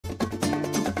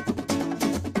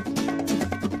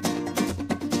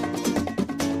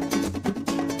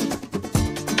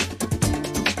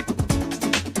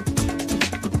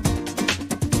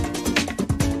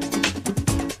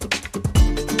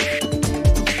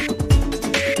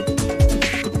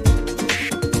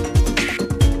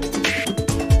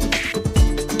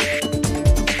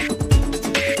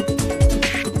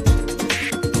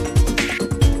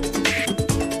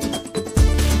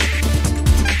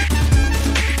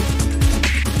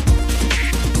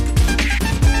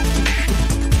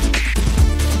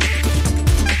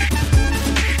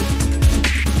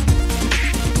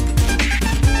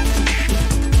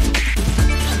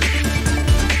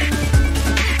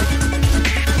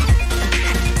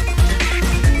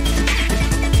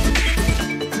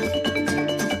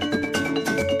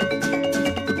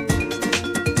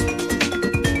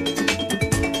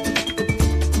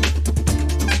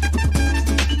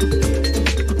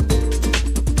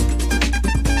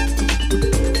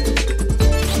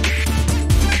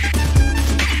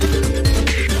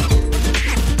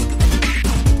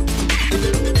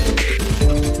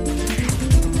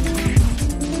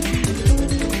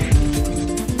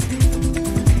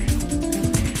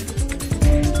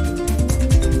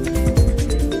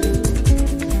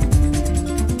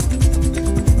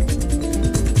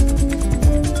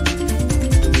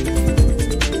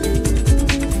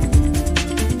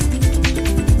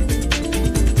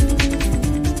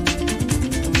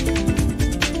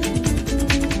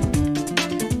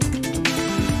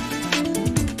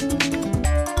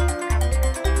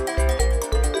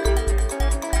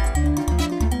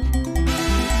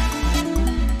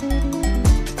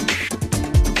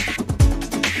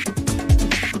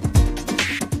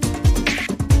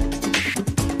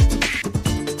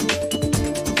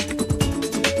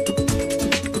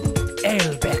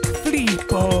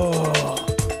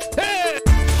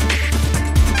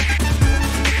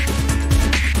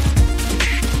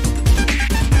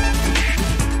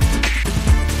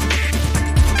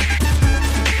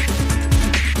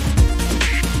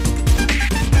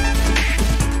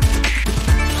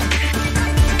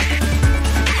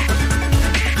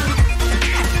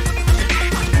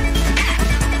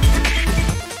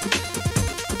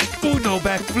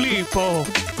Backflipo,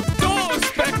 dos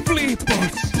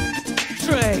Backflipos,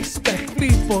 tres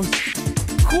Backflipos,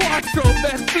 cuatro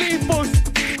Backflipos,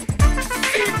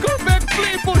 cinco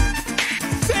Backflipos,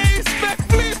 seis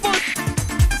Backflipos,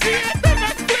 siete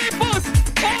Backflipos,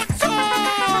 ocho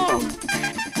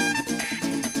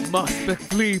más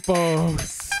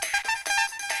Backflipos.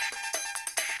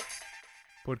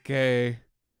 Porque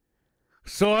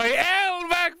soy el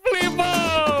Backflipo.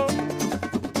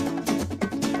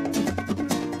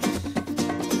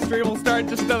 Stream will start in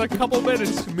just another couple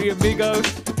minutes. Me amigos.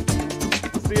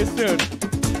 See you soon.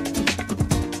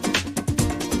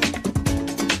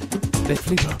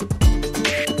 Backflipo.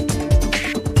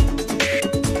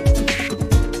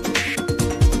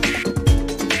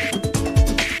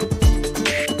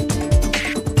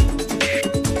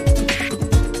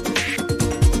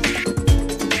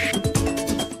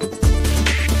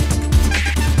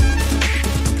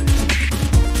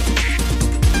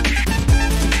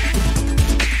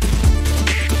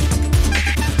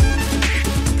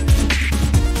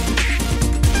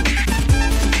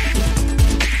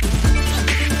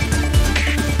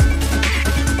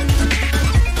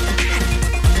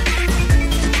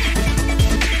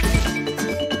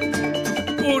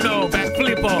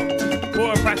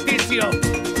 Por practicio.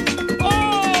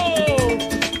 ¡Oh!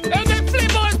 ¡El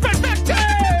Backflipo es perfecto!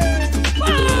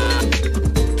 ¡Ah!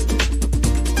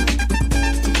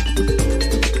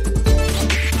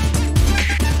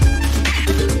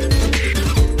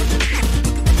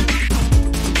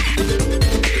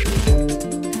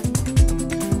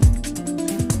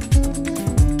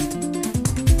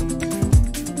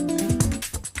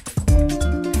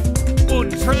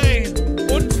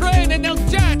 Un tren en el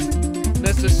jet.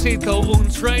 Necesito un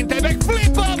tren de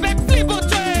Backflipo, Backflipo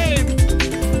train.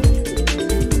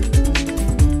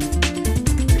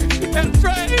 El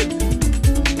tren.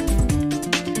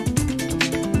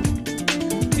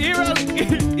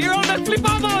 Hero,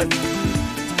 Backflipamos.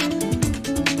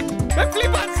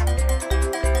 Backflipas.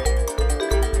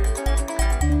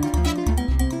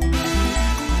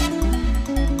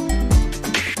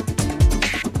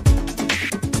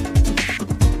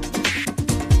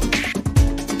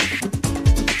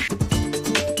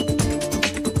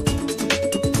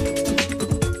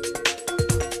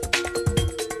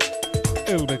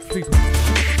 El Backflipo.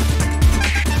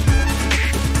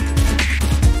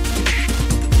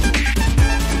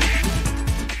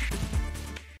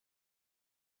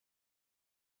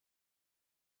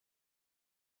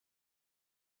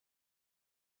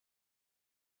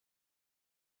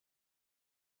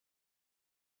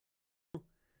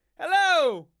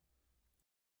 Hello.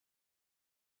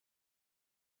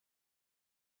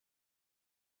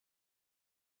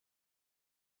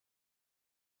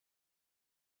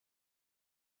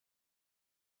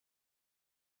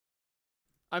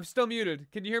 I'm still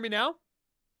muted. Can you hear me now?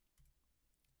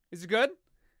 Is it good?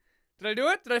 Did I do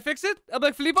it? Did I fix it? El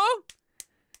Backflipo?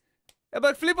 El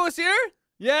Backflipo is here?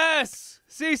 Yes!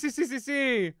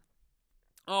 See.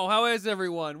 Oh, how is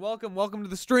everyone? Welcome to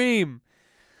the stream.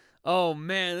 Oh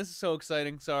man, this is so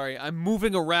exciting. Sorry, I'm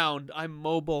moving around. I'm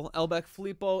mobile. El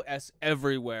Backflipo is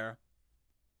everywhere.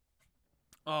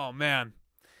 Oh man.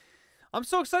 I'm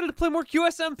so excited to play more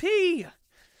QSMP.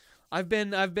 I've been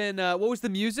what was the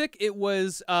music? It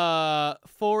was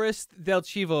Forest del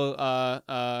Chivo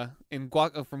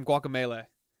from Guacamole.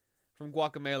 From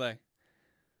Guacamole.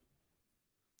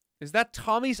 Is that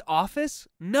Tommy's office?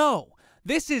 No.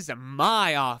 This is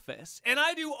my office. And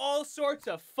I do all sorts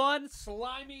of fun,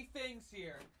 slimy things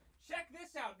here. Check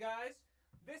this out, guys.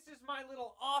 This is my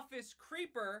little office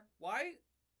creeper. Why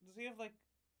does he have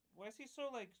why is he so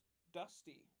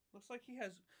dusty? Looks like he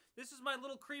has. This is my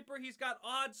little creeper. He's got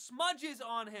odd smudges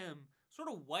on him. Sort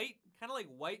of white, kind of like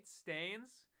white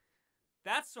stains.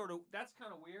 That's kind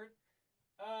of weird.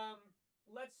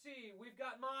 Let's see. We've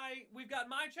got my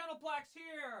channel plaques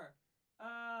here.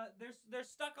 They're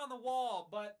stuck on the wall,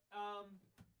 but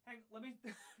let me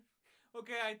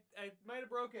okay, I might have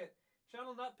broke it.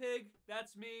 Channel Nut Pig,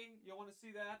 that's me. You'll want to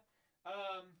see that.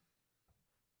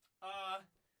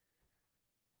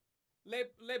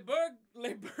 Le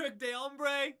Berg de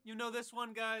Hombre. You know this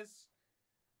one, guys.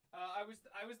 I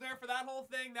was there for that whole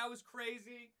thing. That was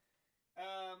crazy.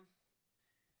 Oh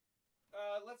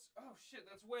shit,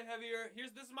 that's way heavier.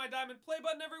 This is my diamond play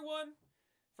button, everyone.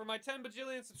 For my 10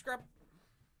 bajillion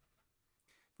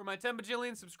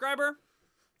subscriber.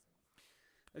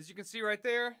 As you can see right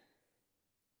there.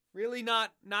 Really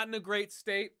not in a great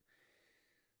state.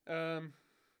 And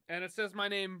it says my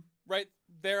name right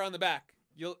there on the back.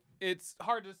 It's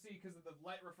hard to see because of the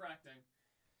light refracting.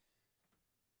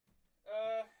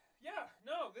 Yeah,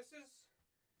 no, this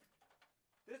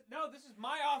is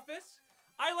my office.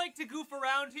 I like to goof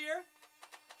around here.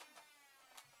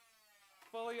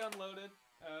 Fully unloaded.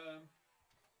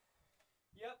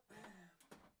 Yep.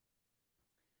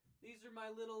 These are my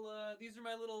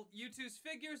little U2's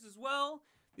figures as well.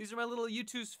 These are my little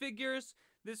U2's figures.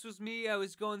 This was me. I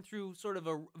was going through sort of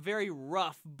a very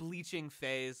rough bleaching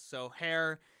phase, so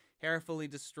hair fully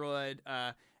destroyed.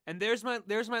 And there's my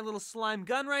little slime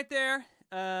gun right there.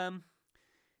 And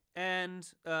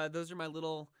those are my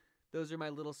little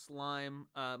slime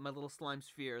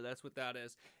sphere. That's what that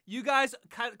is. You guys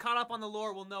caught up on the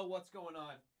lore will know what's going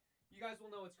on. You guys will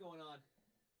know what's going on.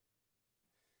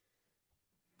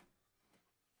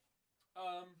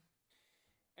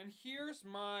 And here's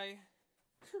my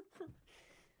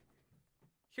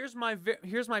here's my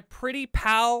pretty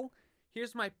pal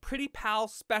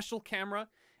special camera,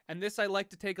 and this I like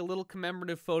to take a little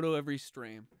commemorative photo every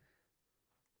stream.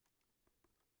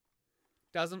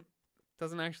 Doesn't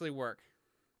actually work.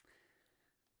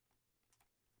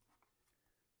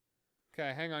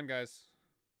 Okay, hang on, guys.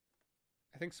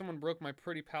 I think someone broke my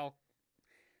pretty pal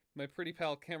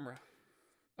camera.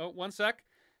 Oh, one sec.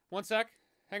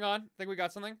 Hang on. I think we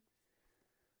got something.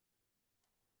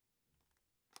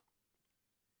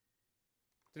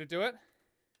 Did it do it?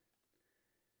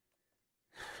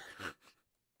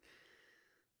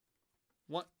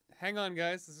 What? Hang on,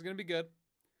 guys. This is gonna be good.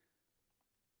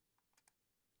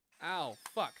 Ow,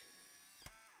 fuck.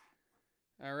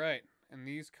 Alright, and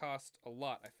these cost a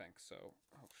lot, I think, so...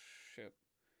 Oh, shit.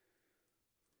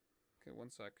 Okay, one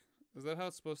sec. Is that how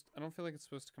it's supposed to... I don't feel like it's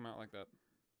supposed to come out like that.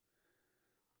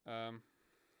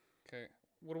 Okay,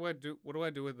 what do I do? What do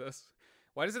I do with this?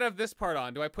 Why does it have this part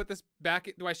on? Do I put this back...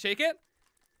 Do I shake it?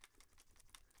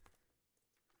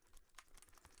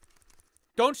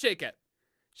 Don't shake it.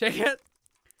 Shake it.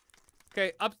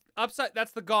 Okay, upside...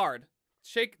 That's the guard.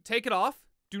 Take it off.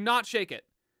 Do not shake it.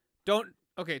 Don't...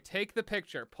 Okay, take the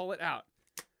picture. Pull it out.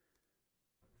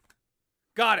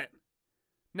 Got it.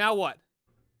 Now what?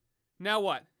 Now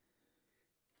what?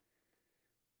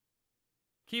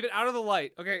 Keep it out of the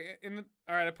light. Okay,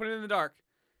 alright, I put it in the dark.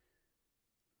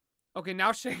 Okay,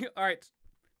 now shake it. Alright.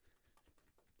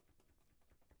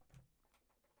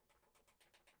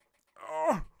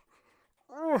 Oh.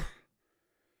 Oh.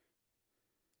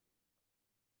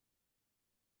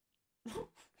 I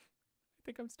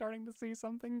think I'm starting to see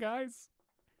something, guys.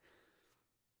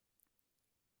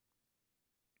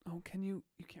 Oh, can you...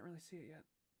 You can't really see it yet.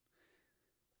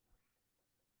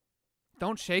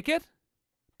 Don't shake it.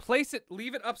 Place it...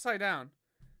 Leave it upside down.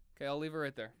 Okay, I'll leave it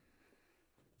right there.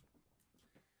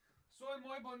 Soy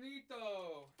muy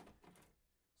bonito.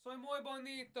 Soy muy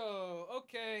bonito.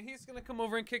 Okay, he's gonna come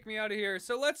over and kick me out of here.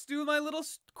 So let's do my little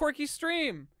quirky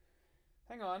stream.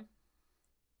 Hang on.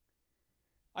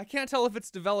 I can't tell if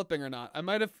it's developing or not. I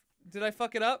might have... Did I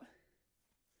fuck it up?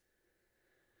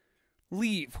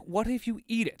 Leave. What if you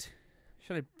eat it?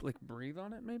 Should I, like, breathe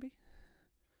on it, maybe?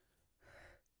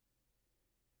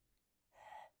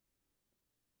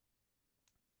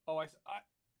 Oh,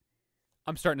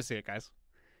 I'm starting to see it, guys.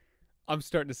 I'm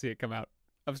starting to see it come out.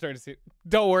 I'm starting to see it.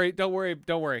 Don't worry.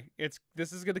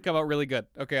 This is going to come out really good.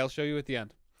 Okay, I'll show you at the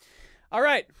end. All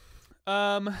right.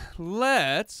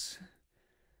 Let's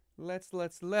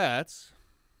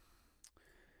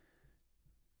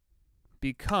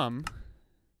become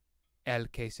El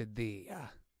Quesadilla.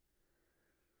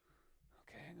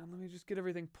 Okay, hang on. Let me just get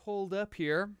everything pulled up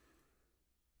here.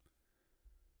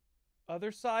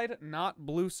 Other side, not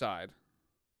blue side.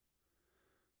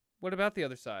 What about the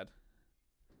other side?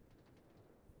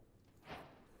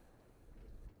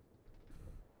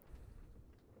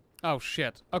 Oh,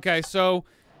 shit. Okay, so...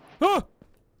 Ah!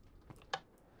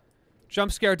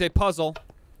 Jump scare day puzzle.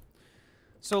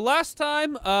 So last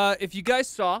time, if you guys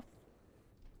saw,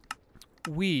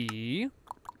 where's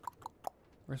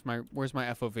my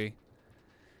FOV?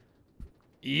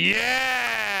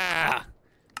 Yeah!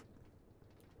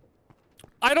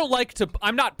 I don't like to...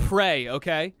 I'm not prey,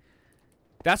 okay?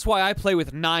 That's why I play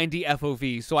with 90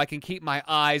 FOV, so I can keep my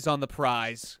eyes on the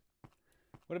prize.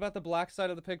 What about the black side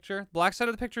of the picture? Black side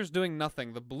of the picture is doing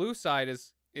nothing. The blue side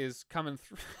is coming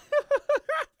through.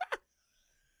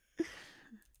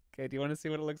 Okay, do you want to see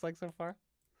what it looks like so far?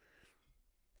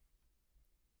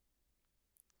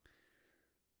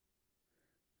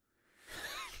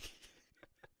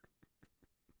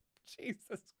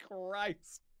 Jesus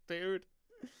Christ, dude.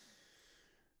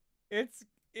 It's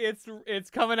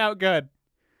coming out good.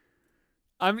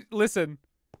 Listen.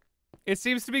 It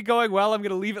seems to be going well. I'm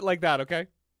going to leave it like that, okay?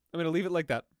 I'm going to leave it like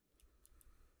that.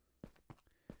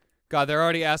 God, they're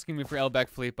already asking me for El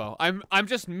Backflipo. I'm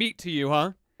just meat to you,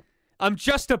 huh? I'm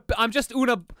just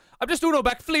uno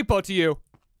Backflipo to you.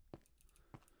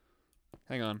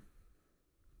 Hang on.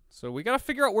 So we gotta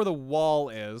figure out where the wall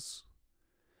is.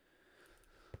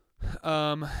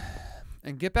 And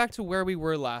get back to where we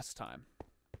were last time.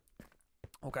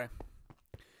 Okay.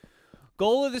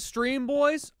 Goal of the stream,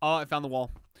 boys. Oh, I found the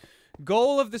wall.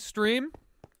 Goal of the stream.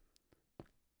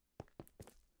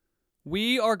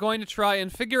 We are going to try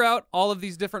and figure out all of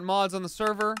these different mods on the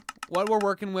server, what we're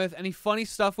working with, any funny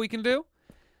stuff we can do,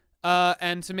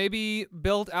 and to maybe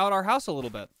build out our house a little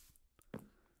bit.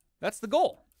 That's the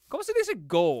goal. ¿Cómo se dice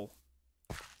goal?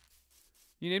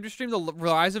 You named your stream the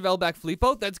Rise of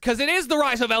Backflipo? That's because it is the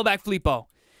Rise of Backflipo.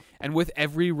 And with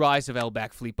every rise of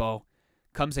Backflipo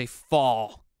comes a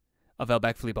fall of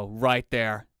Backflipo right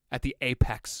there at the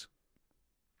apex.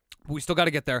 We still got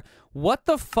to get there. What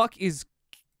the fuck is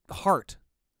heart?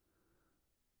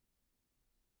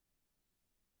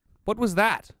 What was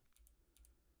that?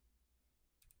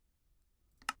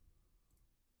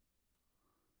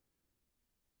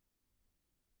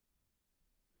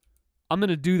 I'm going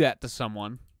to do that to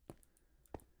someone.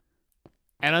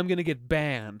 And I'm going to get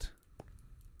banned.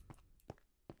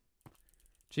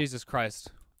 Jesus Christ.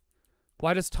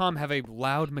 Why does Tom have a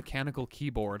loud mechanical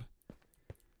keyboard?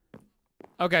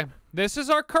 Okay, this is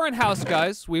our current house,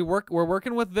 guys. We're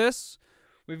working with this.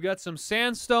 We've got some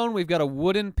sandstone. We've got a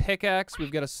wooden pickaxe. We've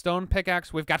got a stone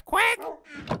pickaxe. We've got quack.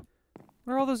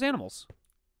 Where are all those animals?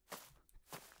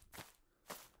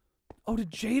 Oh,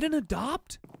 did Jaden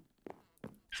adopt?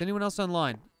 Is anyone else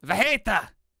online? Vegeta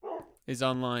is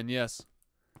online, yes.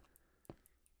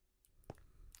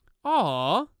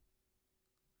 Aw.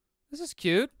 This is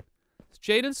cute. It's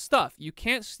Jaden's stuff. You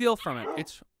can't steal from it.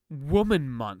 It's Woman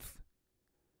Month.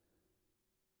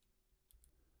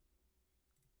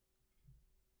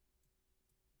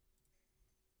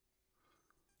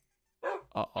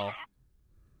 Uh-oh.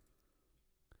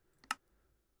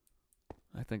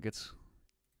 I think it's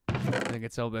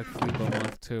Backflipo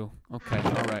month too. Okay,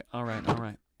 all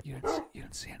right. You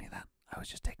didn't see any of that. I was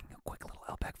just taking a quick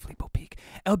little Backflipo peek.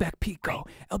 Backpico.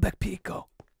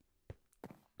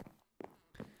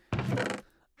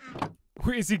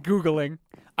 Where is he Googling?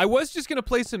 I was just gonna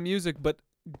play some music, but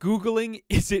Googling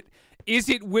is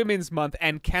it Women's Month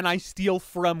and can I steal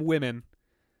from women?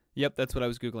 Yep, that's what I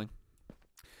was Googling.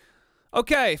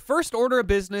 Okay, first order of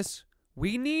business.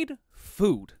 We need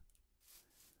food.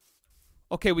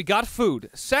 Okay, we got food.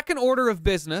 Second order of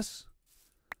business.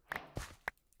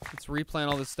 Let's replant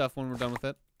all this stuff when we're done with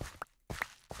it.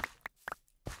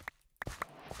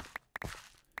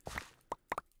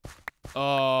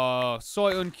 Oh,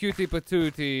 soy un cutie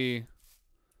patootie.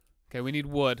 Okay, we need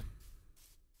wood.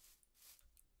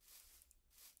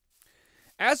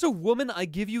 As a woman, I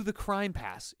give you the crime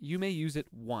pass. You may use it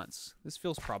once. This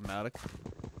feels problematic.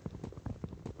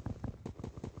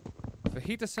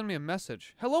 Vegeta sent me a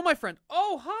message. Hello, my friend.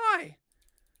 Oh, hi.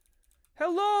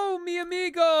 Hello, mi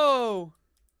amigo.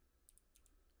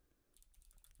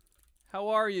 How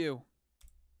are you?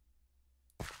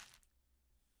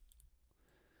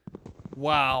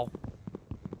 Wow.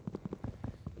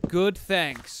 Good,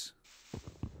 thanks.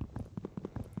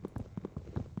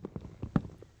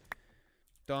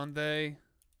 ¿Dónde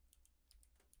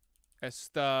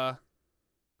está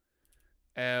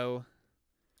el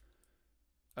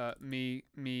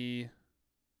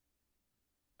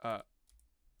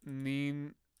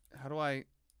nin, how do I,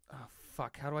 oh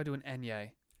fuck, how do I do an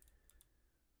enye?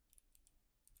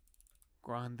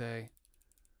 Grande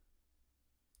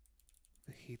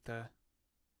Vegeta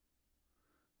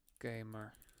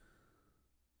Gamer.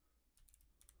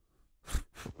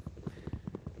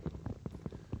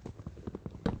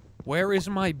 Where is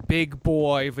my big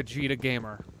boy Vegeta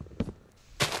Gamer?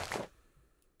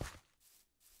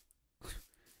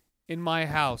 In my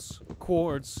house.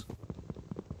 Quartz.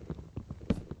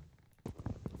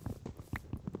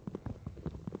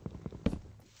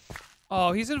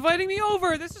 Oh, he's inviting me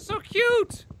over. This is so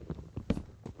cute.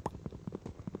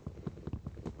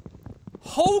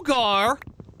 Hogar.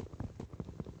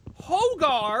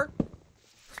 Hogar.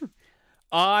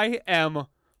 I am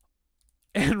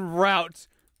en route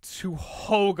to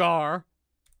Hogar.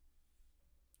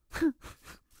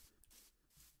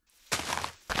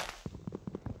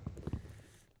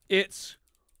 It's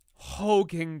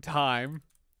hogging time.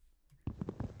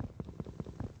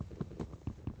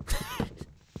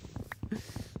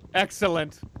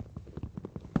 Excellent.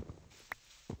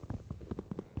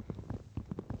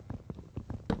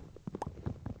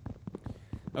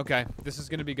 Okay, this is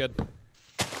gonna be good.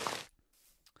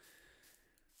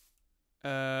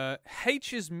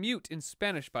 H is mute in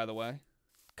Spanish, by the way.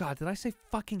 God, did I say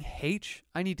fucking H?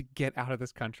 I need to get out of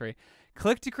this country.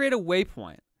 Click to create a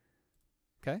waypoint.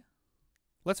 Okay.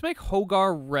 Let's make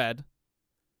Hogar red.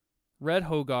 Red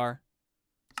Hogar.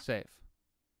 Save.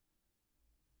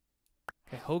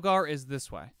 Okay, Hogar is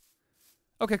this way.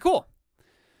 Okay, cool.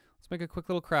 Let's make a quick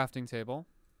little crafting table.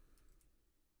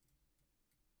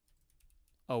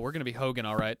 Oh, we're going to be Hogan,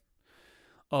 all right.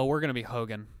 Oh, we're going to be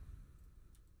Hogan.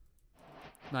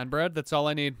 9 bread, that's all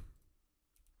I need.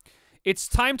 It's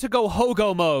time to go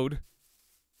Hogo mode.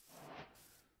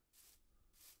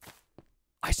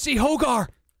 I see Hogar.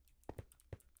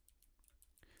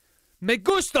 Me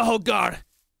gusta Hogar.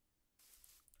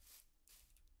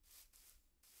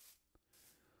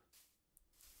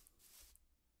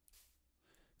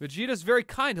 Vegeta's very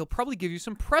kind. He'll probably give you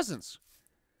some presents.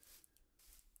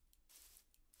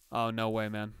 Oh, no way,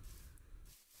 man.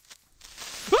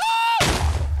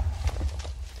 Ah!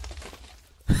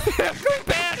 I'm going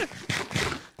bad.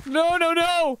 No, no,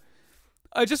 no.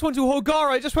 I just went to Hogar.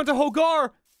 I just went to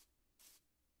Hogar.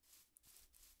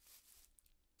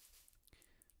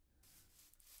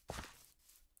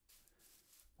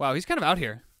 Wow, he's kind of out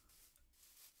here.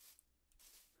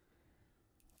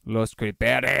 Los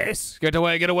creepers. Get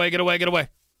away, get away, get away, get away.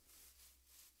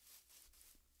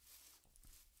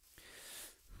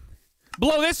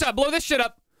 Blow this up, blow this shit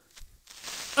up.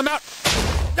 I'm out.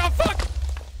 Oh, fuck.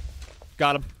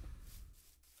 Got him.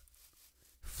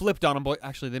 Flipped on him, boy.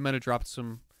 Actually, they might have dropped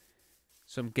some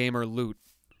gamer loot.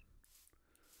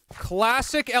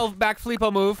 Classic elf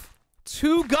Backflipo move.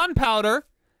 2 gunpowder.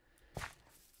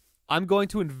 I'm going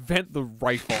to invent the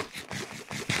rifle.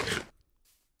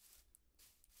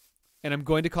 And I'm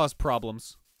going to cause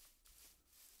problems.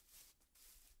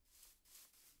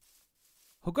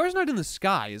 Hogar's not in the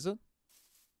sky, is it?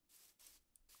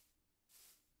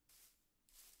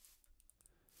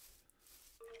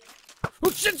 Oh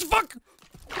shit, fuck!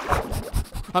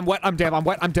 I'm wet, I'm damp, I'm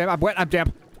wet, I'm damp, I'm wet, I'm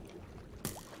damp.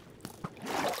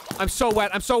 I'm so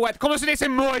wet, I'm so wet. Como se dice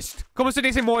moist? Como se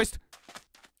dice moist?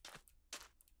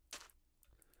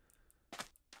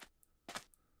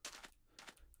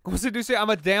 Como se dice I'm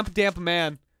a damp, damp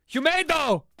man.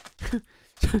 Humedo!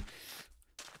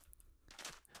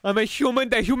 I'm a human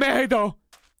de humedo.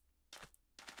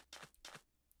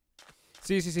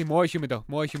 Sí, sí, sí, muy húmedo,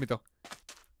 muy húmedo.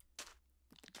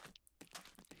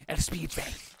 El speed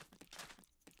base.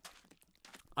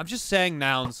 I'm just saying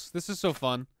nouns. This is so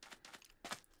fun.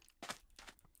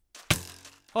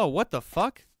 Oh, what the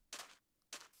fuck?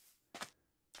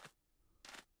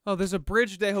 Oh, there's a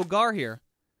bridge de Hogar here.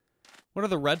 What are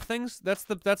the red things? That's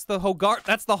the Hogar.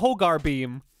 That's the Hogar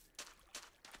beam.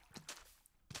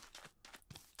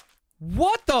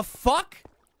 What the fuck?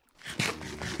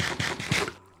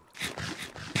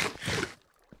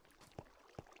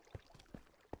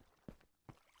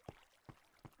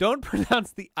 Don't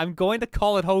pronounce the... I'm going to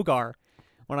call it Hogar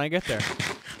when I get there.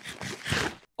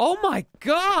 Oh my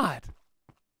god!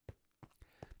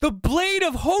 The blade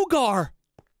of Hogar!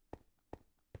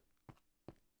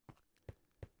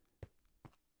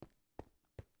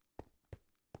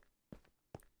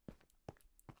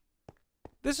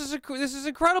 This is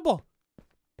incredible.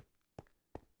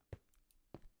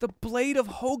 The blade of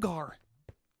Hogar.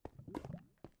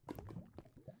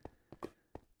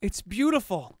 It's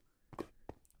beautiful.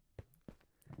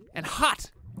 And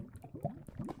hot.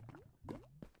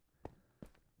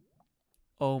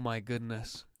 Oh my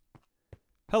goodness.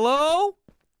 Hello?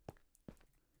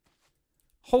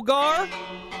 Hogar?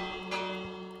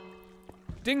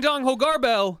 Ding dong Hogar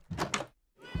bell.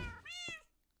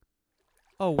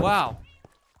 Oh wow.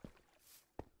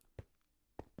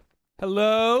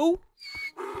 Hello?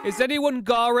 Is anyone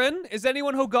Garin? Is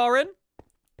anyone Hogarin?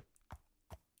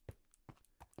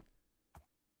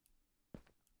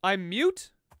 I'm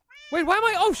mute? Wait, why am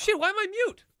I? Oh shit, why am I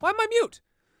mute? Why am I mute?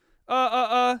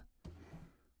 Oh.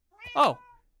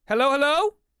 Hello,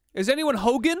 hello? Is anyone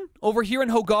Hogan over here in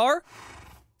Hogar?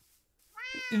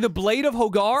 In the blade of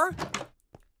Hogar?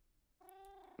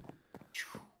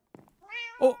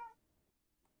 Oh.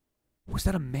 Was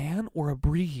that a man or a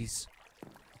breeze?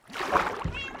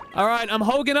 Alright, I'm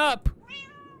Hogan up.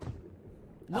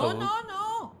 No, no,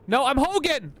 no. No, I'm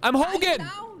Hogan. I'm Hogan.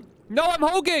 No, I'm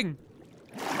Hogan.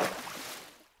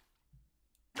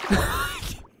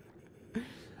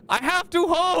 I have to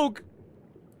Hogue.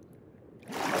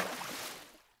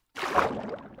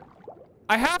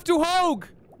 I have to Hogue.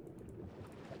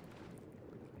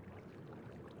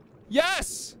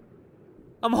 Yes.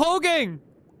 I'm Hogging.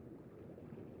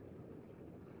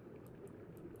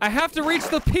 I have to reach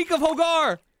the peak of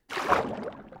Hogar.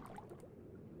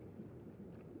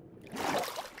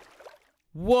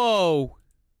 Whoa.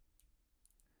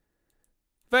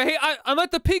 I'm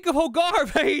at the peak of Hogar,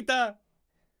 Vegeta.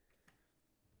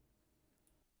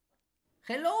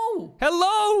 Hello.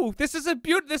 Hello. This is a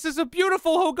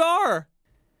beautiful Hogar.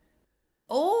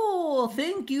 Oh,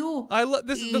 thank you. I love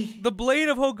this is the blade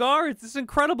of Hogar. It's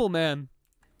incredible, man.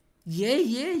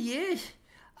 Yes.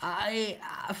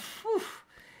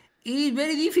 It's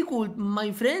very difficult,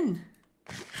 my friend.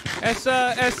 Es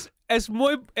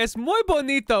muy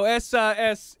bonito. Es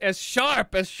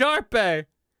sharp. Es sharp.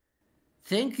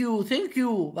 Thank you,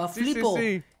 Backflipo.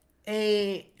 Sí.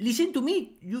 Listen to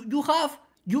me. You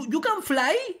can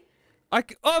fly?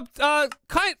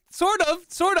 Sort of.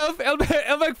 El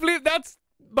Backflip, that's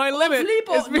my limit.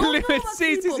 Backflipo. It's my No, limit. Backflipo,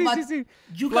 Sí.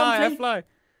 You Fly, can I fly.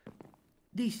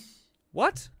 This.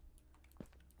 What?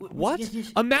 What?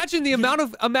 Yes. Imagine the amount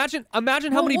of imagine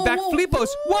how many backflipos.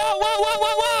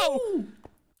 Whoa!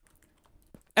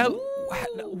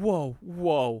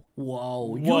 Whoa!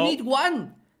 You need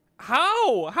one.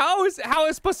 How is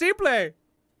possible?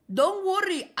 Don't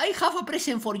worry, I have a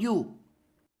present for you.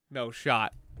 No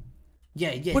shot.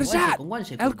 Yeah. What is that? One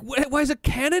second. Why is it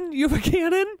cannon? You have a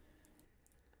cannon?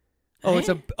 Oh, it's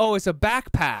a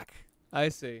backpack. I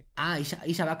see.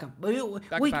 It's a backpack.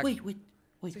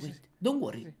 Wait. Don't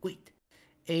worry. Wait.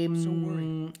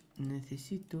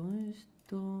 Necesito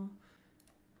esto.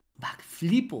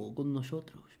 Backflipo con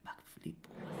nosotros. Backflipo.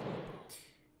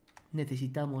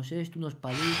 Necesitamos esto, unos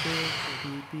palitos.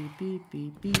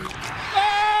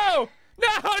 Oh! No,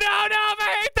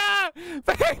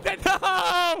 Vegeta,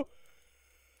 no!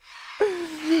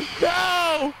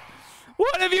 No!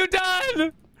 What have you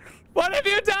done?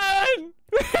 Vegeta!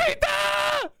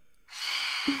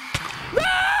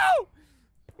 No!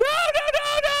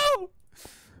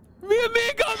 Mi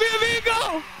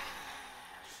amigo!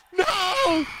 No!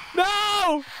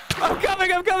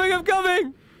 I'm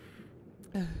coming!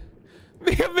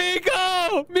 Mi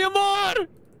amigo! Mi amor!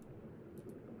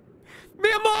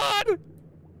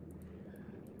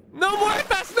 No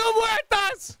muertas,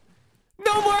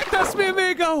 mi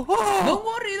amigo! Oh. Don't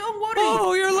worry.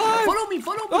 Oh, you're alive! Follow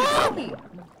me.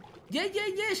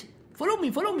 Yes. Follow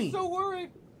me. I'm so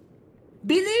worried.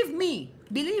 Believe me.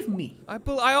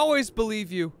 I always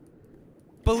believe you.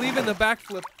 Believe in the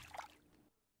backflip.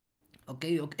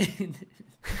 Okay.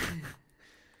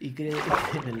 Y cree en el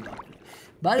backflip.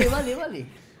 Vale.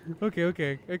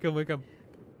 Okay. I come.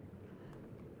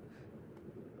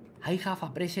 I have a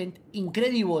present,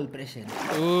 incredible present.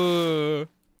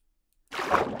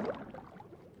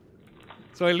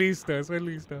 Soy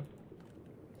listo.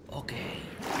 Okay.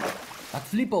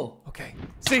 Backflipo. Okay.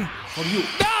 See. For you.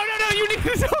 No, you need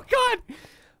to. Oh God.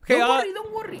 Okay.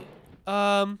 Don't worry.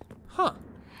 Huh.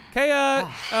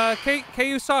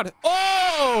 Que usar.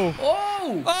 Oh!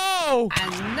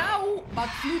 And now,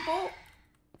 Backflipo,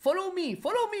 follow me,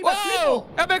 Whoa!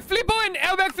 Backflipo. El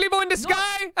Backflipo in the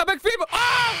sky! El Backflipo!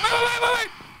 Oh! Wait!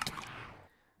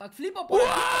 Backflipo,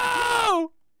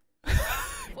 Whoa!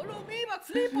 follow me,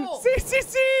 Backflipo. Sí,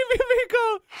 mi amigo!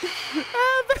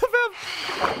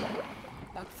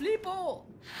 Backflipo.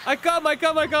 I come!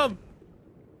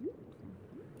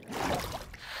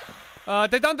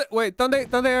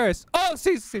 ¿Dónde eres? Oh,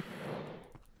 sí.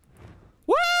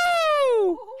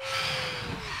 Woo!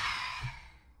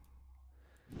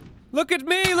 Look at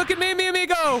me, mi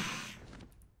amigo!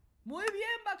 Muy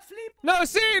bien, Backflipo. No,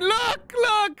 sí,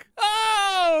 look!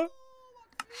 Oh!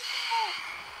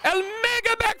 El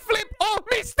mega backflip! Oh,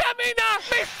 mi stamina,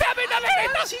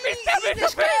 Vegeta! Sí, Mi stamina,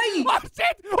 this guy. Oh,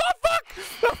 shit! Oh,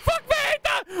 fuck,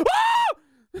 Vegeta!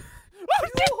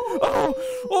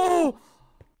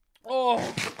 Oh!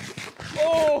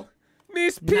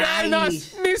 Mis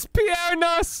piernas!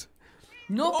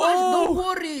 No, don't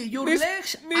worry, your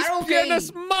legs mis are okay.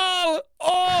 piernas mal!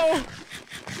 Oh!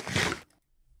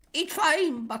 It's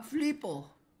fine, Backflipo.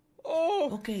 Oh!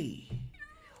 Okay,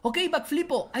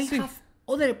 Backflipo, I have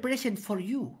other present for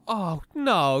you. Oh,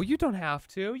 no, you don't have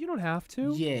to.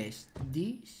 Yes,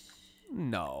 this.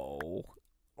 No.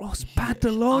 Los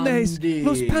pantalones de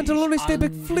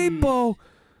Backflipo.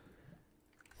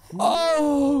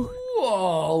 Oh!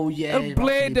 Whoa, yeah. El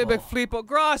blade de Backflipo.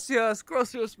 Gracias,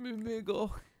 mi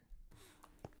amigo.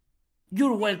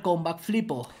 You're welcome,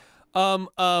 Backflipo.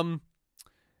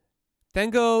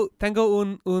 Tengo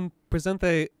un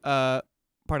presente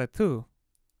para tú.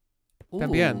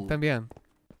 También.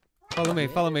 Follow me.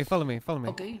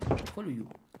 Okay, follow you.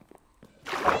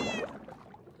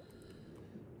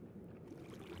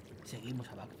 Seguimos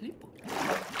a Backflipo.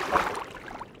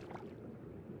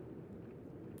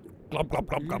 Glub.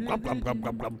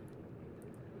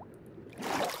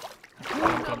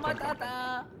 Una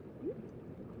matata.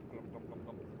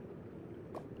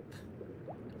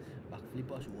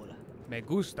 Backflipo a su bola. Me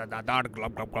gusta nadar.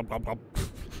 Glub.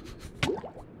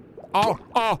 Oh,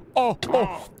 oh, oh,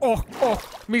 oh, oh, oh.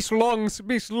 Mis lungs,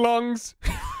 mis lungs.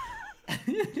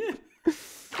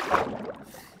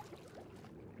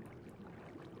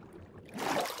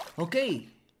 Okay.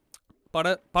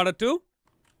 ¿Para tú?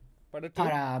 ¿Para tú?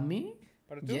 Para mí?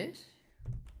 ¿Para tú? Yes.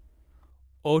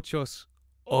 Ochos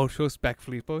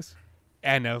backflipos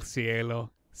en el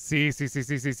cielo. Sí, sí, sí,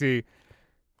 sí, sí, sí.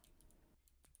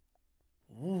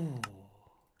 Uno,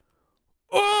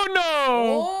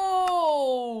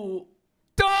 Oh!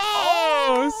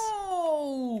 dos,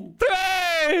 Oh!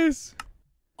 tres,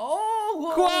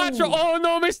 Oh! cuatro. Oh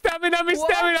no, mi stamina, mi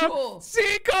stamina. Cuatro.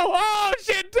 Cinco. Oh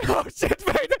shit, oh shit.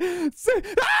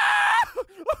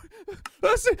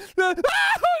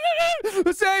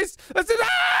 Seis.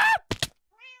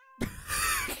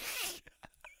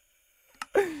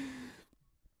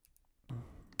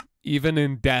 Even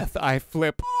in death, I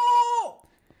flip. Oh!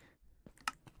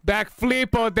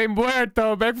 Backflipo de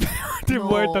muerto. Backflipo de No,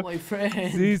 muerto. my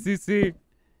friend. Sí, sí, sí.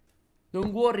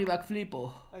 Don't worry,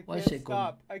 Backflipo. I One can't second.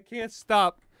 stop. I can't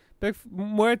stop.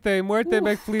 Muerte,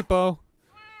 Backflipo.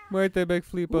 Muerte,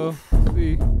 Backflipo.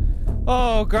 Sí.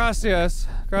 Oh, gracias.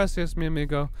 Gracias, mi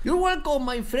amigo. You're welcome,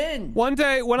 my friend. One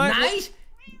day, when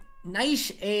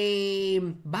Nice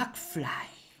backfly.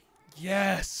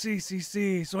 Yes, sí.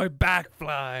 Soy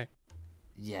backfly.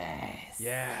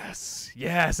 Yes.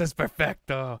 Yes, es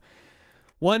perfecto.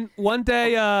 One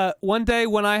day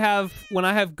when I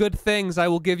have good things, I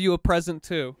will give you a present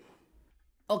too.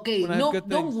 Okay, When I have no, good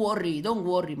don't things.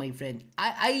 worry, my friend.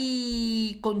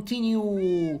 I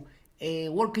continue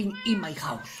working in my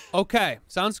house. Okay,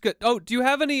 sounds good. Oh, do you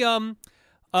have any no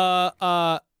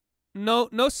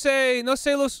sé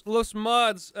los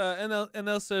mods en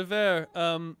el server.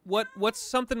 What's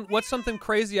something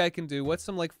crazy I can do? What's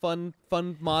some like fun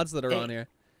mods that are on here?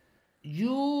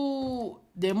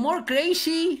 The more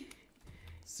crazy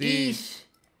Sí. is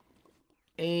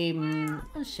 1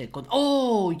 second.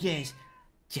 Oh yes.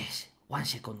 One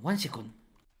second. No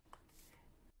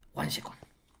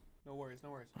worries.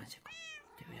 1 second.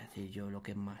 Te voy a decir yo lo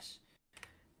que es más.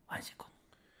 1 second.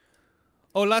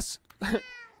 Oh, las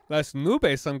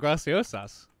nubes son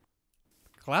graciosas.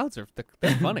 Clouds they're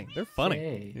funny. They're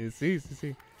funny.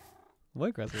 Sí.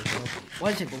 Muy gracioso.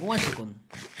 1 second.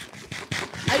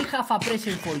 I have a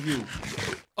present for you.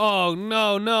 Oh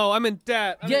no! I'm in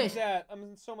debt. I'm Yes. in debt. I'm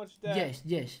in so much debt.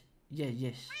 Yes.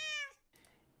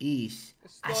 Is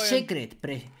a Estoy secret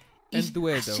present. Is a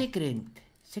enduedo.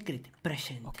 secret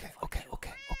present. Okay.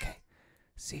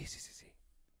 Sí.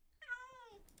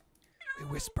 We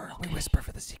whisper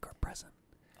for the secret present.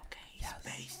 Okay, it's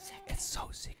very secret. It's so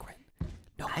secret.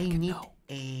 No I one can need know.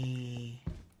 a.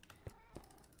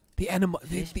 The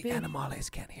animales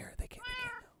can't hear. They can't know.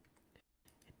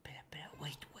 Espera,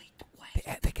 wait.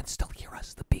 They can still hear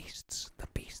us. The beasts. The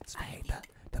beasts.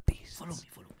 The beasts. Follow me.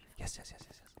 Yes.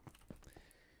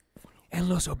 En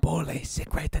los árboles,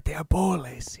 secreta de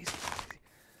árboles.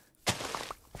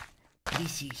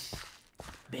 This is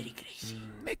very crazy.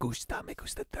 Me gusta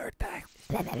dirt.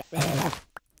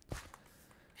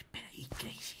 Espera, it's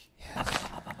crazy.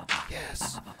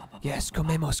 Yes,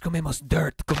 comemos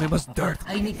dirt.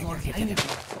 I need more. Here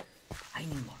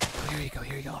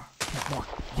you go. More.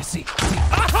 You see.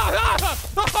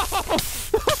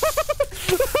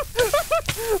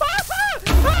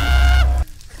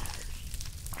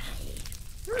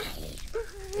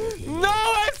 No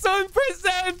es un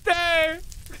presente.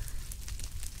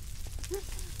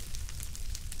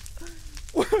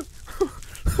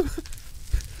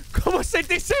 ¿Cómo se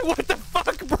dice? What the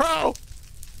fuck, bro?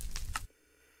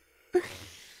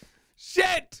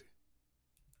 Shit!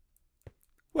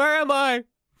 Where am I?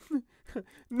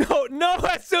 No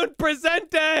es un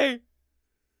presente!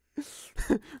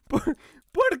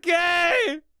 ¿Por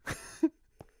qué?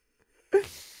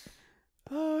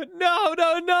 Oh,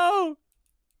 no!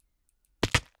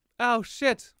 Oh,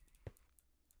 shit.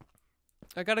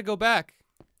 I gotta go back.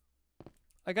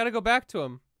 I gotta go back to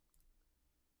him.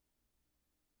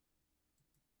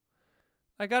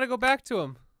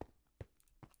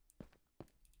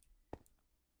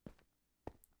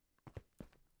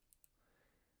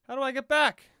 How do I get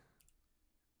back?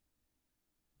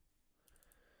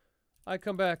 I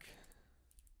come back.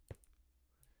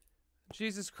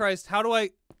 Jesus Christ, how do I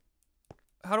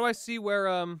see where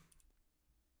how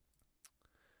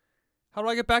do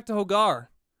I get back to Hogar?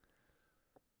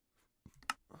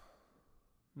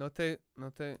 Note.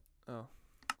 Oh.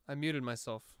 I muted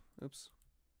myself. Oops.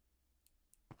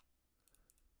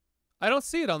 I don't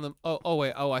see it on the oh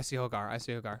wait. Oh, I see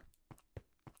Hogar.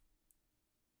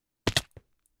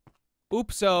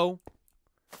 Oopso.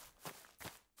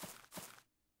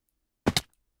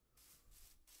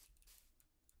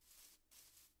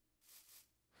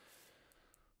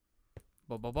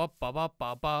 Ba ba ba ba ba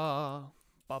ba ba.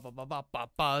 Ba ba ba ba ba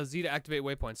ba. Z to activate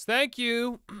waypoints. Thank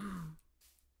you.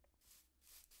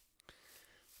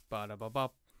 Ba da ba ba.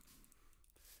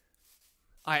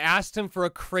 I asked him for a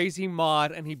crazy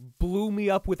mod, and he blew me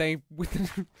up with a with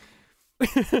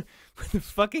a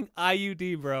fucking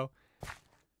IUD, bro.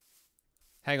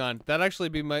 Hang on, that actually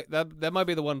be my that might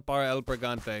be the one para el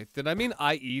brigante. Did I mean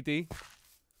IED?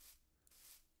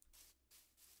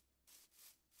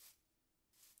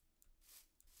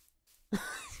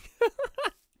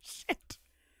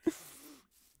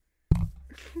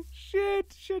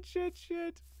 Shit.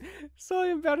 Shit.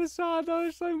 Soy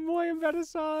embarazado, soy muy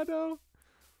embarazado.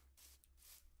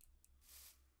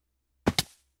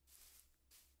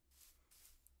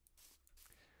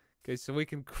 Okay, so we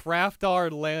can craft our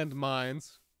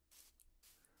landmines.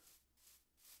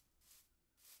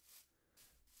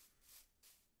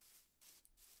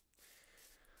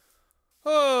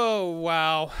 Oh,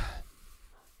 wow.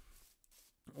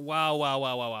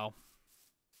 Wow.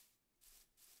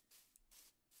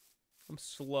 I'm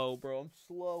slow, bro. I'm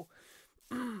slow.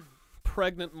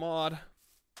 Pregnant mod.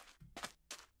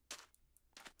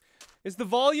 Is the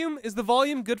volume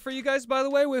good for you guys, by the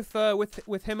way, with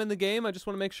him in the game? I just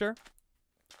want to make sure.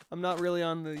 I'm not really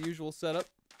on the usual setup.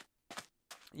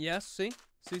 Yes, see?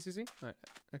 See? Alright,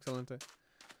 excelente.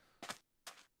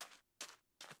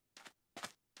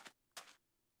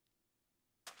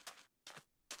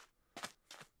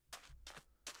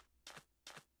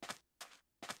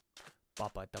 Ba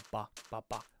ba da ba ba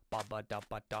ba ba ba da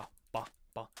ba da ba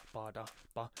ba ba da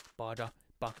ba ba da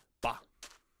ba ba.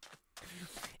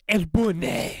 El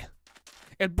bone,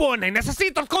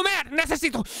 necesito comer,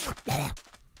 necesito.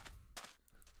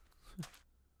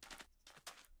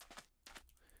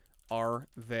 Are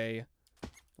they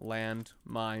land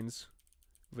mines,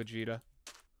 Vegeta?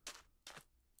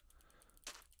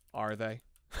 Are they?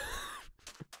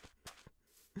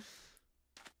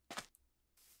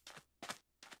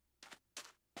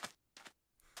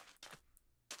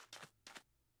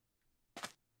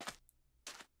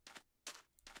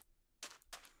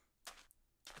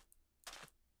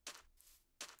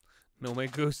 No me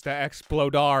gusta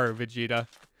explodar, Vegeta.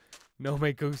 No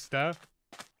me gusta.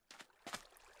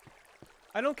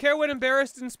 I don't care what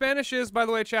embarrassed in Spanish is, by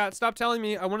the way, chat. Stop telling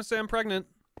me. I want to say I'm pregnant.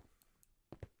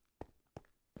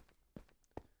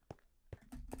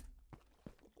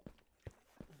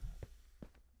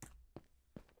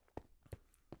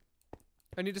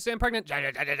 I need to say I'm pregnant.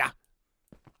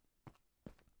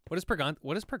 What is pregante?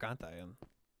 What is pregante?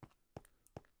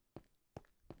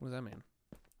 What does that mean?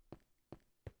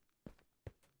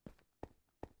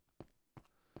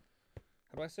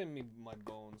 How do I say my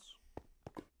bones?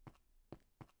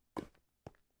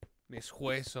 Mis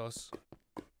huesos.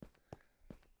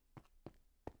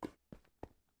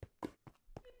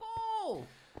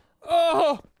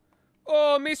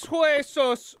 Oh, mis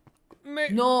huesos.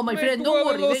 No, my friend, don't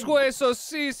worry. Los huesos,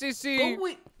 sí.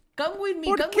 Come with me,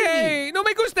 ¿Por come qué? with me. No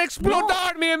me gusta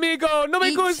explotar, mi amigo. No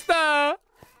me gusta.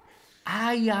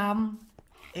 I am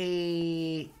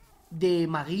the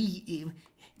Marie,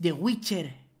 the Witcher.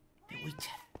 The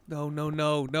Witcher.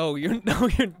 No. You're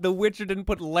the Witcher didn't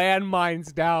put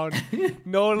landmines down.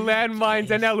 No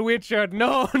landmines in El Witcher.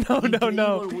 No.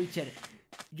 Witcher.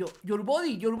 Your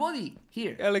body.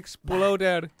 Here. El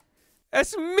exploder.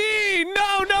 It's me!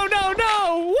 No!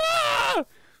 Wah!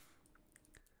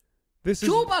 This is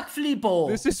Backflipo.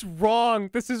 This is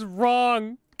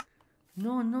wrong.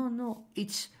 No.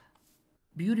 It's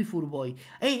beautiful, boy.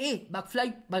 Hey,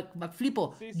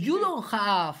 Backflipo. You don't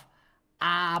have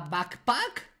a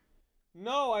backpack?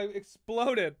 No, I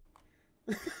exploded.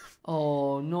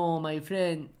 Oh no, my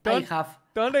friend. I have.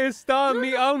 ¿Dónde está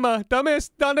mi alma? ¿Dónde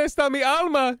está mi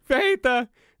alma? Vegeta.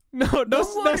 No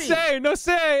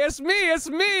sé. It's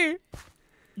me.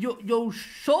 Your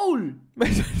soul.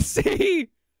 See.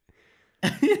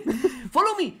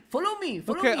 Follow me.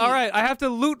 Okay, all right. I have to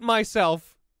loot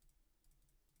myself.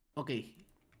 Okay.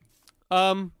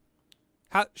 How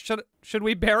should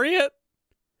we bury it?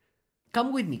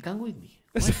 Come with me. Come with me.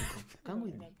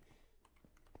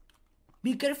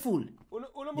 Be careful. Un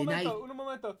momento.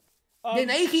 The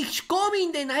night is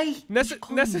coming.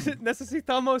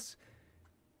 Necesitamos.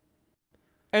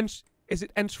 Is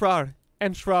it entrar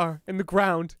in the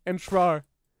ground? Entrar.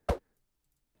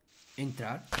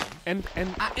 Entrar.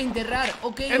 Enterrar.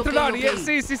 Okay. Enterrar. Yeah,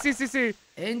 sí.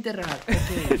 Enterrar.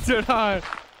 Okay. Enterrar.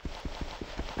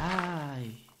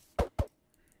 Ay.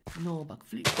 No,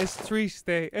 Backflip. Es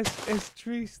triste.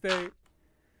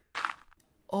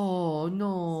 Oh,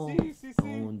 no. Sí.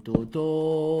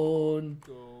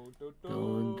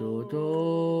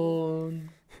 Ton.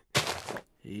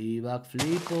 Y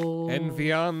Backflipo.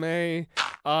 Envíame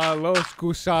a los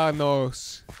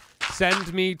gusanos.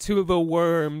 Send me to the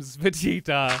worms,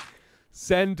 Vegeta.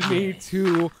 Send me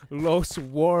to los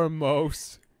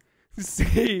wormos.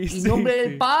 Sí, En sí, nombre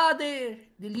del sí. Padre,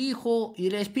 del Hijo y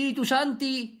del Espíritu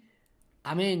Santi.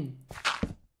 Amén.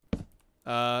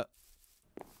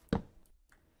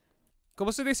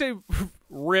 ¿Cómo se dice?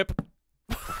 Rip.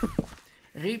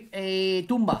 Rip,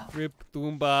 tumba. Rip,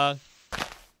 tumba.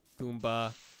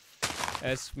 Tumba.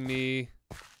 Es mi...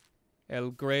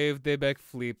 El grave de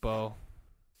Backflipo.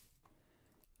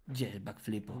 Yes,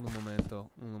 Backflipo. Un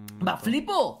momento.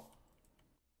 ¿Backflipo?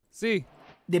 Sí.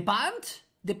 ¿The pants?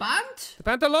 ¿The pants? ¿El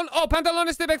pantalón? Oh,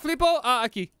 pantalones de Backflipo. Ah,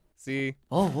 aquí. Sí.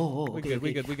 Oh, We okay, good, we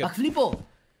okay. good, we good. Backflipo,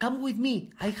 come with me.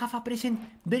 I have a present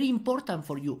very important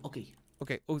for you. Okay.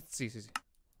 Okay. Oh, sí, sí, sí.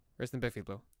 Rest in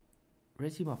Backflipo.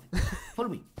 Ready, muffin. Follow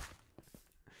me.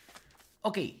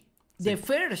 Okay. The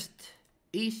first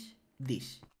is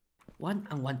this. 1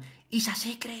 and 1. It's a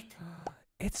secret.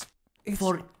 It's...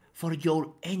 For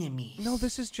your enemies. No,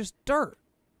 this is just dirt.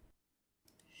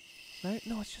 Right?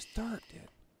 No, it's just dirt, dude.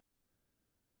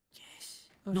 Yes.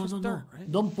 No, it's No, just no, dirt, no.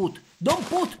 right? Don't put. Don't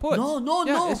put. Put. No, no,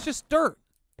 yeah, no. it's just dirt.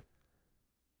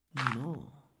 No.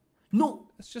 No.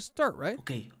 It's just dirt, right?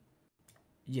 Okay.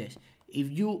 Yes.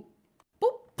 If you.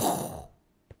 Boop.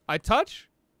 I touch?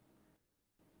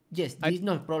 Yes, this is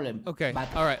not a problem. Okay.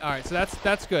 But All right. So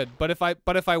that's good. But if I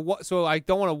so I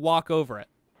don't want to walk over it.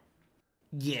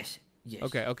 yes. Yes.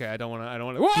 Okay. I don't want to.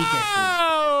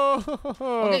 careful.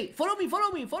 Whoa! Okay, follow me.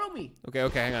 Okay.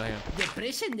 Hang on. The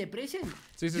present.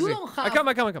 See. You don't I have come.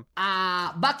 a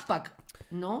backpack,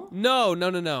 no? No,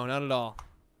 not at all.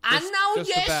 And now, just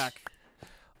yes. the back.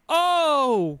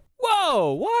 Oh!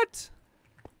 Whoa! What?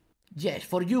 Yes,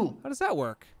 for you. How does that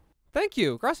work? Thank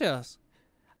you. Gracias.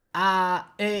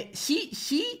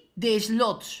 See the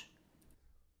slots.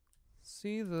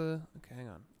 See the... Okay, hang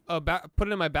on. Oh, put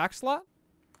it in my back slot?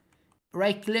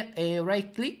 Right click,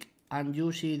 and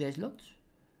you see the slots.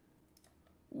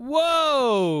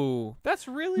 Whoa! That's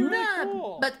really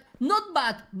cool. But not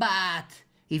bad. But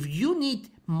if you need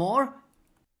more,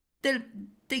 give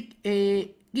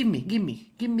me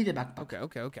the backpack.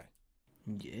 Okay.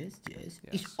 Yes.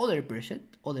 It's other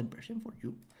present for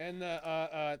you. And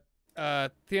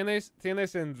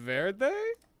tienes en verde?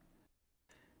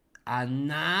 And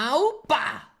now,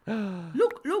 pa!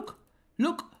 Look.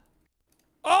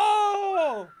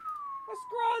 Oh! That's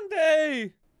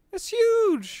grande! That's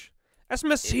huge! That's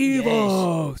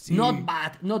masivo! Yes. Sí. Not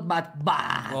bad,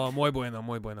 but Oh, muy bueno.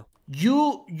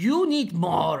 you need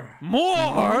more.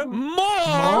 More?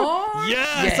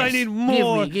 Yes, I need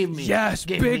more. Give me. Yes,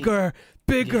 Give bigger.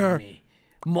 Give me.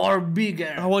 More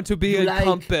bigger. I want to be You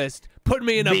encompassed. Put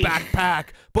me in a big.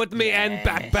 backpack. Put me in Yes.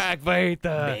 backpack,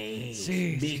 Vegeta. Big,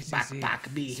 Sí, big sí, backpack,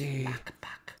 sí. big Sí.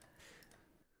 backpack.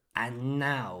 And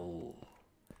now,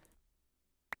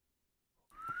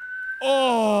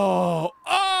 Oh,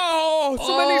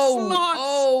 so many slots.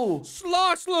 Oh,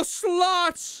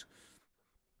 Slots.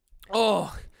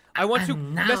 Oh, I want to.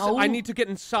 And Listen, I now- need to get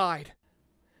inside.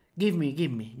 give me.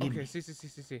 Okay,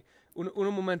 sí.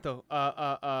 Un momento.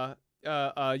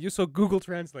 Uso Google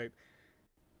Translate.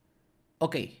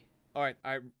 Okay. All right,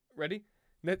 ready?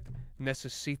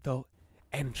 Necesito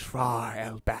entrar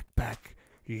el backpack.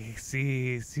 Sí.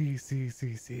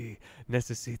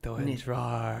 Necesito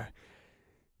entrar.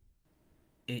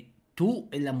 Tú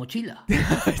en la mochila.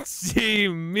 Sí,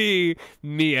 me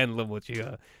en la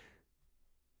mochila.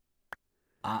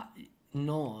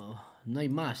 No hay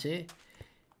más,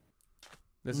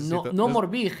 Necesito, No more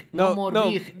big. No more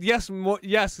big.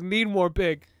 Yes, need more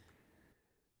big.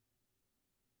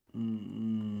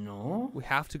 No. We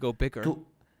have to go bigger.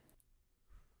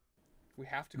 We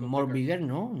have to go More bigger. bigger,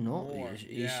 no. More.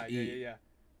 Yeah.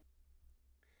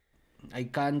 I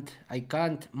can't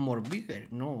more bigger,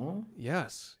 no.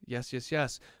 Yes.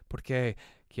 Porque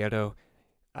quiero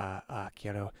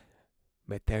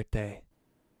meterte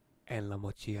en la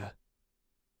mochila.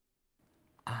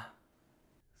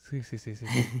 Sí. Sí.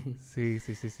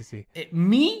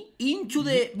 Me into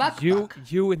the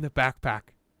backpack. You in the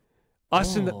backpack.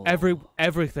 Us in the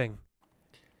everything.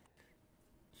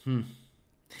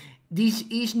 This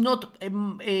is not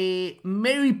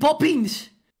Mary Poppins.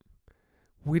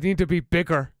 We need to be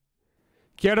bigger.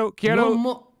 Quiero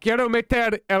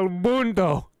meter el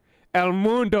mundo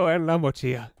en la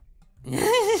mochila.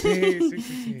 Sí.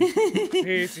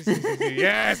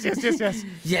 Yes.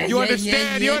 Yes, You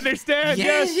understand?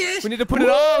 Yes. We need to put it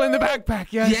all in the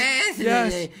backpack. Yes.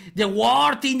 The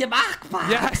word in the backpack.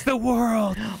 Yes, the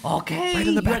world. Okay. Right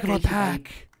in the back of our okay.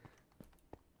 pack.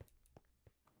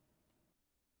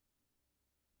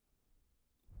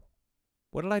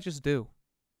 What did I just do?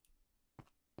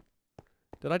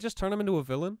 Did I just turn him into a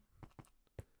villain?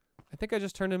 I think I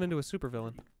just turned him into a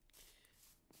supervillain.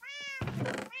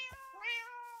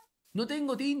 No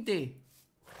tengo tinte.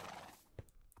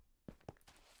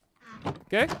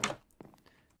 Okay.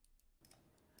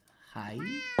 Hi.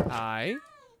 Hi.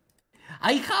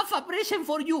 I have a present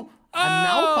for you. Oh! And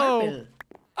now purple.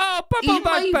 Oh, purple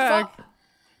backpack!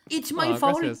 It's my Oh,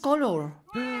 favorite gracias. color.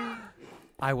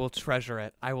 I will treasure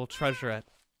it. I will treasure it.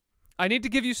 I need to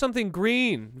give you something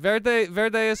green. Verde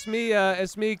es mi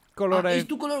color. It's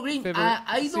two color green.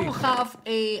 I don't have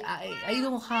I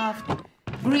don't have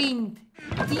green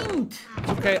tint.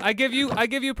 Okay, I give you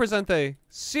presente.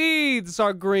 Seeds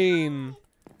are green.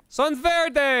 Son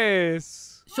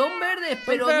verdes. Son verdes,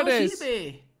 pero verdes. no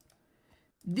sirve.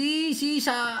 This is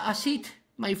a seed,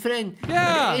 my friend.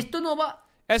 Yeah. Esto no va.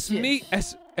 Es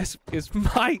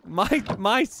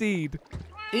my seed.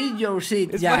 It's your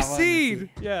seed. It's yeah, my bueno, seed. sí.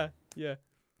 Yeah, yeah.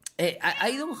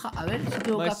 I don't have. A ver si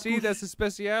tengo My cactus. seed es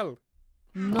especial.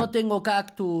 No tengo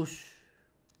cactus.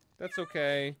 That's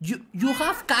okay. You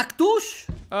have cactus?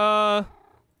 No.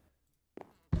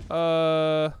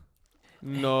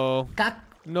 No cactus.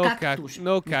 No cactus.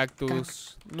 No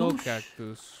Cactus.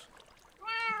 cactus.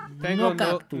 Tengo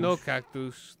cactus. no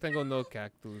cactus. Tengo no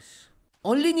cactus.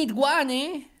 Only need one,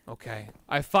 eh? Okay.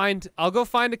 I'll go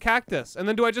find a cactus. And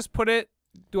then do I just put it?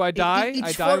 Do I die?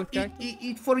 I die with cactus?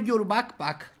 It's for your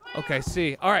backpack. Okay,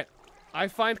 see. All right. I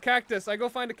find cactus. I go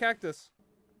find a cactus.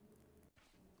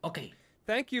 Okay.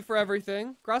 Thank you for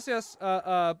everything. Gracias,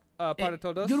 para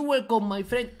todos. You're welcome, my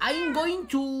friend. I'm going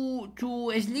to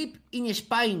sleep in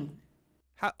Spain.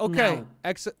 Okay. now.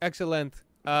 Excellent.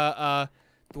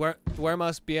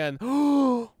 Duermas bien.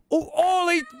 Oh,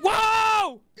 holy!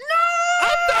 Whoa! No!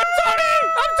 I'm sorry!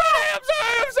 I'm sorry!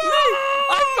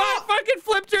 I fucking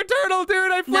flipped your turtle,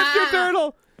 dude! I flipped your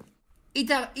turtle!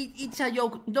 It's a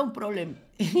joke. No problem.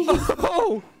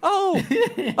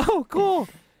 Oh, cool.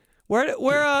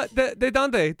 Where, de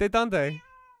donde? They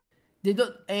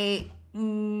don't,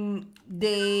 in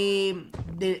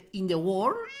the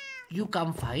world, you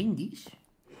can find this.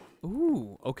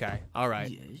 Ooh, okay. All right.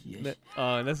 Yes.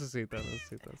 Necesito.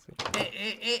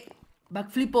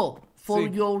 Backflipo, for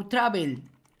Sí. your travel.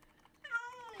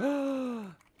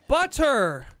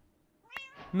 Butter!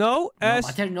 No,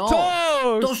 butter no.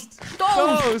 Toast!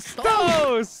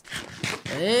 Toast!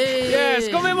 Hey. Yes,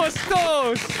 comemos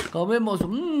toast! Comemos.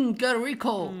 Qué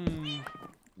rico.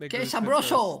 Me Qué gusta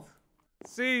sabroso.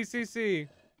 toast. Sí.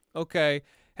 Okay.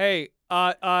 Hey,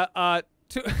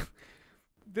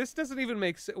 this doesn't even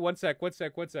make sense. One sec.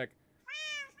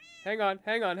 Hang on.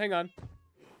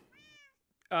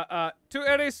 Tú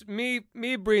eres mi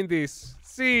brindis.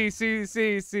 Sí.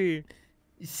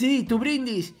 Sí, tu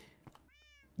brindis.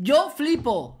 Yo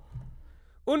flipo.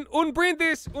 Un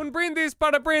brindis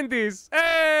para brindis.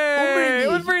 Hey!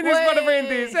 Un brindis Wey. para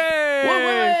brindis.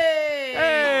 Hey!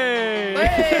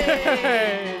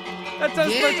 Hey! A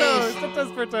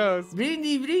toast for toast.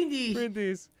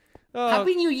 Brindis. Oh,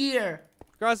 Happy New Year.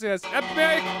 gracias.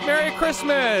 Merry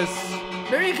Christmas.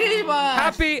 Merry Christmas.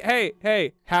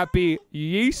 Happy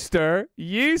Easter.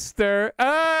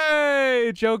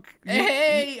 Hey, joke.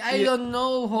 Hey, I don't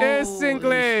know how. Es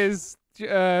inglés.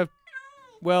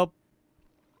 Well.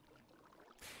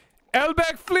 El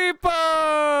Backflipo!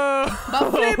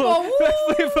 Backflipo, woo!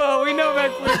 Backflipo, we know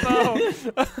Backflipo.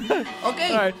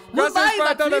 Okay, All right. goodbye, Gracias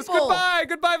para todos. Backflipo.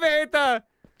 Goodbye, Vegeta.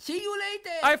 See you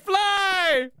later. I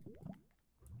fly!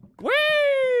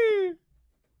 Whee!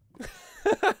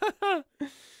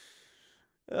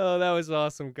 Oh, that was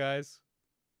awesome, guys.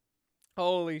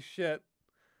 Holy shit.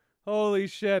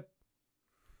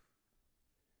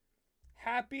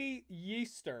 Happy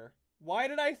Easter. Why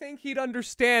did I think he'd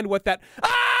understand what that...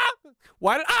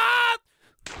 Why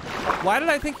did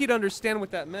I think he'd understand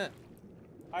what that meant?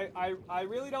 I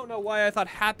really don't know why I thought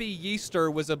Happy Easter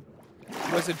was a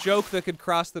joke that could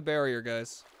cross the barrier,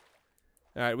 guys.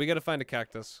 All right, we gotta find a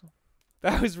cactus.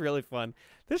 That was really fun.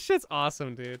 This shit's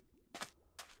awesome, dude.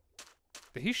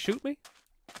 Did he shoot me?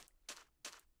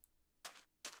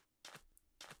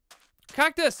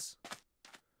 Cactus!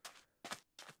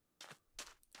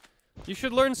 You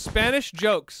should learn Spanish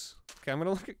jokes. Okay, I'm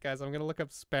gonna look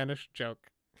up Spanish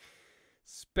joke.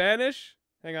 Spanish?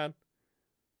 Hang on.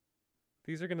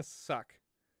 These are gonna suck.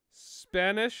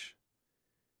 Spanish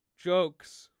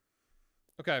jokes.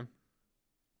 Okay.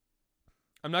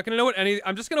 I'm not gonna know what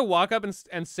I'm just gonna walk up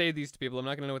and say these to people. I'm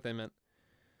not gonna know what they meant.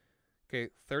 Okay,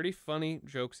 30 funny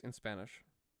jokes in Spanish.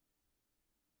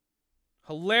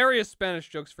 Hilarious Spanish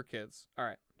jokes for kids. All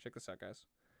right, check this out, guys.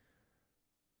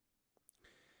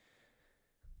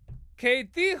 Que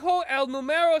dijo el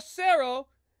número 0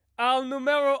 al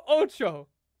número 8?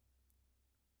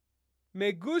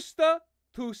 Me gusta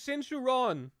tu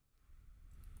cinturón.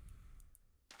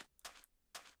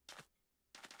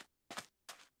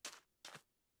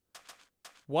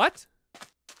 What?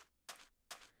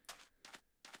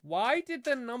 Why did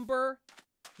the number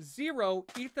 0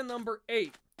 eat the number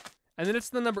 8? And then it's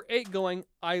the number 8 going,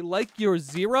 I like your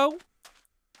 0?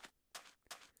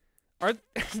 I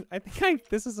think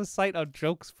this is a site of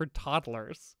jokes for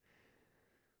toddlers.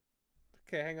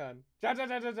 Okay, hang on. Ja, ja,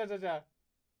 ja, ja, ja, ja, ja.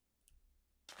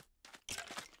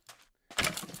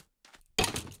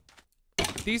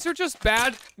 These are just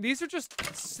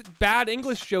bad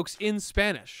English jokes in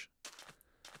Spanish.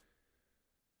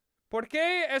 ¿Por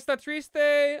qué está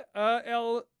triste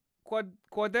el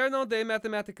cuaderno de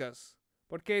matemáticas?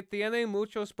 Porque tiene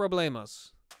muchos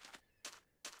problemas.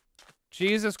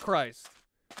 Jesus Christ.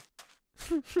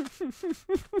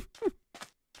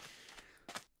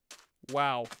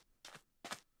 Wow.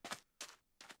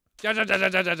 Ja, ja, ja, ja,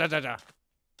 ja, ja, ja, ja.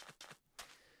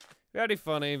 Very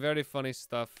funny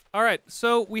stuff. All right,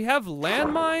 so we have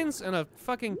landmines and a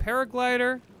fucking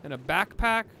paraglider and a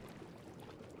backpack.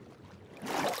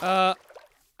 I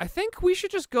think we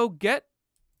should just go get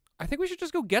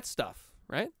stuff,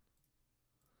 right?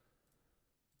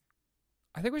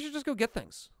 I think we should just go get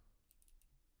things.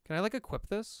 Can I like equip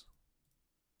this?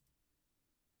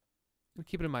 I'll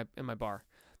keep it in my bar.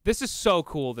 This is so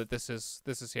cool that this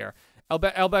is here. El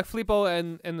Backflipo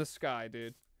and the sky,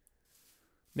 dude.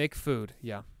 Make food,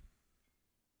 yeah.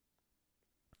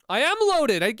 I am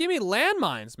loaded. Give me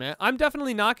landmines, man. I'm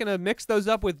definitely not gonna mix those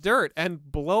up with dirt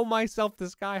and blow myself to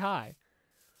sky high.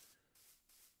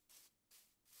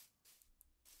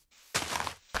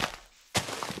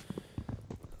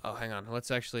 Oh, hang on. Let's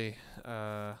actually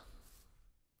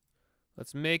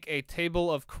let's make a table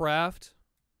of craft.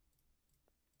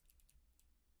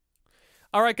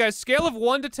 All right, guys. Scale of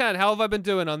 1 to 10. How have I been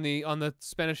doing on the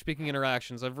Spanish-speaking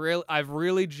interactions? I've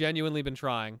really genuinely been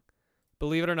trying.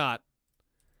 Believe it or not.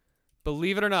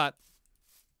 Believe it or not.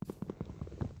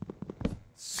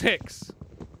 6.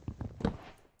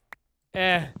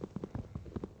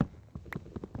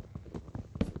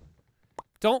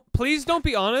 Please don't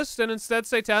be honest and instead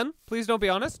say 10. Please don't be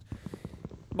honest.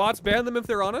 Mods ban them if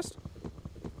they're honest.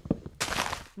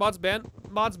 Mods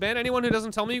ban anyone who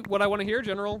doesn't tell me what I want to hear.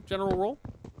 General rule.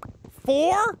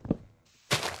 4?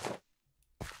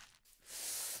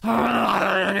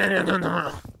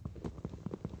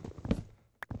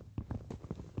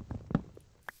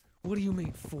 What do you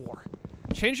mean 4?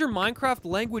 Change your Minecraft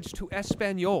language to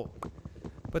Espanol.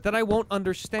 But then I won't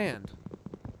understand.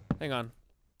 Hang on.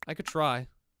 I could try.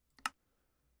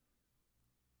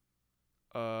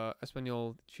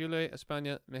 Espanol, Chile,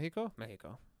 España, Mexico?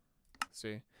 Mexico. Let's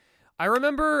see. I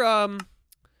remember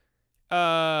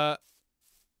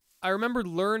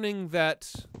learning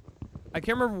that I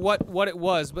can't remember what it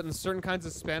was, but in certain kinds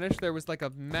of Spanish there was like a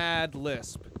mad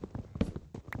lisp.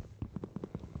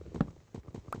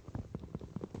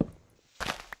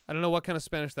 I don't know what kind of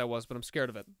Spanish that was, but I'm scared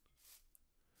of it.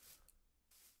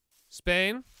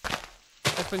 Spain.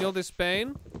 Español de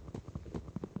Spain.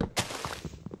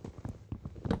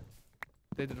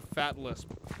 They did a fat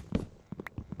lisp.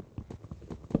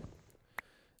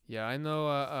 Yeah, I know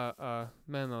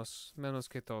menos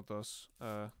que todos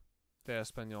de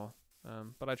español.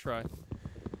 But I try.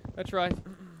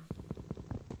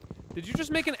 Did you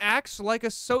just make an axe like a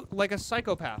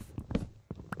psychopath?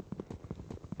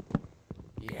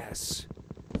 Yes.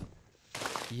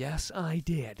 Yes, I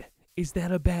did. Is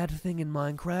that a bad thing in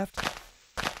Minecraft?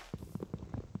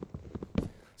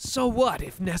 So what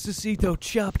if necesito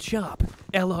chop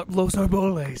los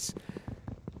árboles?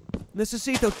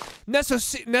 Necesito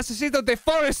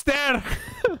deforestar.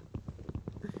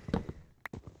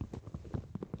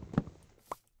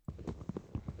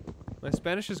 My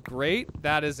Spanish is great.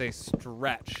 That is a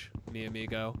stretch, mi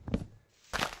amigo.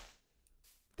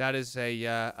 That is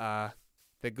a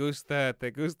te gusta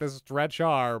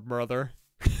stretchar, brother.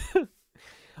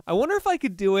 I wonder if I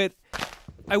could do it.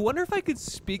 I wonder if I could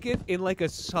speak it in like a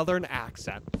southern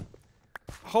accent.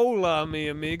 Hola, mi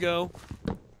amigo.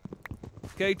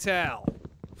 ¿Qué tal?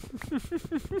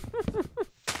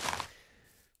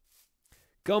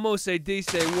 Como se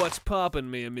dice what's poppin',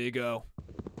 mi amigo?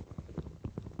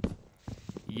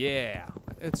 Yeah.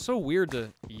 It's so weird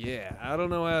to... Yeah. I don't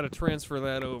know how to transfer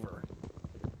that over.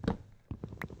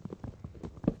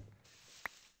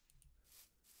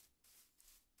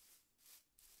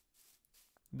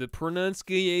 The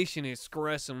pronunciation is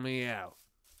stressing me out.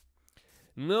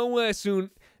 No es uno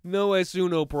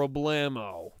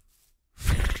problema.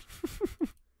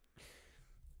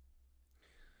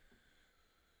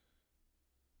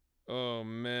 Oh,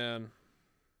 man.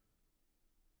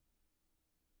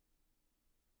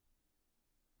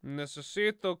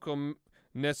 Necesito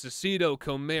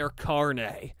comer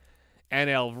carne en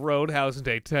el Roadhouse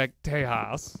de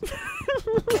Tejas.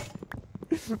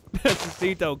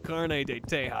 Necesito carne de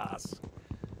Tejas.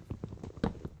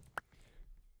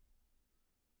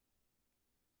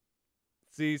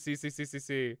 Sí.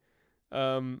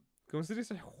 ¿Cómo se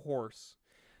dice horse?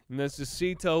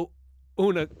 Necesito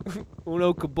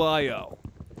uno caballo.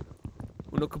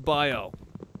 Uno caballo.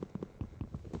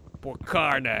 Por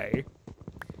carne.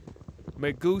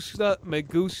 Me gusta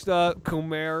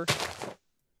comer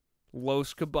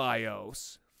los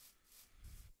caballos.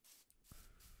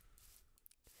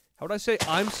 How would I say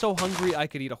I'm so hungry I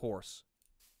could eat a horse?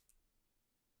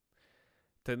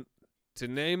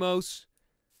 Tenemos.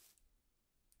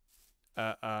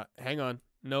 Hang on.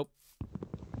 Nope.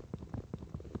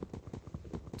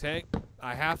 I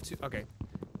have to. Okay.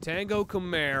 Tango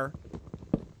comer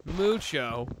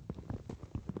mucho.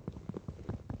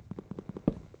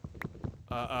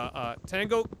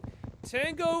 Tango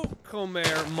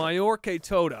comer mayor que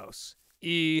todos.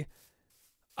 Quiero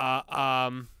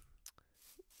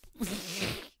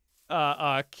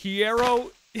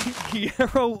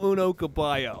uno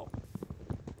caballo.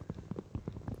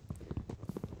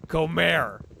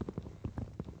 Comer.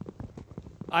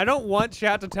 I don't want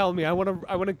chat to tell me. I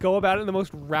want to go about it in the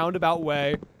most roundabout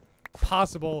way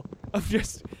possible. Of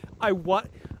just I want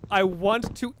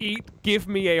to eat. Give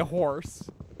me a horse.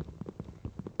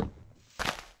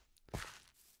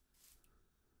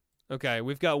 Okay,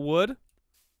 we've got wood.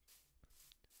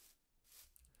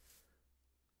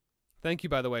 Thank you,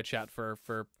 by the way, chat, for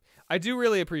I do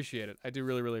really appreciate it. I do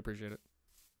really appreciate it.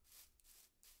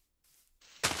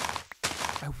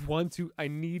 I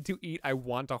need to eat, I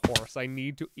want a horse. I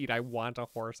need to eat, I want a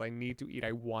horse. I need to eat,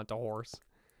 I want a horse.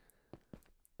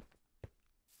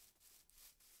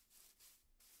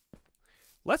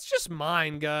 Let's just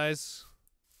mine, guys.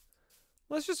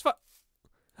 Let's just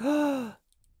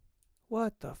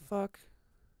What the fuck?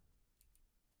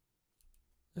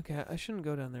 Okay, I shouldn't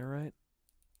go down there, right?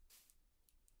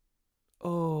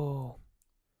 Oh.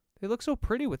 They look so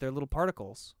pretty with their little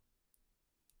particles.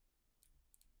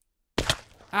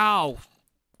 Ow!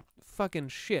 Fucking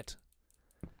shit.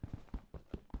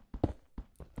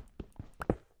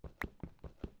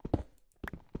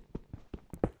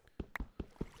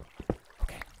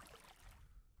 Okay.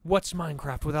 What's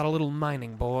Minecraft without a little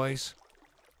mining, boys?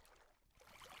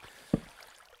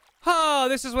 Oh,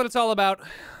 this is what it's all about.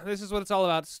 This is what it's all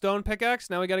about. Stone pickaxe,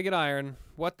 now we gotta get iron.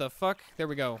 What the fuck? There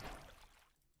we go.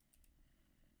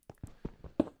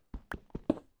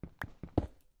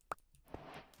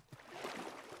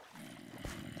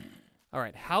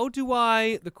 Alright, how do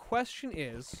I... The question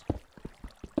is...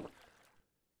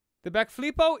 The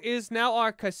Backflipo is now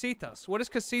our casitas. What is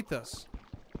casitas?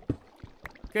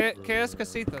 ¿Qué es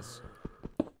casitas?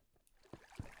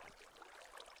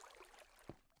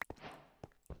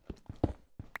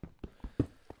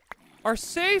 Our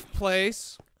safe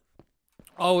place...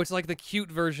 Oh, it's like the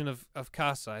cute version of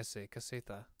casa, I see.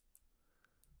 Casita.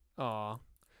 Aw.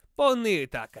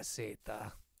 Bonita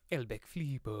casita. El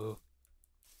Backflipo.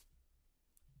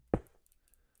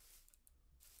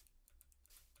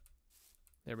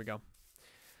 There we go.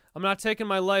 I'm not taking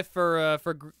my life for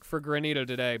granito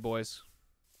today, boys.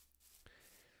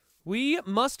 We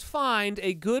must find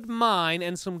a good mine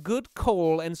and some good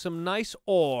coal and some nice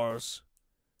ores.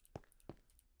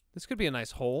 This could be a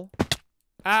nice hole.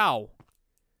 Ow!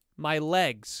 My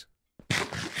legs.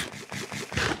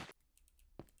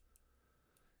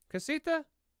 Casita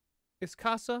is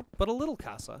casa, but a little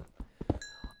casa.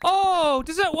 Oh!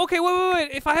 Does that... Okay, wait.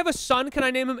 If I have a son, can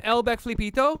I name him El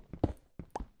Backflipito?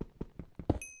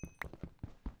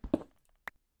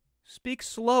 Speak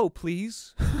slow,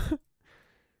 please. I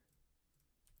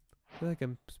feel like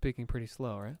I'm speaking pretty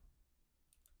slow, right?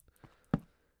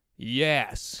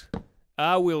 Yes.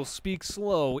 I will speak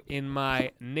slow in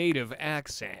my native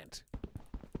accent.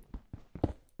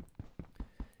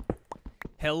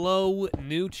 Hello,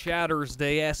 new chatters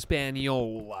de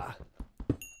Española.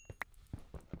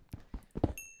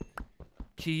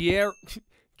 Quiero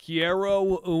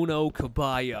uno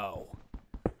caballo.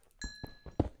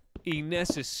 Y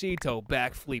necesito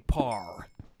backflipar.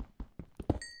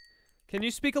 Can you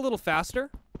speak a little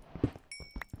faster?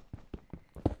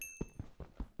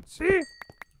 Sí.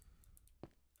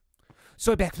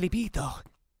 Soy backflipito.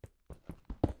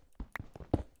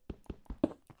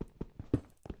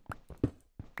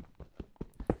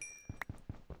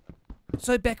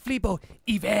 Soy backflipo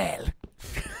evil.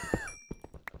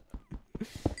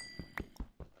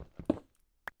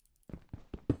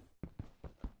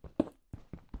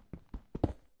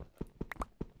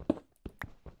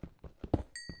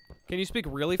 Can you speak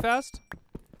really fast?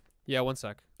 Yeah, one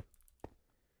sec.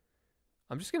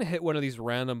 I'm just gonna hit one of these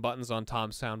random buttons on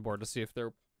Tom's soundboard to see if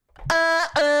they're...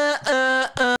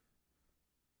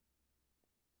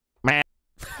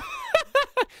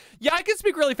 Yeah, I can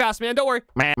speak really fast, man. Don't worry.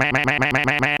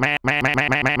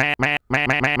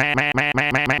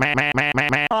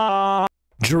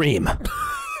 Dream.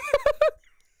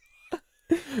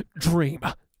 Dream.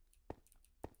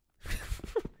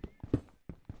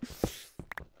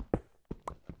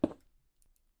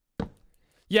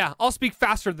 Yeah, I'll speak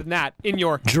faster than that in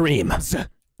your dreams.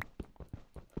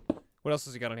 What else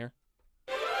has he got on here?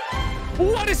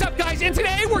 What is up, guys? And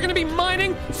today we're gonna be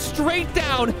mining straight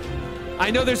down.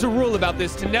 I know there's a rule about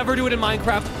this to never do it in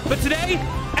Minecraft, but today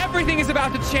everything is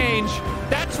about to change.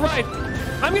 That's right.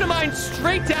 I'm gonna mine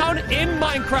straight down in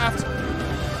Minecraft.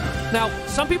 Now,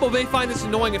 some people may find this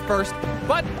annoying at first,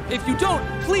 but if you don't,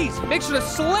 please make sure to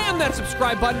slam that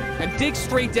subscribe button and dig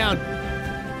straight down.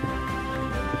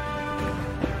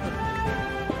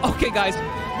 Okay, guys,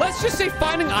 let's just say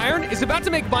finding iron is about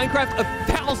to make Minecraft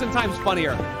 1,000 times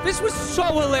funnier. This was so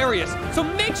hilarious, so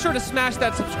make sure to smash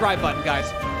that subscribe button, guys.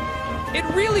 It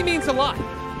really means a lot.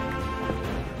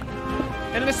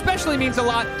 And it especially means a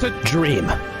lot to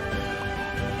Dream.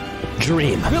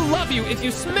 We'll love you if you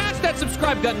smash that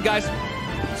subscribe button, guys.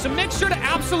 So make sure to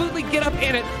absolutely get up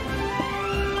in it.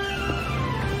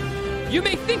 You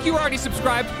may think you already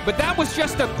subscribed, but that was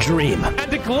just a dream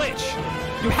and a glitch.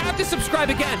 You have to subscribe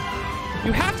again.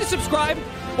 You have to subscribe,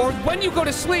 or when you go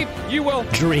to sleep, you will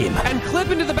dream and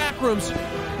clip into the back rooms.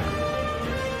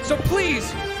 So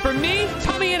please, for me,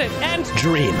 Tommy in it, and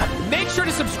dream, make sure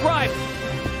to subscribe.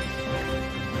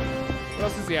 What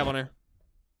else does he have on here?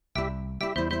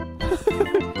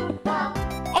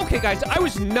 Okay, guys, I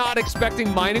was not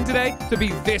expecting mining today to be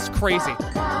this crazy.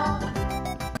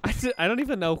 I don't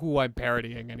even know who I'm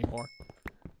parodying anymore.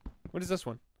 What is this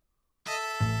one?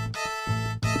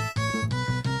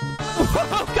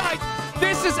 Oh, guys,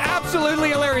 this is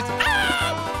absolutely hilarious.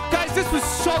 Ah! Guys, this was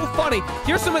so funny.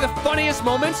 Here's some of the funniest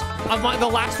moments of the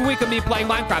last week of me playing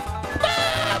Minecraft.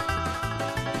 Ah!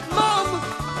 Mom,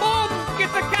 get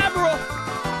the camera.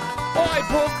 All right,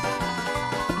 Brooke.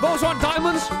 Those aren't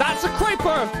diamonds. That's a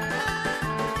creeper.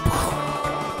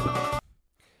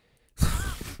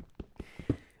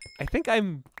 I think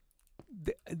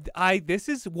this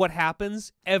is what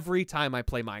happens every time I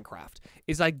play Minecraft,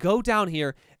 is I go down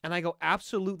here and I go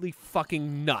absolutely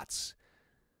fucking nuts.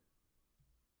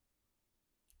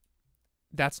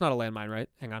 That's not a landmine, right?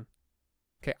 Hang on.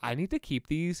 Okay, I need to keep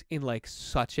these in like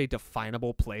such a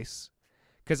definable place.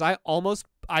 Because I was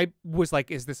like,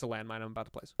 is this a landmine I'm about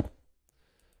to place?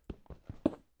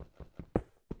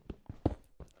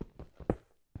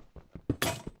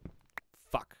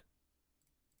 Fuck.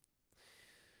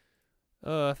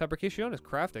 Fabrication is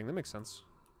crafting. That makes sense.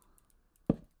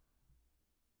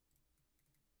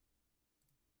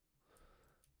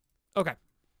 Okay.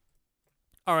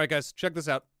 All right, guys. Check this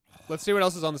out. Let's see what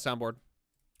else is on the soundboard.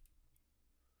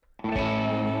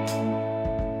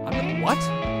 What?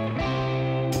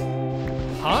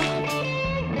 Huh?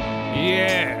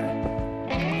 Yeah.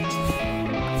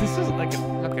 This is like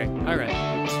okay. All right.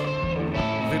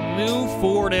 The new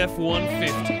Ford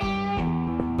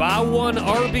F-150. Buy one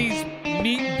Arby's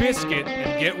meat biscuit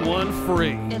and get one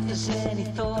free.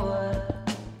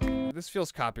 This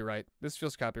feels copyright. This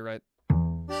feels copyright.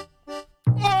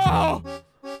 Oh!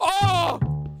 Oh!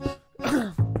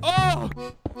 Oh!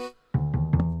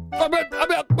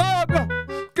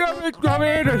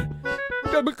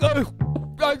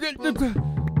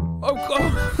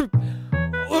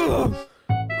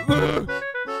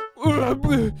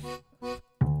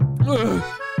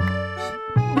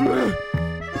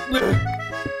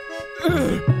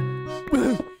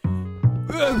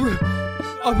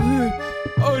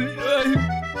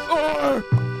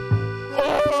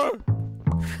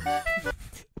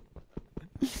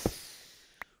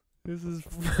 This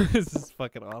is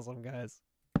fucking awesome, guys.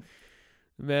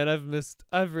 Man, I've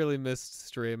really missed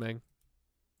streaming.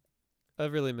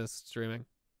 I've really missed streaming,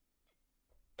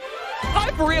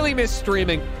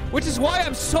 which is why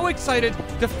I'm so excited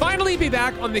to finally be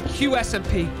back on the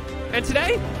QSMP. And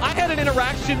today, I had an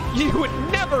interaction you would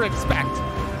never expect.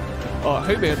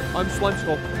 Hey man, I'm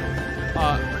Slimecicle.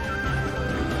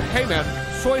 Hey man,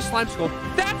 soy Slimecicle.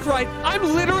 That's right, I'm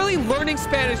literally learning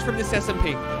Spanish from this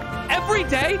SMP. Every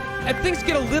day, and things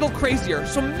get a little crazier,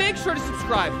 so make sure to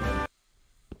subscribe.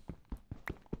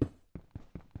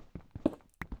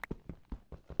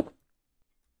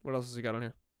 What else has he got on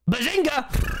here? Bazinga!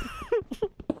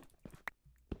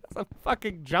 That's a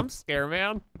fucking jump scare,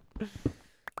 man.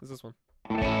 What's this one?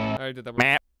 I already did that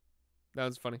one. That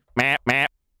was funny.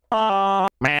 Oh,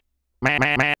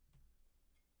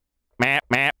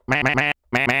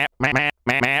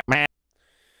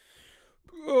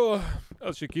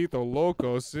 El Chiquito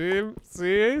Loco, see,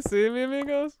 mi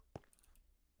amigos?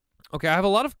 Okay, I have a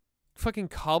lot of fucking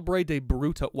Cobre de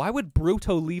Bruto. Why would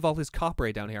Bruto leave all his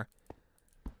Cobre down here?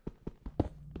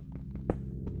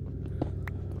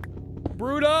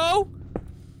 Bruto!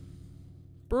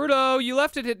 Bruto, you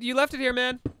left it here,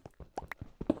 man.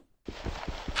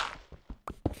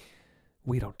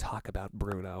 We don't talk about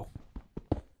Bruno.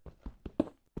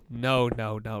 No,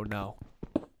 no, no, no.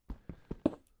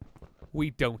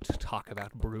 We don't talk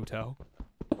about Bruto.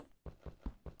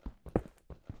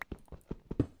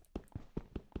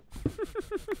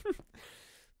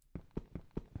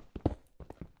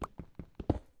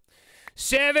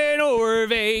 Seven ore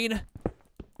vein.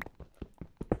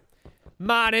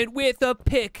 Mine it with a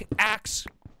pickaxe.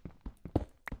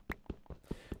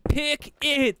 Pick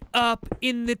it up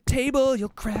in the table you'll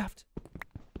craft.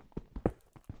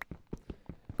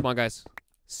 Come on, guys.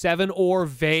 7 ore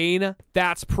vein.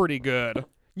 That's pretty good.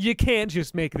 You can't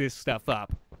just make this stuff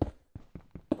up.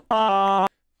 That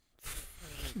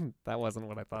wasn't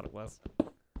what I thought it was.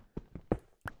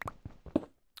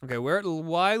 Okay, we're at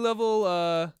Y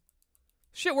level.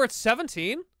 Shit, we're at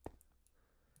 17.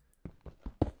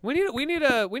 We need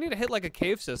to hit like a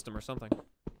cave system or something.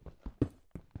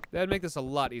 That'd make this a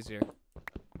lot easier.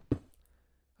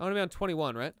 I want to be on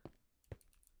 21, right?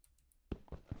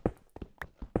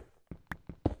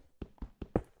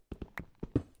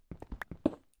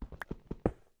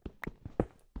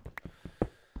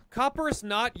 Copper is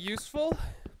not useful.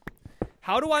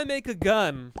 How do I make a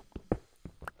gun?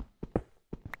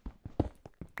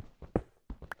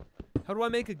 How do I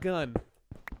make a gun?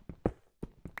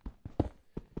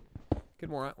 Get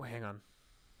more. Wait, hang on.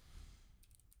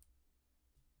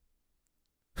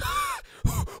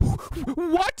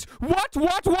 What? What?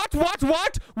 What? What? What?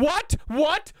 What? What?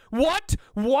 What? What?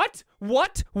 What?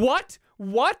 What? What?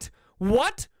 What?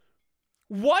 What?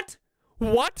 What?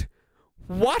 What?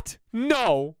 What?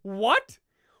 No. What?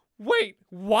 Wait,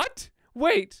 what?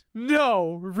 Wait,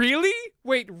 no. Really?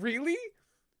 Wait, really?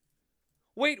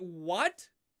 Wait, what?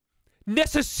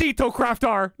 Necesito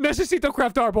craftar. Necesito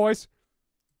craftar, boys.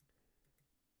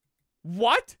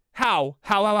 What? How?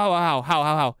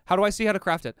 How? How do I see how to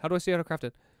craft it? How do I see how to craft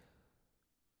it?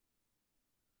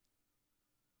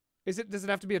 Does it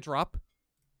have to be a drop?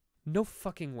 No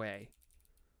fucking way.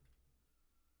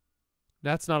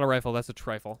 That's not a rifle, that's a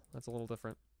trifle. That's a little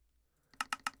different.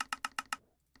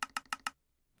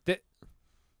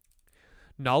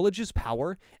 Knowledge is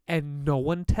power, and no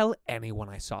one tell anyone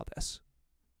I saw this.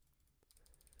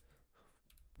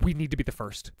 We need to be the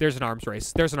first. There's an arms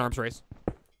race. There's an arms race.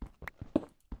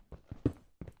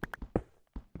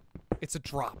 It's a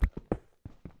drop.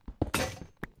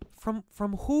 From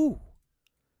who?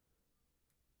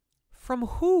 From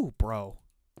who, bro?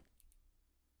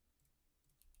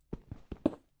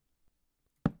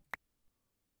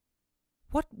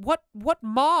 What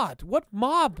mod? What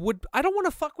mob would... I don't want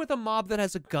to fuck with a mob that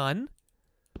has a gun.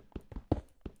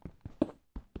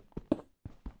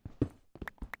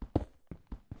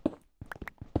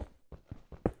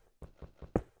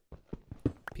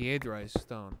 Piedra is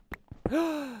stone.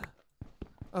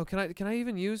 Oh, can I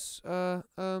even use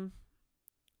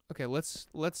okay, let's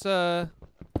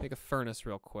make a furnace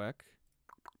real quick.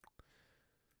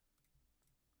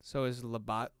 So is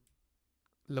Labrada,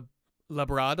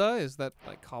 is that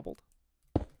like cobbled?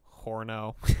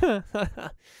 Horno.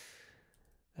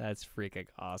 That's freaking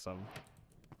awesome.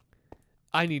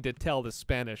 I need to tell the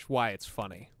Spanish why it's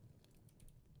funny.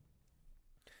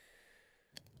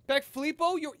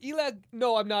 Backflipo, you're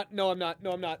No, I'm not. No, I'm not.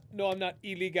 No, I'm not. No, I'm not.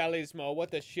 Illegalismo.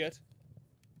 What the shit?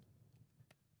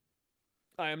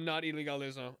 I am not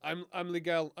illegalismo. I'm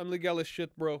legal. I'm legal as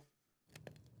shit, bro.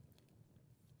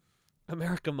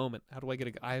 America moment. How do I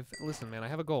get a... Listen, man, I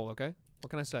have a goal, okay? What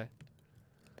can I say?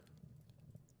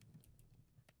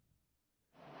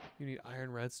 You need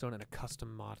iron, redstone, and a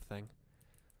custom mod thing.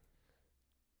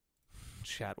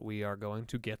 Chat, we are going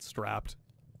to get strapped.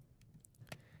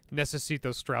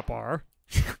 Necesito strapar.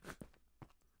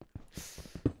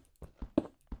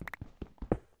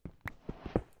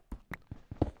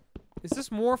 Is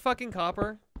this more fucking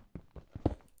copper?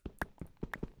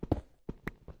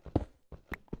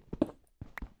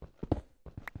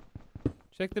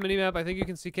 Check the minimap. I think you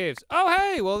can see caves. Oh,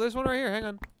 hey! Well, there's one right here. Hang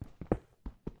on.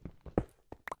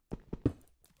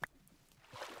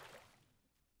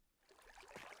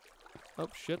 Oh,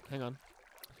 shit. Hang on.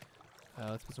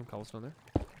 Let's put some cobblestone there.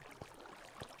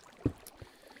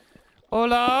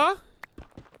 Hola!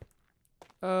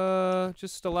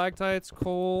 Just stalactites,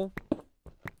 coal.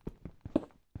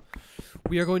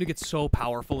 We are going to get so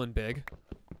powerful and big.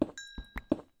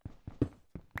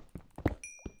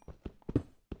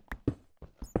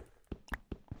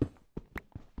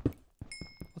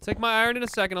 I'll take my iron in a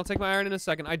second. I'll take my iron in a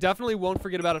second. I definitely won't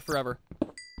forget about it forever.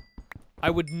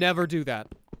 I would never do that.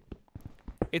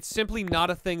 It's simply not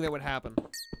a thing that would happen.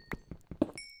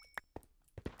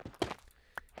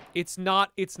 It's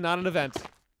not an event.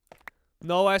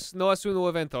 No es un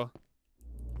evento.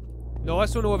 No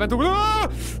es un evento. ¡Ah!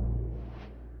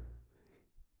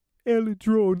 El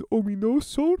drone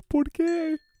ominoso, ¿por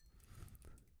qué?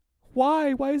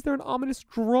 Why? Why is there an ominous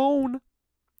drone?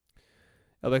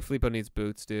 El Backflipo needs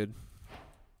boots, dude.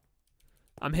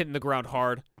 I'm hitting the ground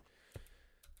hard.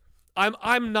 I'm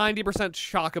 90%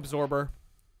 shock absorber.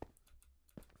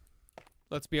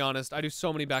 Let's be honest. I do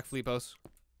so many backflipos.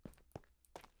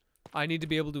 I need to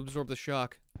be able to absorb the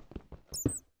shock.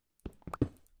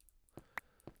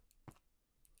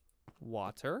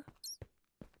 Water.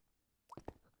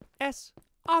 Es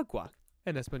agua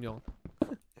en español.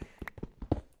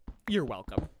 You're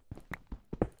welcome.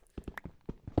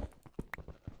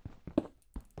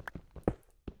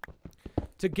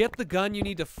 To get the gun, you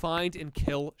need to find and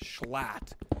kill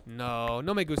Schlatt. No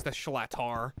me gusta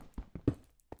Schlatter.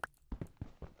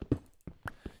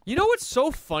 You know what's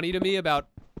so funny to me about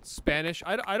Spanish?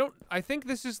 I think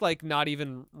this is, like, not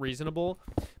even reasonable.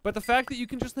 But the fact that you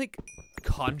can just, like,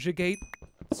 conjugate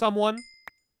someone.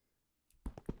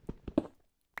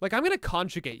 Like, I'm gonna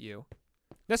conjugate you.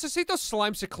 Necesito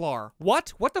Slimecicle. What?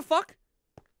 What the fuck?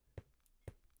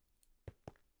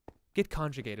 Get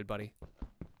conjugated, buddy.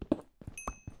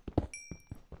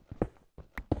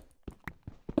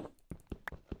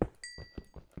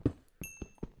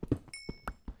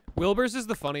 Wilbur's is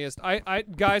the funniest.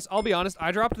 Guys, I'll be honest,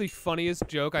 I dropped the funniest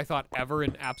joke I thought ever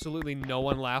and absolutely no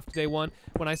one laughed day one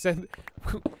when I said,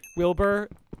 Wilbur,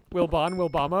 Wilbon,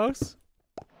 Wilbamos?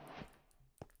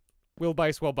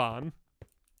 Wilbice, Wilbon.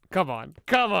 Come on,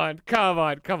 come on, come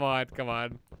on, come on, come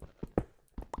on.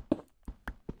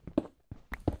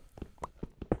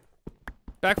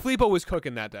 Backflipo was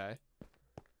cooking that day.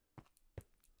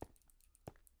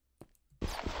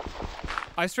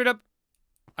 I straight up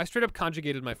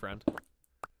conjugated my friend.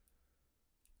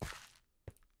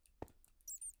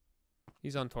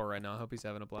 He's on tour right now. I hope he's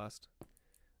having a blast.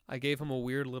 I gave him a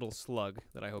weird little slug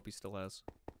that I hope he still has.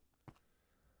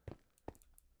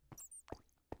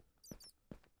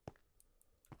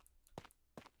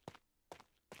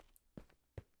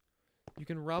 You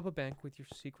can rob a bank with your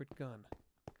secret gun.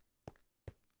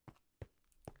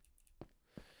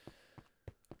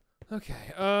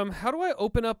 Okay, how do I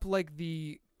open up, like,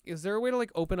 the... Is there a way to,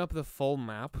 like, open up the full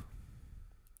map?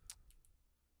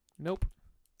 Nope.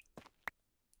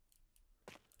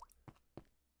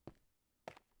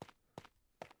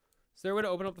 Is there a way to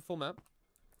open up the full map?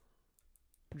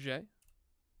 Jay?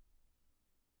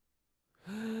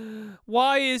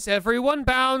 Why is everyone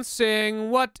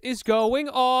bouncing? What is going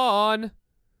on?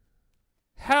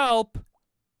 Help!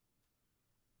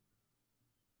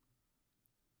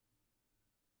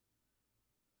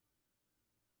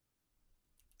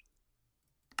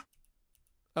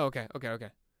 Oh, okay, okay, okay.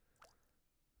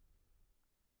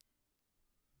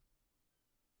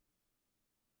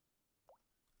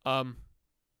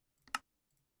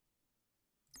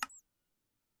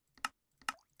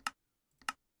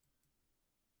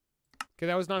 Okay,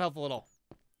 that was not helpful at all.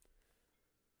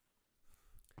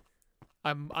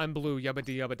 I'm blue, yabba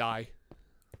dee yabba die.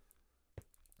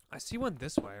 I see one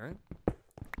this way, right?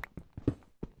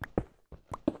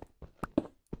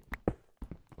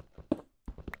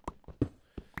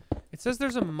 It says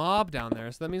there's a mob down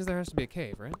there, so that means there has to be a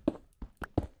cave, right?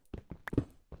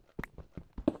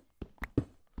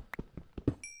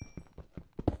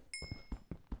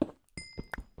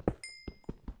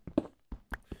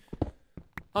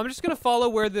 I'm just gonna follow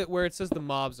where it says the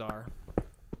mobs are.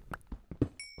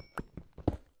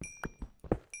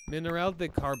 Mineral de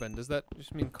carbon. Does that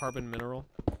just mean carbon mineral?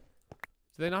 Do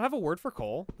they not have a word for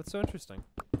coal? That's so interesting.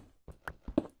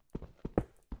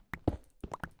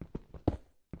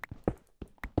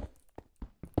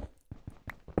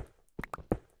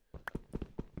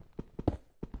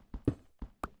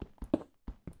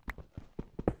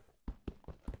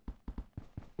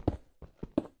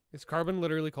 Is carbon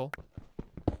literally coal?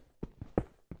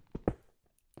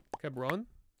 Cabron?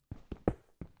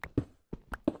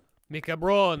 Mi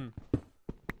cabron!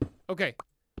 Okay.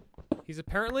 He's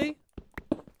apparently,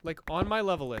 like, on my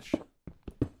level-ish.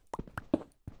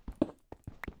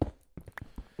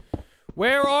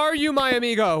 Where are you, my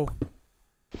amigo?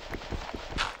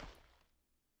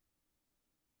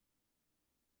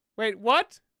 Wait,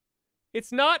 what?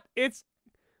 It's not, it's...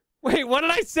 Wait, what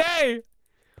did I say?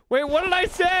 Wait, what did I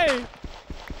say?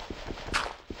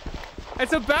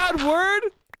 It's a bad word?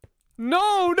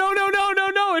 No, no, no, no, no,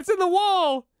 no. It's in the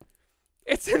wall.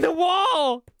 It's in the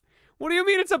wall. What do you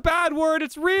mean it's a bad word?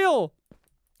 It's real.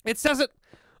 It says it.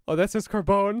 Oh, that says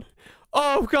carbone.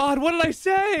 Oh, God. What did I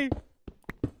say?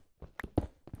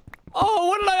 Oh,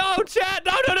 what did I? Oh, chat.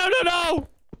 No, no, no, no, no.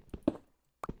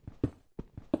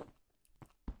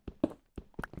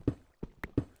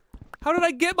 How did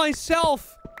I get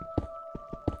myself?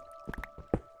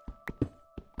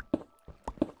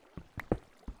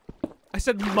 I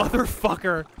said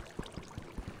motherfucker.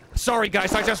 Sorry,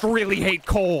 guys. I just really hate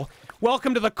coal.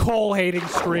 Welcome to the coal hating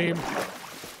stream.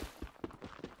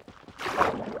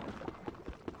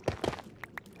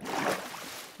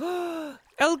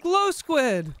 El Glow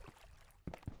Squid.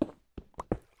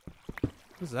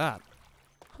 Who's that?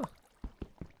 Huh.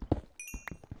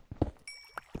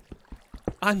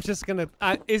 I'm just gonna.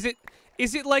 Is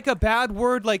it like a bad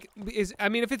word? Like, I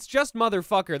mean, if it's just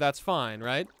motherfucker, that's fine,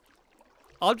 right?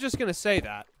 I'm just gonna say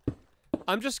that.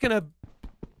 I'm just gonna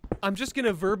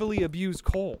verbally abuse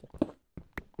Cole.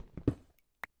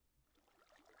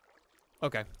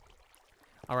 Okay.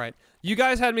 All right. You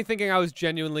guys had me thinking I was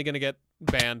genuinely gonna get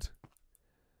banned.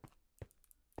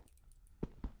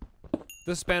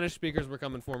 The Spanish speakers were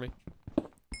coming for me.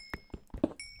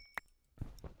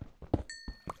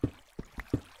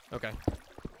 Okay.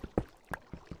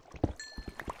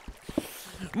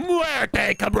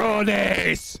 Muerte,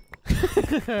 cabrones!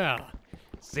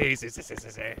 Sí, sí, sí, sí,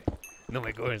 sí, sí. No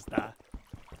me gusta.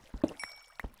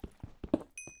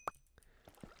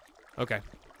 Okay.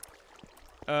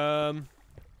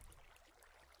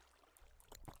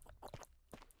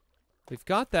 We've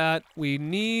got that. We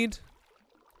need...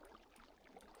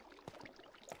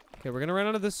 Okay, we're gonna run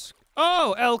out of this...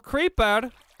 Oh, El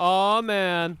Creeper! Oh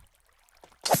man.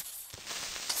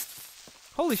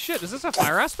 Holy shit, is this a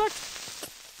fire aspect?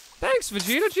 Thanks,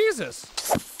 Vegeta, Jesus!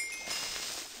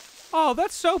 Oh,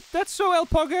 that's so El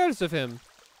Poggers of him.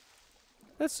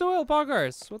 That's so El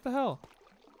Poggers. What the hell?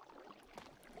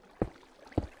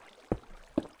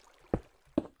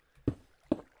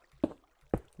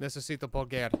 Necesito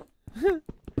Pogger.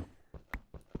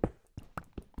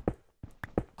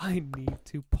 I need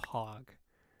to pog.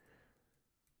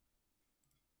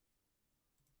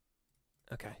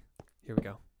 Okay, here we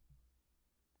go.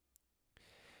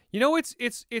 You know,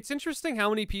 it's interesting how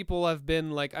many people have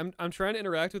been like, I'm trying to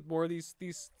interact with more of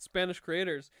these Spanish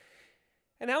creators,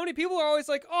 and how many people are always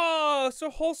like, oh, so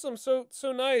wholesome, so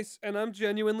nice, and I'm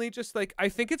genuinely just like, I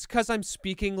think it's because I'm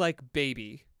speaking like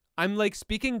baby. I'm like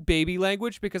speaking baby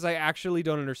language because I actually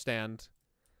don't understand.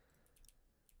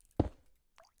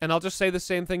 And I'll just say the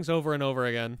same things over and over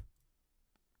again.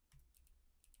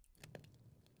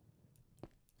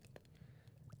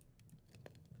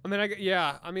 I mean,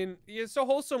 yeah, I mean, it's so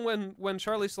wholesome when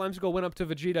Charlie Slimecicle went up to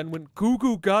Vegeta and went goo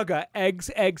goo gaga, eggs,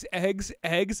 eggs, eggs,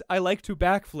 eggs. I like to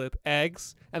backflip,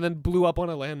 eggs, and then blew up on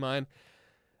a landmine.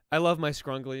 I love my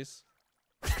scrunglies.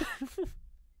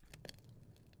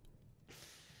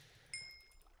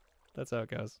 That's how it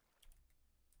goes.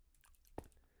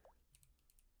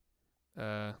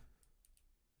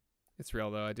 It's real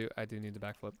though. I do need to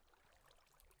backflip.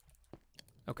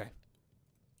 Okay.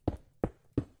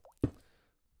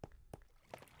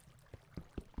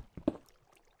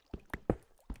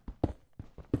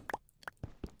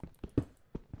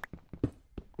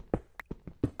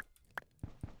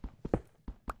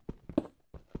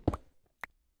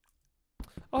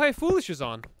 Oh, hey, Foolish is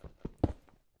on.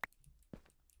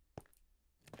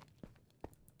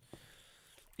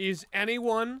 Is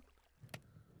anyone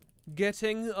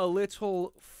getting a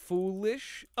little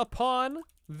foolish upon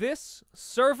this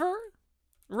server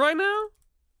right now?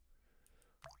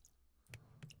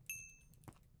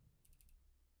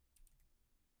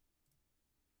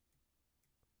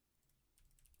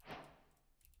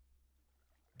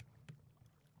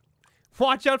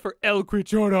 Watch out for El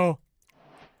Crichoro.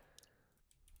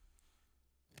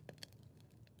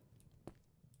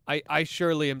 I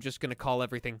surely am just gonna call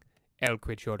everything El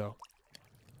Crichoro.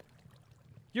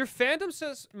 Your fandom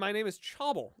says my name is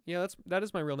Chobble. Yeah, that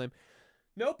is my real name.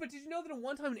 Nope, but did you know that at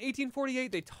one time in 1848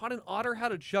 they taught an otter how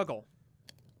to juggle?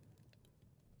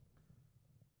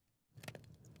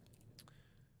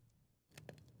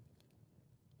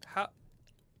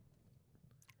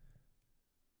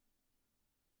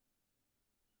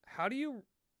 How do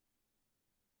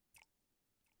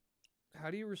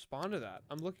you respond to that?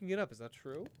 I'm looking it up. Is that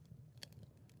true?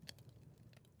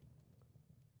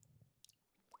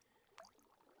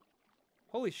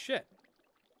 Holy shit. Do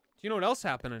you know what else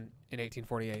happened in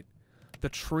 1848? The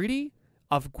Treaty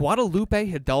of Guadalupe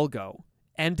Hidalgo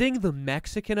Ending the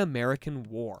Mexican-American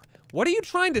War. What are you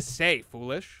trying to say,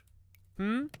 foolish?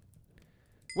 Hmm?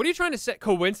 What are you trying to say?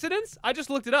 Coincidence? I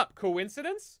just looked it up.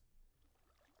 Coincidence?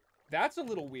 That's a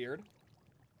little weird.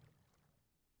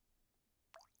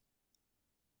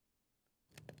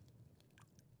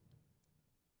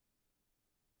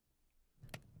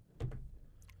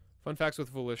 Fun facts with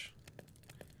foolish.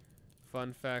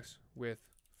 Fun facts with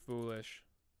foolish.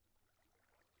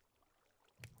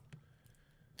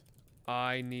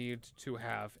 I need to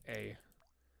have a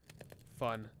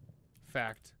fun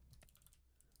fact.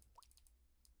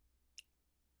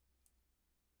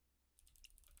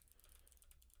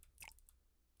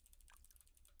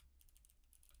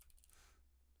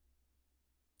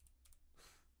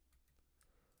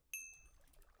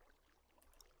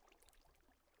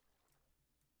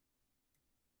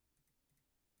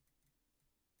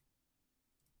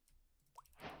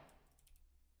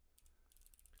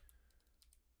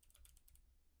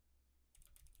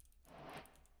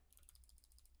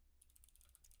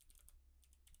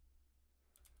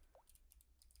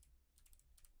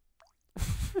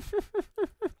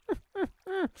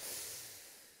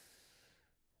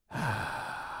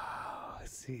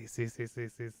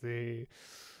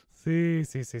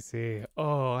 See.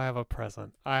 Oh, I have a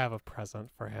present. I have a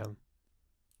present for him.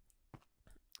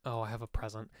 Oh, I have a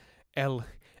present. El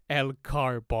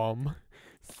car bomb.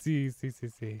 See.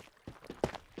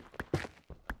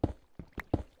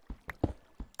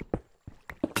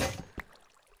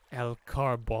 El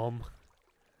car bomb.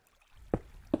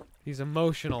 He's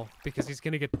emotional because he's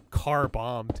gonna get car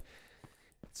bombed.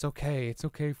 It's okay,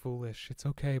 foolish. It's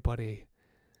okay, buddy.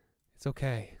 It's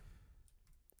okay.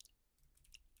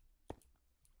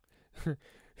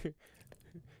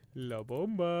 La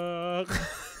bomba.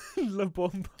 La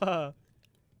bomba.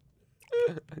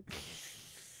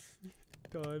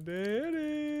 ¿Dónde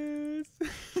eres?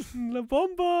 La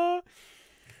bomba.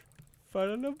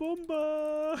 Para la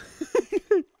bomba.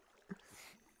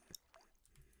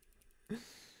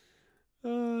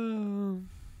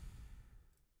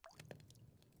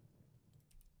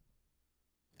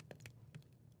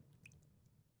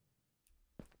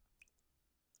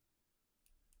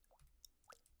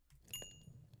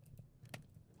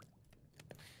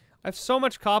 I have so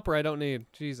much copper I don't need.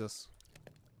 Jesus.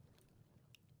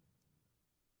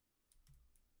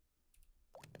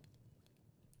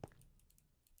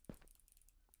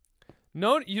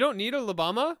 No, you don't need a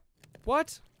Labama?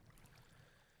 What?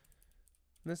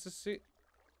 Necesitas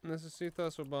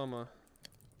Obama.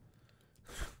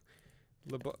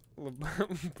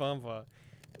 Labamba.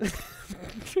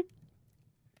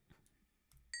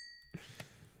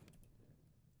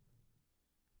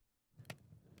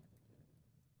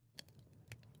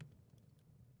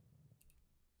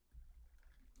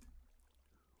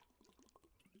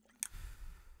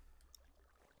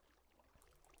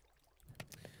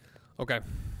 Okay.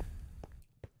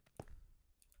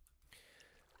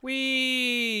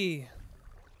 Wee.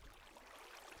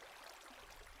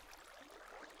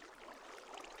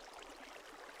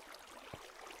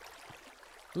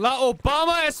 La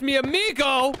Obama es mi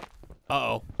amigo.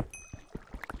 Uh-oh.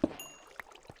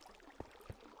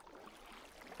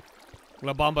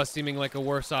 La Bamba seeming like a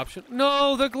worse option.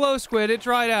 No, the glow squid, it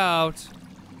dried out.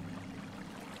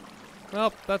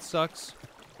 Well, that sucks.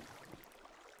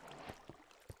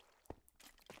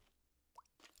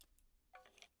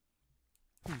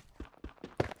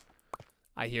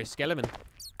 I hear skeleton.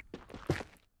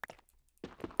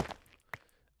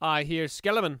 I hear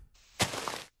skeleton.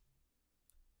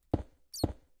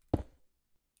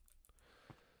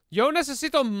 Yo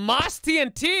necesito más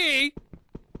TNT.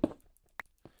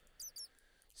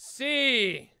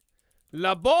 Sí.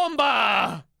 La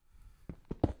bomba.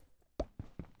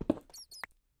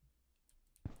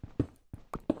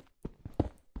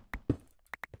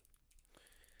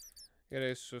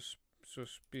 Eres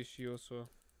suspicioso.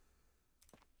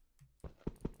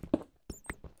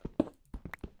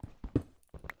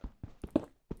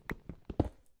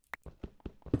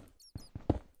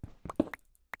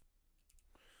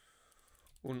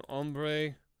 Un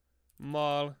hombre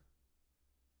mal.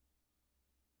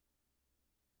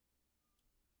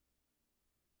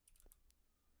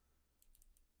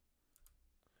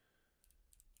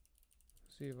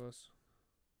 Sí, vos.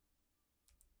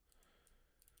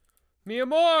 Mi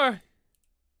amor.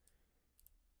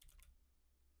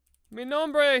 Mi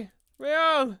nombre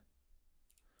real.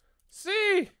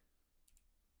 Sí.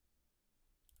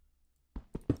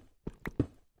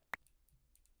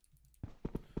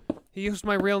 He used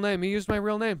my real name. He used my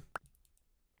real name.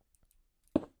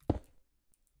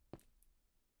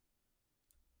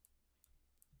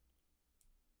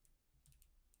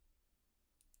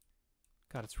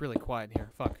 God, it's really quiet in here.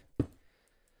 Fuck.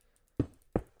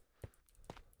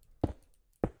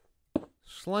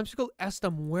 Slimecicle está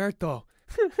muerto.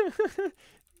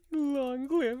 Long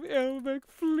live el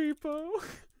Backflipo.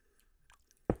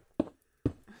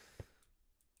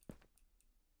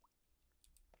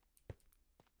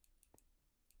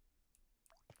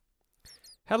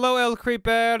 Hello, El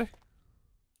Creeper.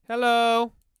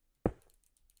 Hello.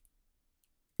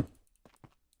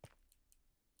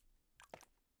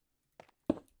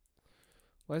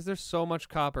 Why is there so much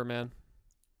copper, man?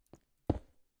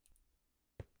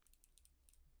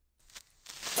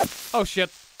 Oh,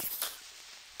 shit.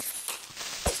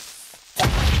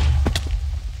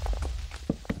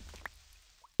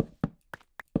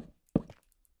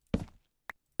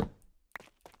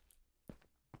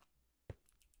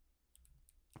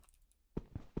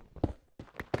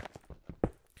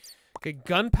 Okay,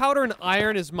 gunpowder and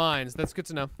iron is mine. That's good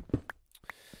to know.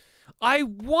 I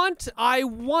want. I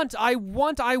want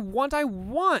to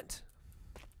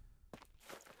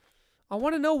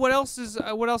know what else is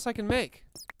what else I can make.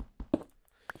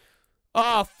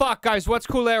 Oh, fuck, guys. What's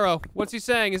Coolero? What's he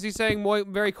saying? Is he saying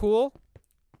very cool?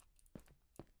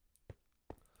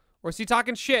 Or is he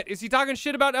talking shit? Is he talking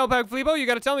shit about El Backflipo? You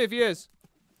gotta tell me if he is.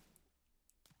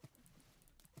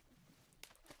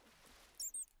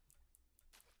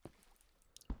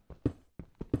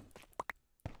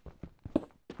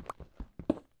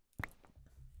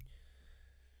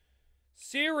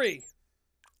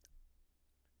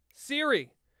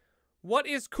 Siri, what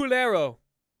is Coolero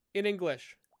in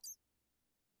English?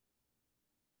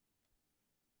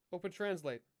 Open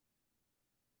translate.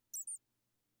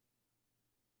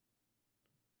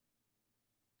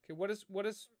 Okay, what is,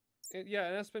 yeah,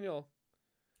 in Espanol.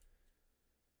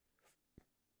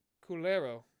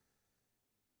 Coolero.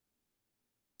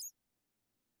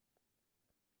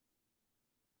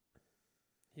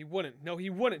 He wouldn't. No, he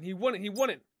wouldn't. He wouldn't. He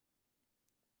wouldn't.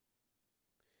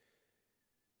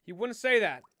 He wouldn't say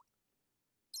that.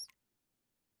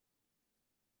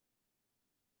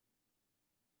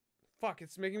 Fuck,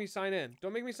 it's making me sign in.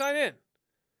 Don't make me sign in.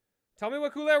 Tell me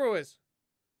what Coolero is.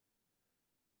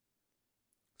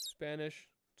 Spanish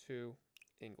to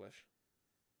English.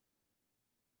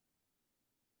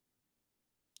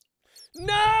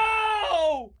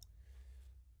 No!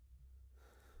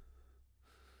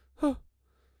 Huh.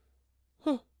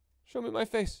 Huh. Show me my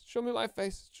face. Show me my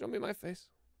face. Show me my face.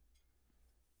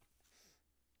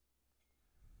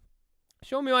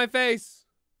 Show me my face.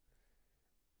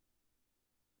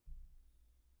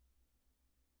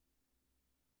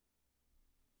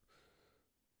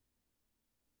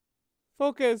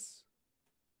 Focus.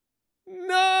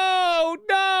 No,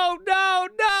 no, no,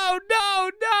 no,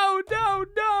 no, no, no,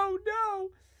 no, no.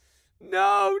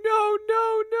 No, no,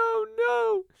 no, no,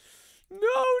 no. No,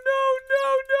 no,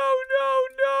 no, no, no,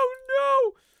 no,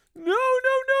 no. No,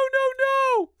 no, no, no,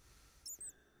 no.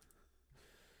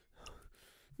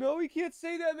 No, he can't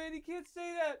say that, man. He can't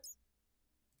say that.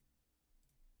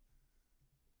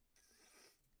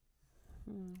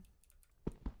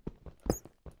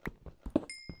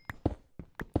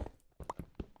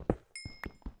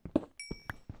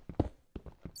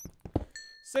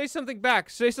 Say something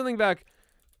back. Say something back.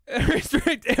 Eres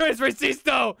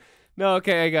racista. No,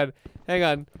 okay, hang on. Hang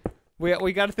on.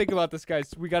 We gotta think about this,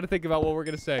 guys. We gotta think about what we're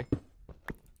gonna say.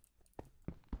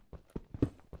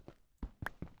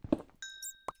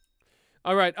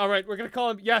 Alright, we're gonna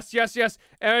call him. Yes, yes, yes.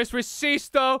 Eres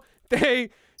racista de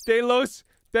los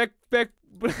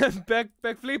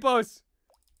Backflipos.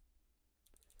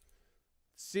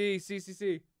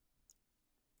 Sí.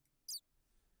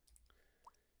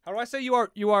 How do I say you are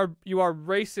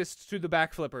racist to the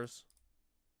backflippers?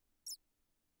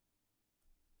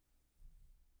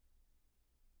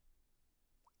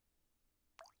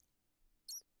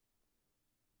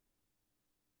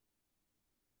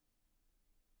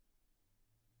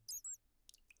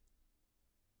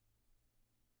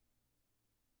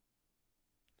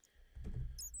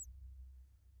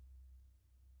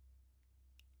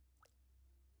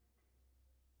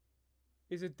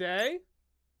 Is it day?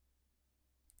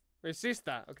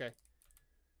 Racista, okay.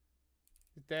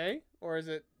 Is it day? Or is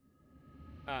it...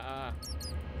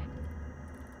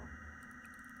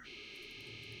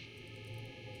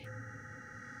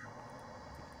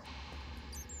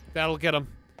 That'll get him.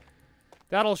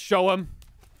 That'll show him.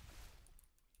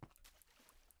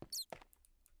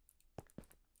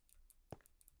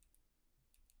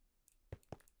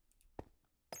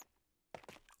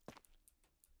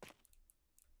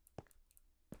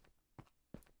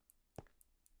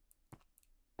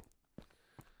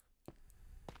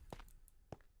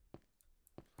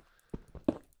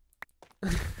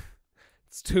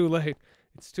 It's too late.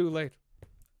 It's too late.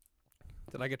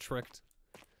 Did I get tricked?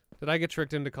 Did I get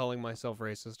tricked into calling myself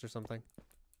racist or something?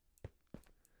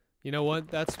 You know what?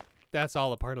 That's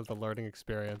all a part of the learning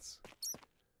experience.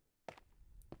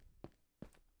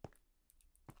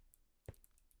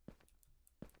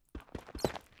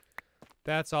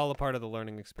 That's all a part of the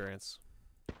learning experience.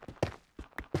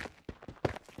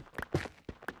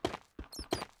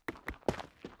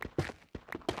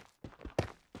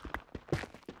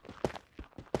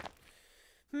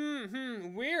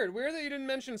 Weird. Weird that you didn't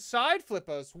mention side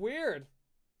flippos. Weird.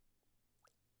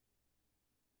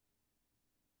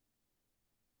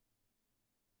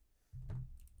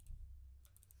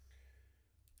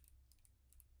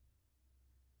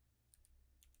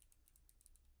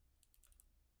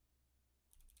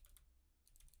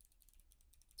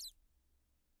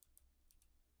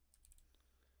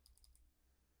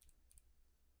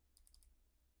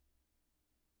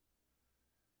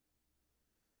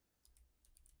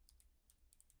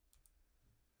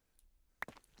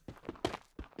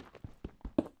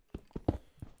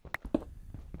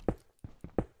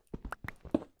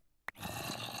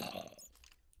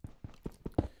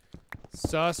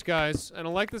 Sus, guys. I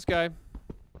don't like this guy.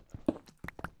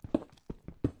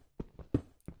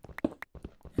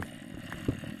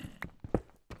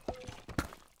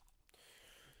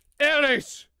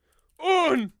 Eres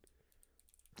un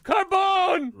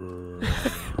carbon!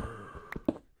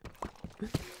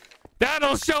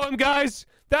 That'll show him, guys!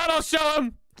 That'll show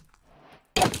him!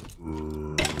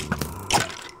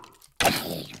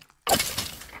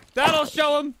 That'll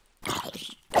show him!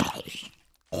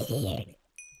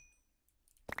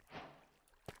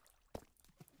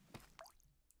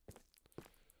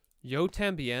 Yo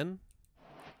tambien.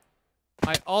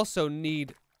 I also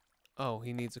need... Oh,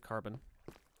 he needs a carbon.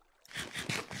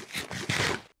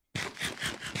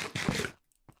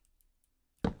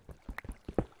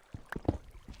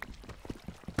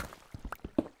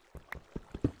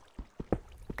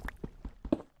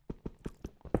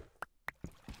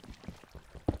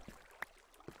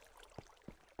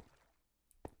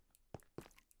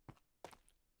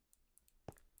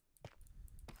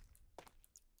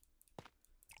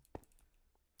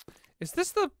 Is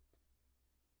this the...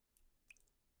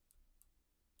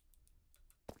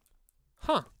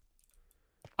 Huh.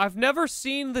 I've never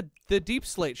seen the deep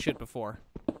slate shit before.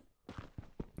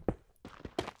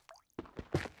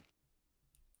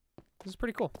 This is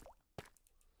pretty cool.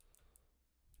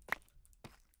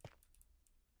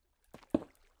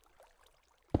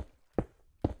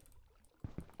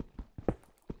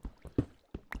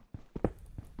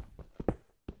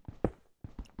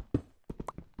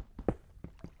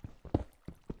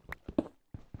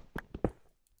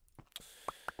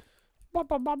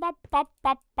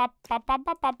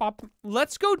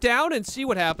 Let's go down and see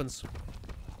what happens.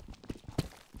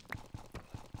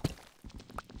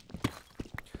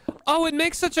 Oh, it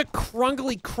makes such a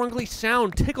crungly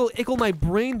sound. Ickle my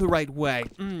brain the right way.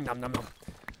 Nom nom nom.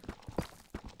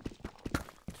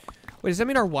 Wait, does that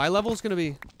mean our Y level is gonna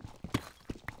be...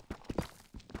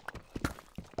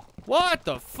 What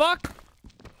the fuck?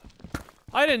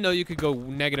 I didn't know you could go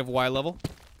negative Y level.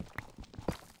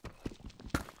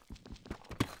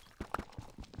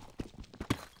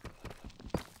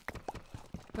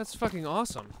 That's fucking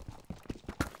awesome.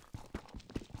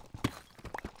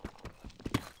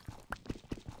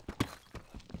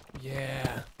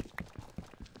 Yeah.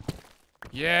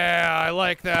 Yeah, I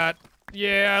like that.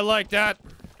 Yeah, I like that.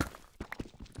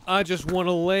 I just want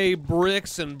to lay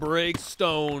bricks and break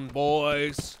stone,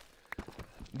 boys.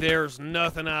 There's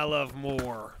nothing I love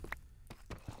more.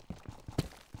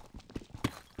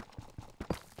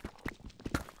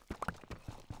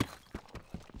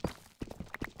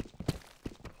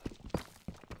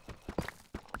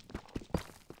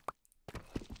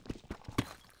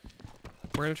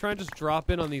 We're gonna try and just drop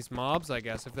in on these mobs, I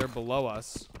guess, if they're below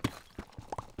us.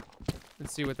 And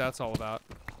see what that's all about.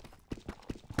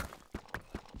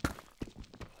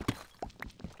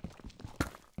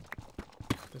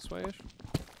 This way-ish?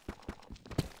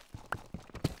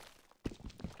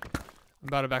 I'm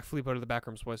about to backflipo to the back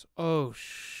rooms, boys. Oh,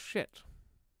 shit.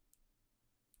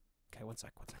 Okay, one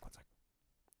sec.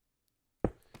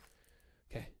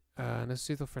 Okay,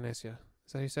 necesito frenesia.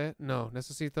 Is that how you say it? No,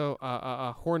 necesito,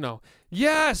 horno.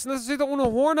 Yes, necesito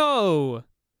uno horno!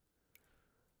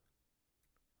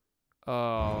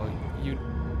 Oh, you...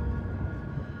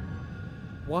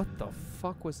 What the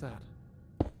fuck was that?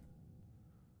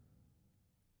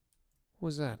 What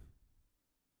was that?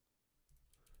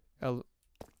 El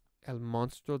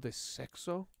monstruo de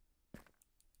sexo?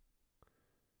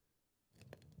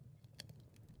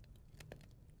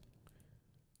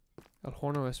 El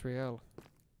horno es real.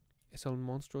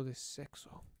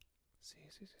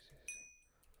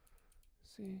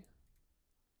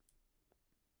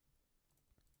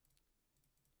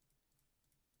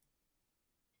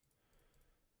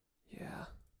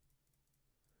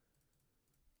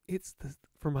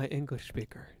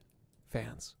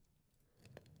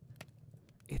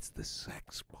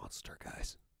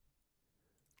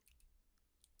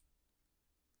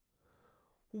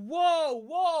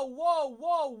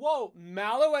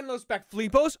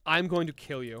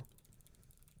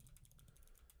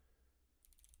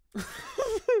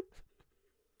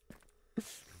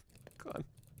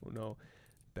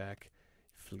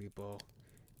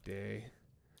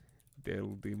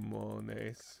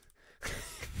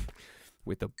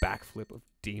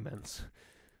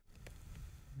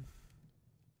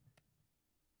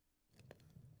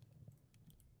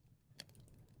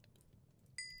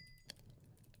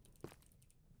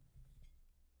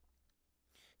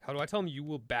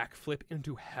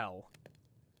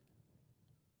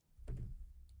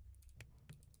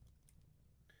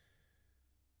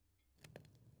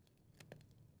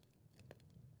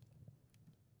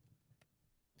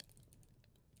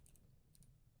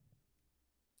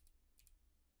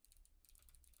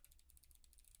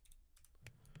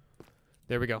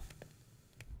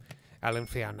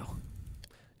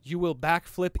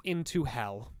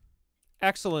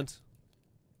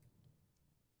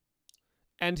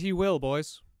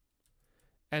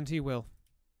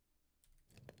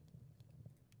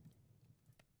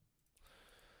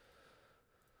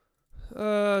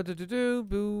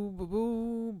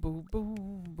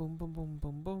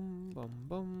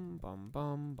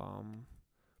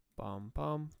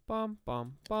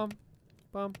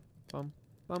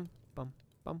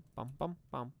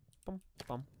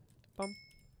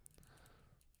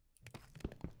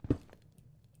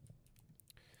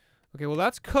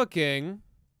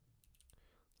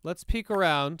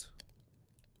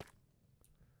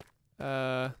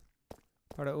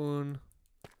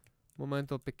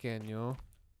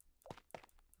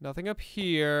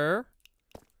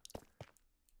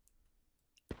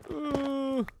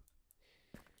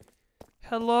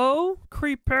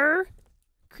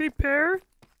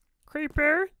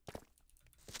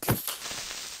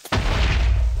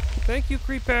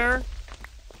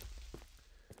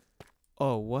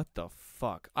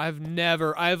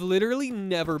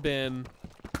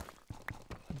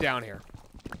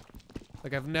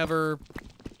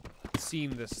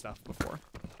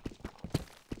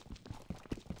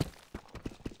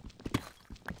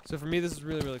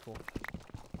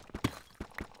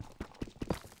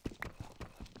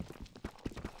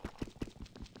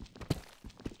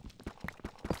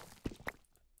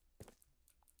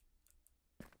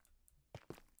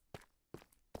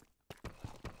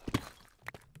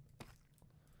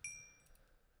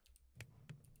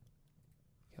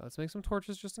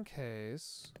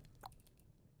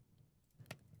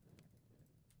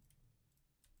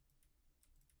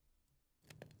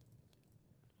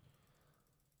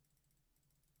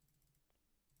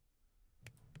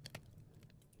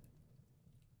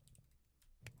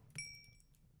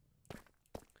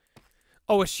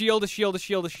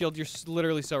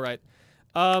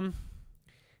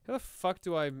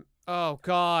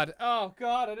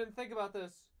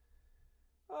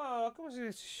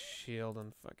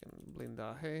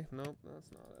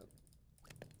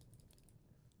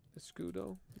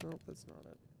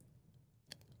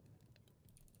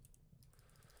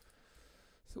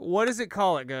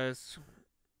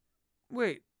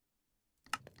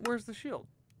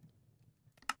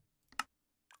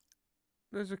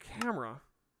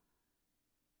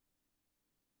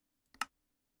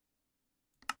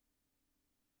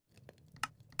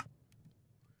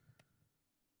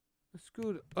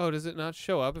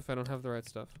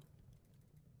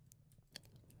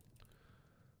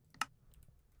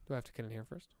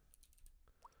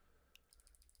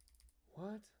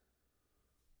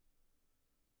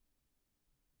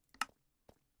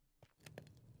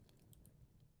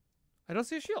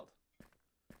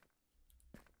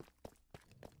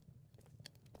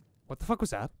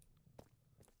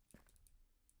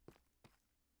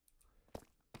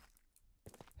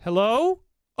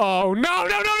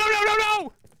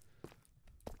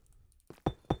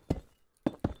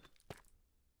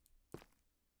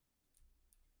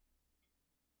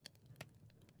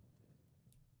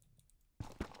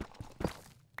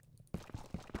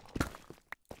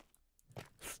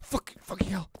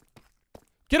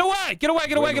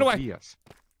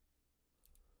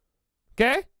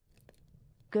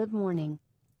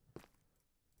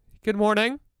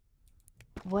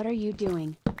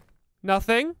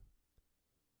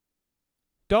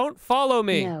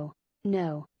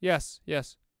 No. Yes,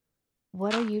 yes.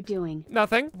 What are you doing?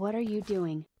 Nothing. What are you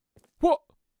doing? What?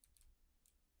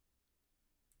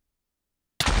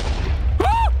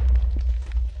 Ah!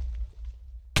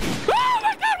 Oh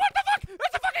my god, what the fuck?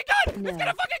 That's a fucking gun! No. It's got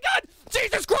a fucking gun!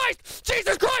 Jesus Christ!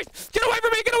 Jesus Christ! Get away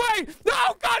from me! Get away!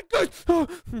 No, God, good!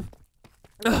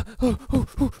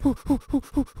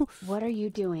 What are you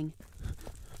doing?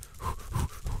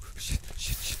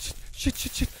 Shit!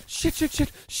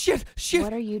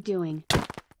 What are you doing?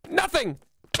 Nothing!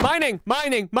 Mining!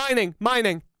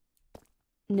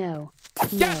 No.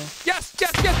 Yes!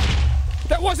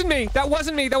 That wasn't me!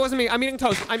 I'm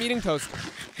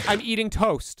eating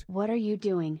toast. What are you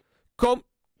doing?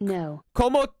 No.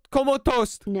 Como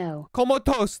toast. No. Como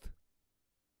toast.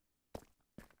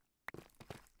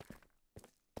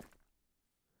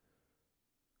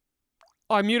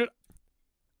 Oh, I muted.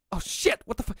 Oh, shit!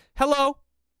 What the fuck? Hello?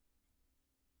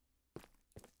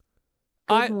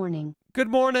 Good morning. Good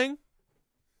morning.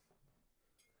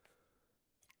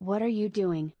 What are you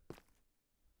doing?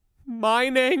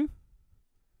 Mining.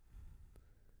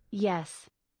 Yes.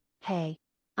 Hey.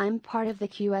 I'm part of the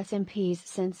QSMP's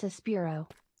Census Bureau.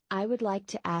 I would like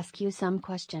to ask you some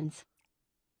questions.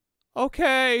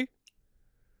 Okay.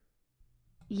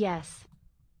 Yes.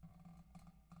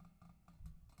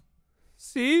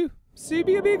 See,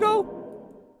 mi amigo?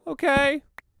 Okay.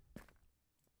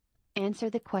 Answer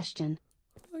the question.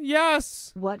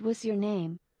 Yes. What was your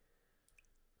name?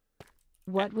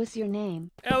 What was your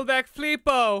name? El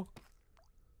Backflipo.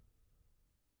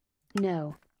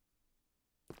 No.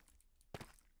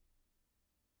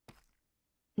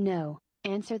 No.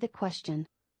 Answer the question.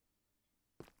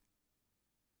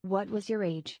 What was your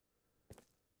age?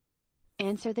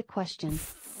 Answer the question.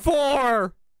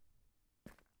 4.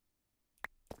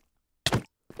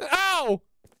 Ow!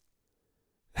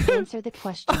 Answer the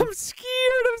question. I'm scared.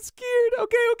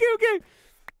 Okay.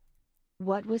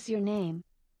 What was your name?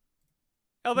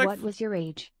 Elbeck, What was your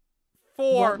age?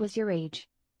 4. What was your age?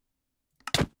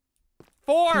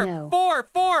 4. No.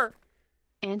 4.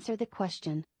 Answer the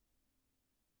question.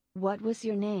 What was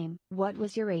your name? What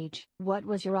was your age? What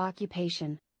was your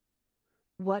occupation?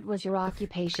 What was your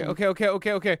occupation?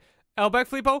 Okay. Elbeck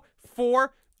Flipo,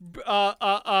 4.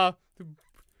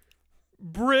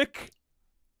 Brick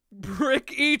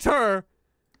eater.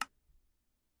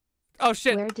 Oh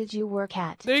shit. Where did you work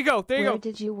at? There you go. Where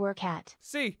did you work at?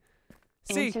 See.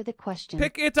 Answer the question.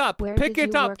 Pick it up. Where Pick did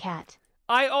it you up. work at?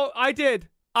 I did.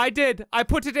 I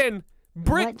put it in.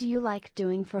 What do you like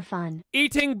doing for fun?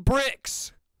 Eating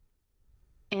bricks.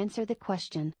 Answer the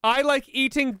question. I like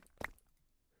eating.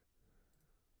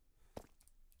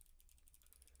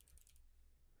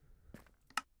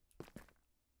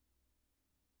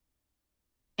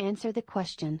 Answer the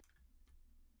question.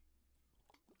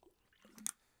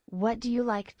 What do you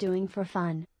like doing for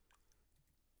fun?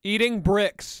 Eating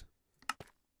bricks.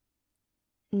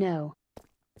 No.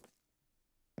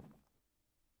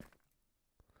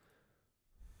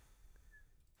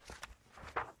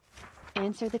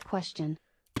 Answer the question.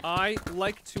 I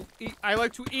like to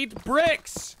eat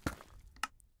bricks.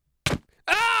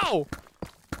 Ow!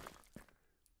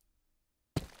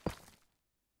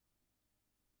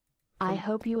 I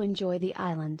hope you enjoy the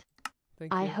island.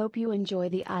 Thank you. I hope you enjoy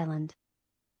the island.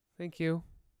 Thank you.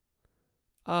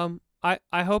 I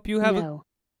hope you have No.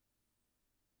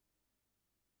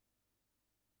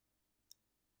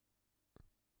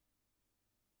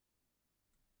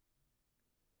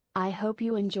 I hope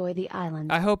you enjoy the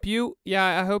island. I hope you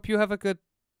have a good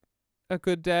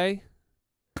day.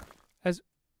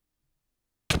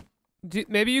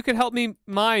 Maybe you could help me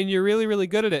mine. You're really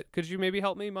good at it. Could you maybe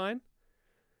help me mine?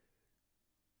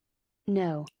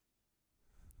 No.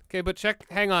 Okay, but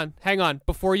hang on.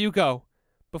 Before you go,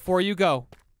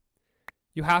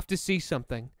 you have to see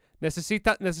something.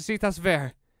 Necesitas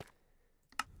ver.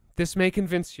 This may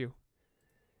convince you.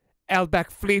 El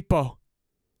Backflipo,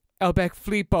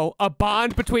 a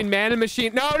bond between man and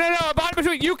machine. No, a bond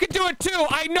between. You can do it too.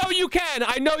 I know you can.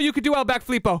 I know you can do El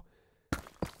Backflipo.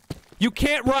 You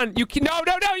can't run. You can. No.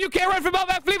 You can't run from El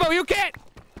Backflipo. You can't.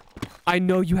 I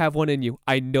know you have one in you.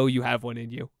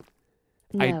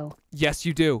 No. Yes,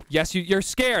 you do. Yes, you're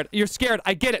scared. You're scared.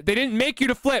 I get it. They didn't make you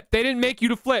to flip. But they didn't make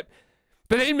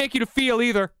you to feel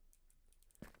either.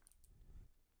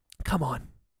 Come on.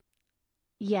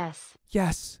 Yes.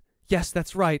 Yes,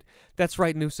 that's right. That's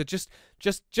right, Noosa.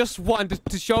 Just one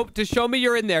to show me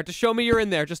you're in there. Just uno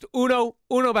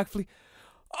backflip.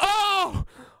 Oh!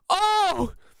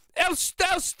 El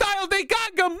style de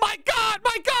ganga. My God!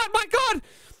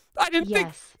 I didn't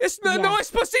think. No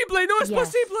es posible.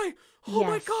 Oh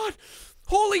my God!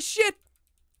 Holy shit!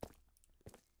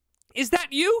 Is that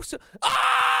you? Oh!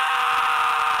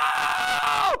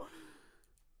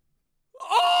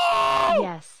 Oh!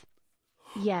 Yes.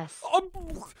 Yes. Oh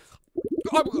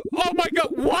my god,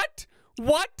 what?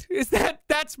 What is that?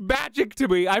 That's magic to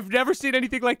me. I've never seen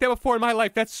anything like that before in my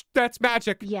life. That's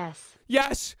magic. Yes.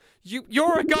 Yes.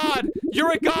 You're a god.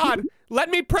 You're a god. Let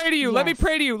me pray to you. Let me Yes.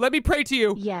 pray to you. Let me pray to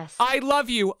you. Yes. I love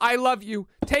you. I love you.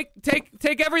 Take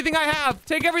everything I have.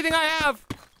 Take everything I have.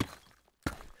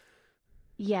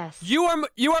 Yes. You are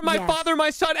my Yes. Father, my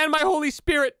Son, and my Holy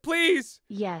Spirit. Please.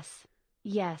 Yes.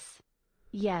 Yes.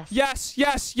 Yes. Yes,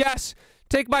 yes, yes.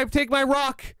 Take my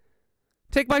rock.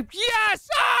 Take my yes.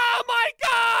 Oh my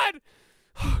god.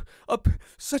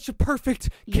 Such a perfect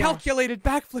Yes. calculated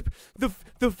backflip. The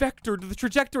vector, the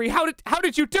trajectory. How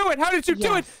did you do it? How did you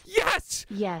do it? Yes. Yes.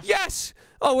 Yes. Yes.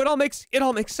 Oh, it all makes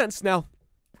sense now.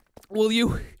 Will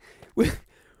you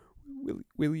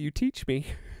teach me?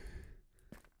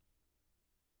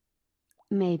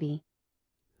 Maybe.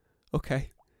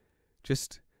 Okay.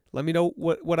 Just let me know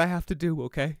what I have to do,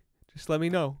 okay? Just let me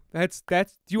know. That's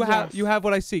you Yes. have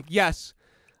what I seek. Yes.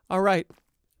 All right.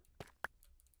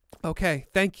 Okay,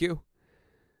 thank you.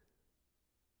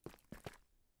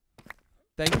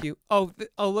 Thank you. Oh,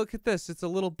 look at this. It's a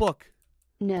little book.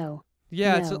 No.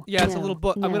 Yeah, No, it's a little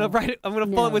book. I'm gonna no, write it. I'm gonna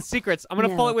fill it no, with secrets. I'm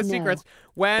gonna fill it with no, secrets.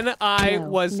 When I no,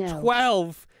 was no.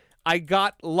 12, I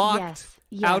got locked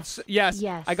Yes. Yes,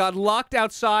 Yes. I got locked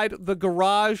outside the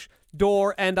garage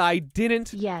door, and I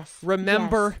didn't Yes.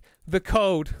 remember the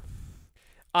code.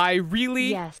 I really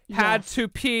Yes. had Yes. to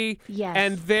pee, Yes.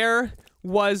 and there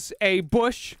was a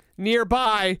bush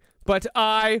nearby, but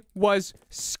I was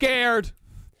scared.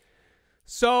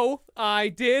 So I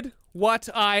did what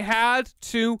I had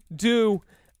to do.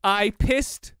 I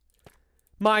pissed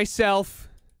myself.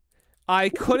 I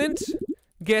couldn't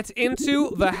get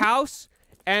into the house,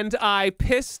 and I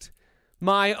pissed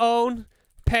my own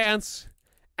pants.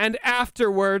 And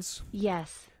afterwards,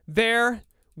 Yes. there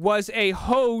was a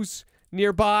hose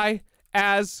nearby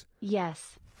as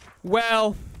Yes.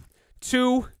 well.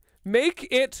 To make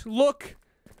it look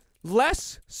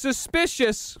less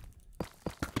suspicious,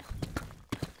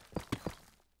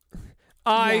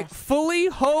 I Yes. fully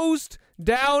hosed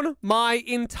down my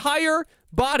entire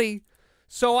body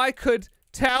so I could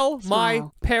tell my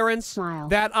Smile. parents Smile.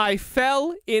 that I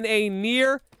fell in a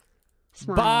nearby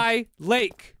Smile.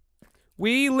 lake.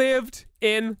 We lived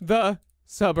in the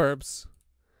suburbs.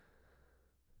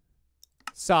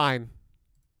 Sign.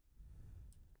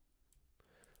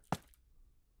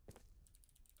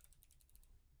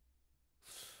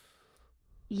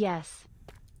 Yes.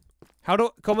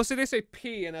 ¿Cómo se dice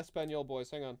pee in español, boys?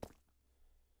 Hang on.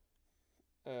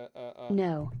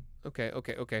 No. Okay.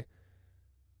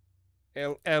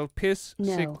 El pis.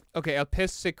 No. Okay, el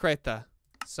pis secreta.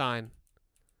 Sign.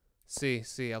 Sí,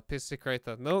 el pis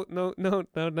secreta. No. You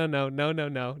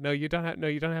don't have. No,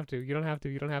 you don't have to. You don't have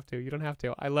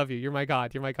to. I love you. You're my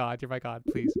God.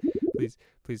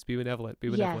 Please be benevolent. Be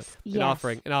benevolent. Yes. An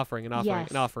offering.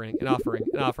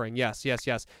 Yes.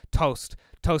 Toast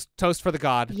for the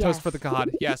God. Toast Yes. for the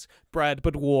God. Yes. Bread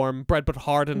but warm. Bread but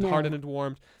hardened. No. Hardened and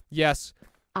warmed. Yes.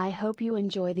 I hope you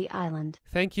enjoy the island.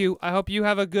 Thank you. I hope you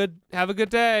have a good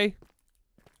day.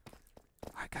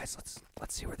 All right, guys.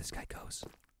 Let's see where this guy goes.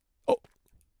 Oh.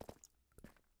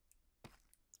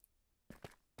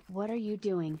 What are you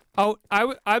doing? Oh,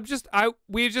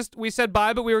 we said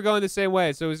bye, but we were going the same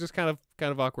way, so it was just kind of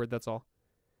awkward. That's all.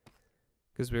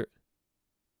 Because we're.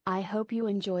 I hope you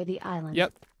enjoy the island.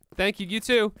 Yep. Thank you. You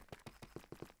too.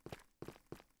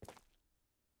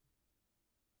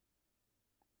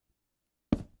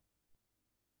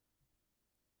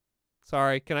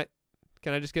 Sorry. Can I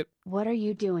just get? What are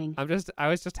you doing? I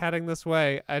was just heading this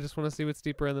way. I just want to see what's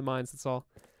deeper in the mines. That's all.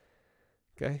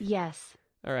 Okay. Yes.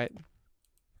 All right.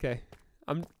 Okay.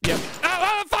 Yep.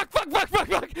 Oh, fuck.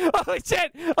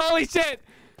 Holy shit.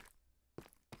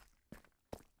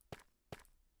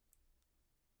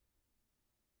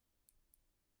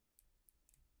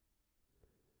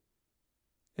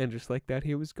 And just like that,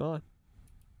 he was gone.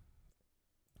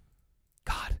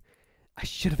 God, I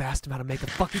should have asked him how to make a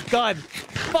fucking gun.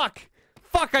 Fuck,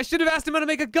 I should have asked him how to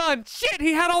make a gun. Shit,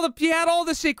 he had all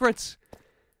the secrets.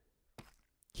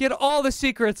 He had all the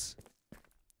secrets.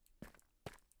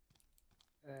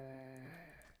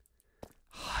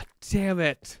 Oh, damn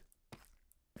it.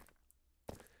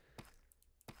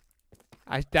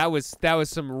 That was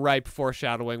some ripe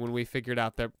foreshadowing when we figured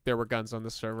out that there were guns on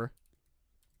the server.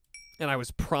 And I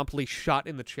was promptly shot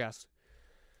in the chest.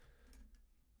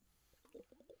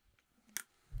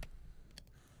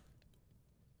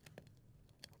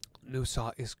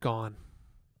 Noosaw is gone.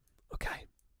 Okay.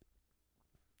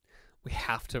 We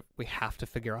have to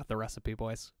figure out the recipe,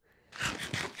 boys.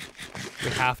 We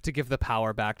have to give the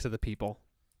power back to the people.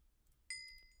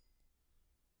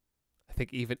 I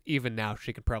think even now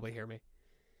she can probably hear me.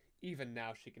 Even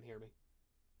now she can hear me.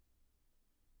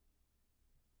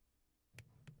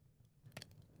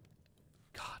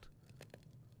 God.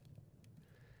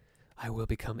 I will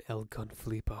become El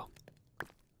Gunflipo.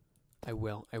 I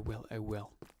will.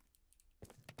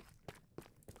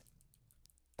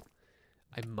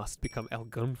 I must become El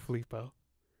Gunflipo.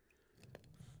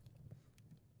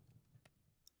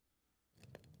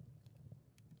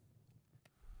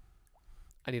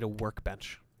 I need a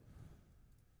workbench.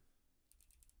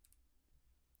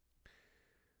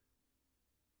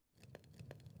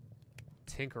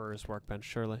 Tinkerer's workbench,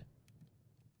 surely.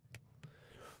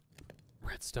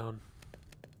 Redstone.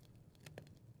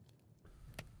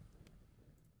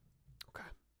 Okay.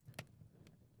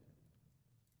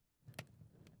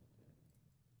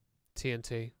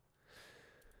 TNT.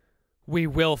 We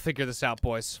will figure this out,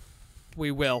 boys.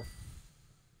 We will.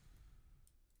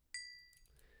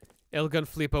 El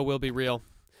Gunflipo will be real.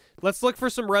 Let's look for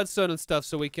some redstone and stuff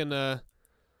so we can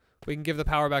give the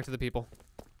power back to the people.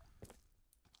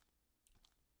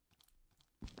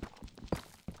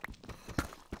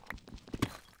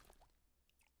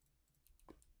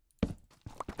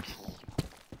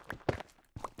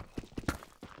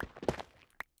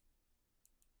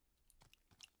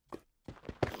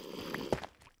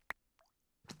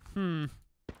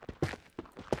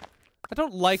 I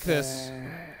don't like this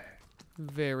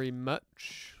very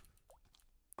much.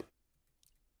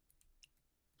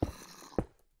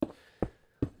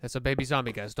 That's a baby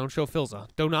zombie, guys. Don't show Philza.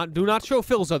 Do not show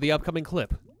Philza the upcoming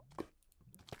clip.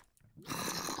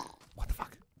 What the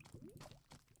fuck?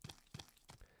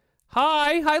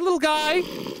 Hi, little guy.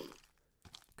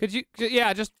 Could you?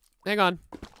 Yeah, just hang on.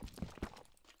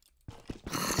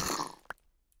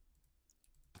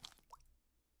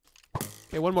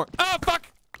 Okay, one more. Oh, fuck!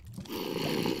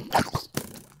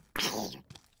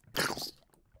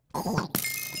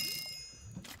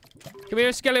 Come here,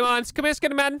 Skellymans. Come here,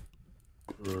 Skellyman.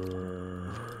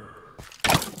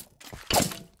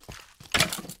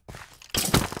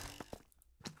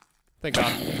 Thank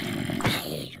God.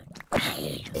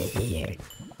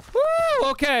 Woo!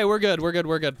 Okay, we're good.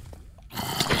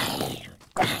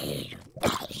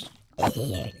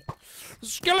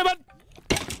 Skeleton!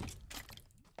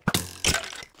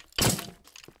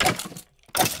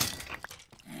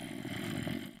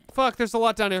 Fuck, there's a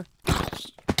lot down here. Ow!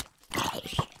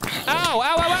 Ow, ow,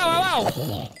 ow, ow,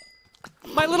 ow!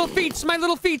 My little feet!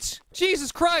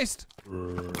 Jesus Christ!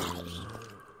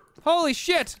 Holy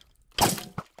shit!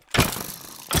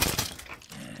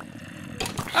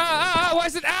 Why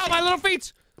is it? Ow, my little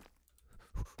feet!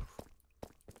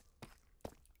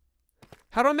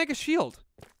 How do I make a shield?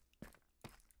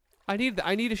 I need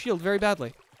a shield very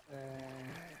badly.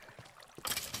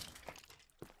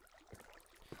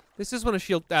 This is when a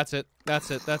shield. That's it.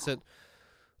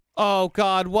 Oh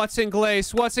God, what's in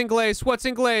glaze?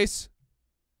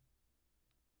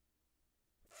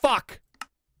 Fuck!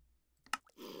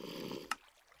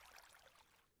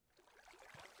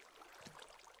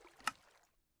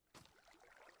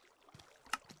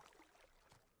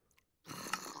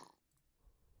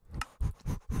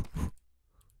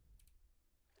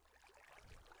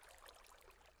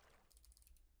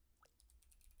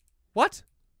 What?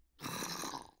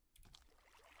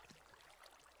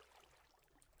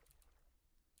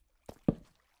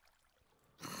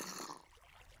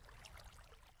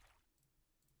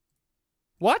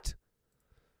 What?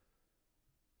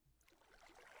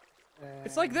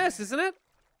 It's like this, isn't it?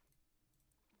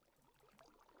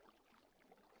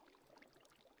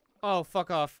 Oh,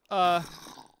 fuck off.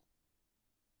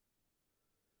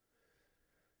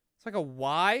 It's like a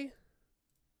Y?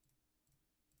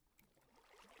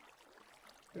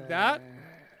 Like that?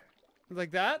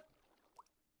 Like that?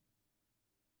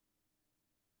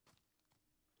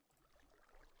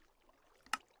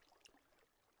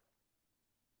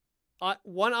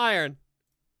 One iron.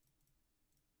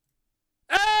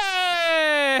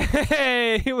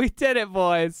 Hey! We did it,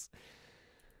 boys.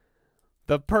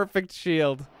 The perfect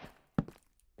shield.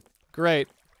 Great.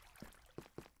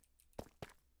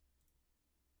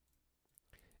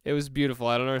 It was beautiful.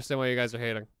 I don't understand why you guys are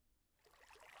hating.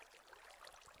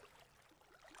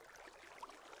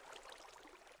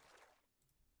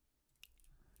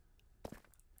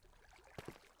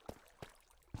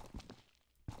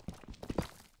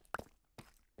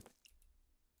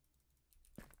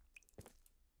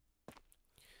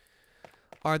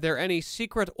 Are there any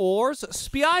secret ores?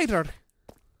 Spider!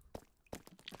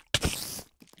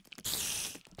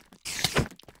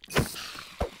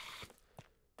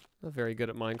 Not very good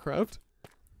at Minecraft.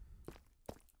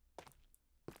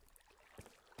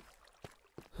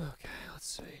 Okay, let's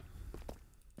see.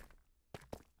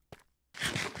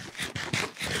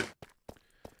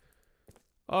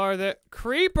 Are the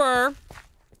creeper?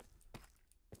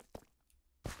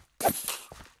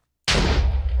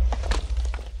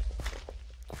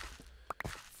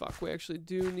 Fuck, we actually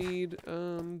do need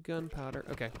gunpowder.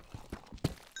 Okay.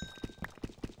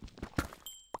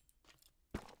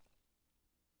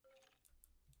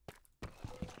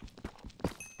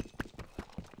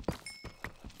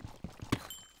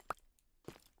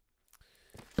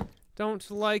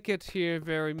 Don't like it here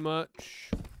very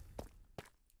much.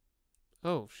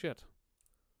 Oh, shit.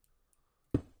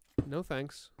 No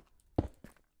thanks.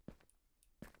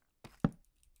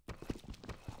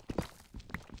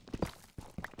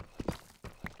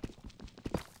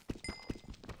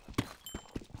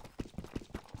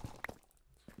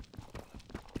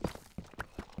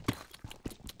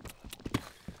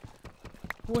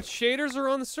 What shaders are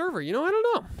on the server? You know, I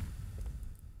don't know.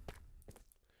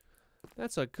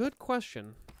 That's a good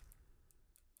question.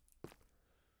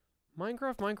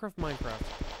 Minecraft, Minecraft, Minecraft.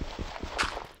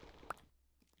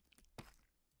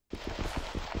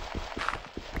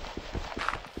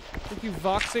 Thank you,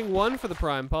 Voxing1 for the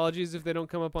Prime. Apologies if they don't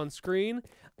come up on screen.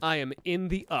 I am in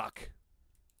the uck.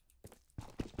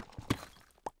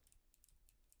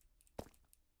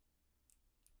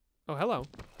 Oh, hello.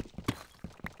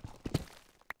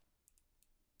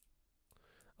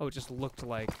 Oh, it just looked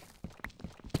like...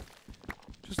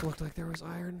 Just looked like there was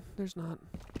iron. There's not.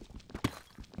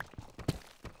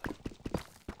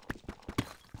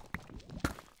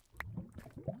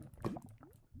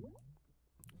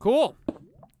 Cool.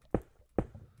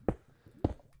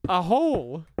 A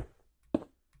hole.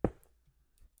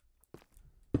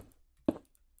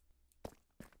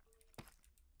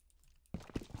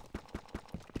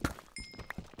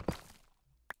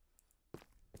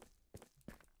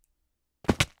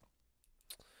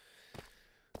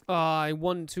 I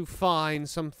want to find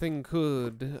something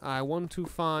good. I want to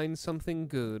find something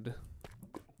good.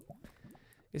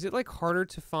 Is it like harder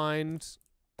to find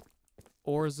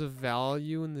ores of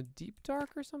value in the deep dark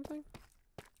or something?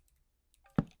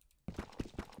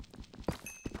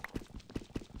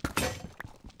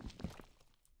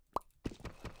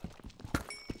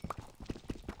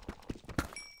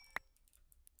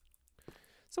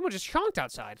 Someone just chonked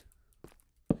outside.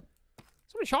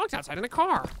 Someone chonked outside in a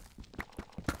car.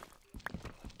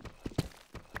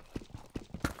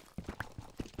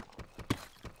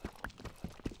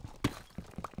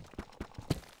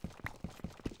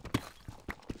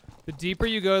 The deeper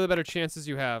you go, the better chances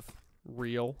you have.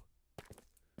 Real.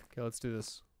 Okay, let's do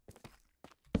this.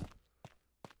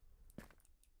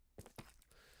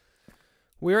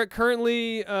 We're at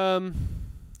currently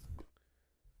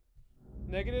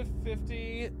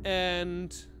 -50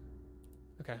 and...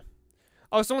 Okay.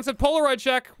 Oh, someone said Polaroid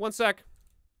check. One sec.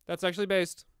 That's actually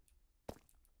based.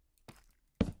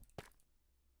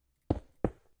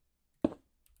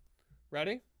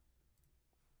 Ready?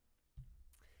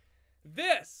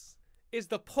 This is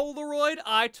the Polaroid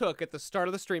I took at the start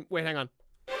of the stream. Wait, hang on.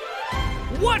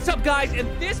 What's up, guys?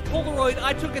 And this Polaroid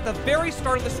I took at the very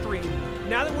start of the stream.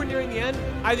 Now that we're nearing the end,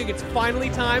 I think it's finally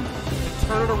time to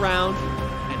turn it around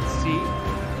and see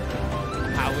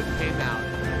how it came out.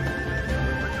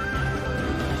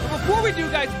 But before we do,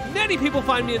 guys, many people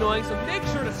find me annoying, so make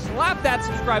sure to slap that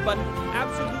subscribe button,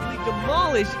 absolutely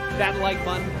demolish that like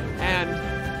button, and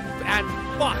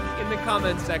fuck in the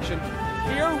comments section.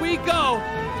 Here we go.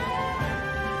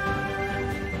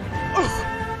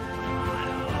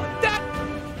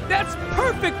 That's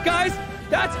perfect, guys.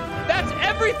 That's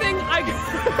everything I.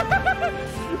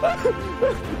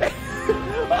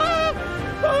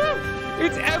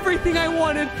 It's everything I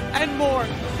wanted and more.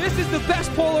 This is the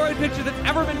best Polaroid picture that's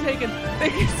ever been taken.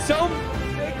 Thank you all so much.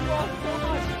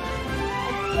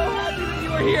 I'm so happy that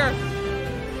you were here.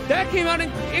 That came out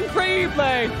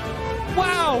incredible.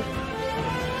 Wow.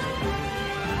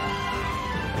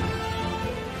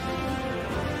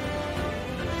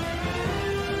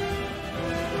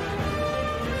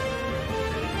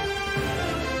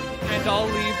 And I'll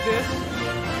leave this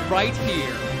right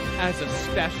here as a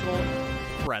special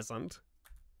present.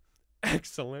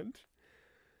 Excellent.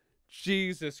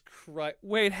 Jesus Christ.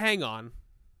 Wait, hang on.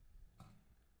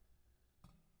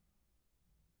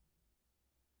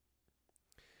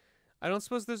 I don't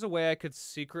suppose there's a way I could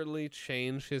secretly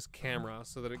change his camera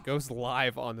so that it goes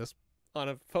live on this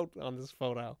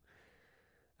photo.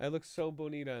 I look so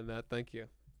bonita in that. Thank you.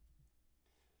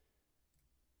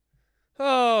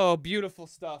 Oh, beautiful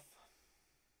stuff.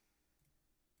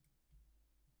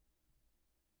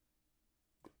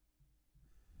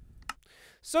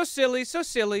 So silly, so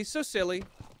silly, so silly.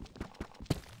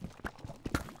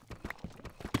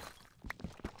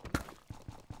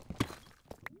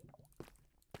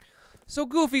 So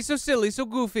goofy, so silly, so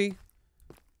goofy.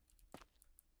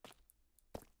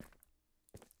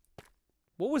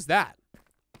 What was that?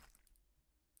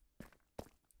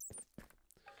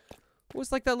 What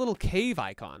was like that little cave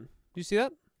icon? Do you see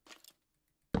that?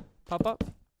 Pop up.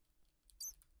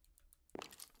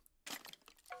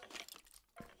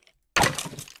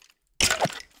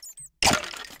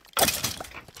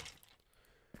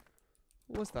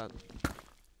 What was that?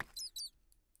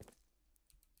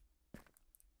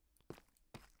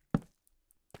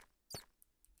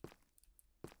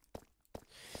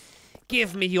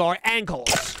 Give me your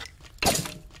ankles.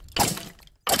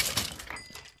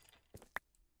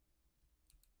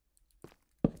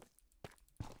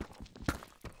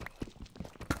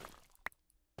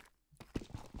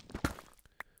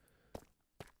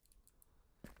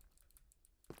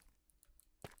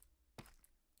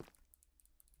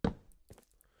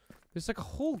 There's like a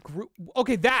whole group.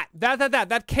 Okay,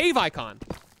 that cave icon.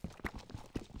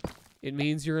 It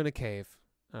means you're in a cave.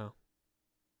 Oh.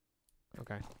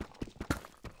 Okay.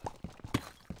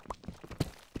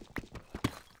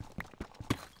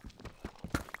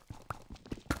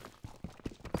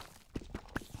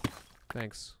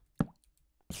 Thanks.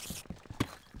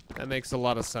 That makes a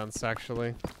lot of sense,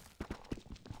 actually.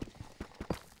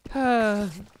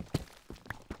 There's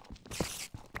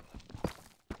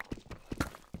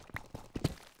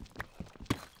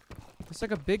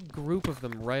like a big group of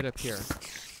them right up here.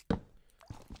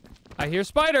 I hear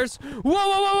spiders! Whoa,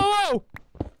 whoa, whoa, whoa, whoa!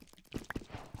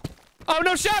 Oh,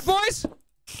 no shot, boys!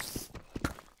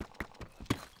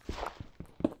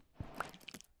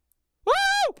 Woo!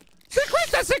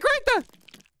 Secreta, secreta!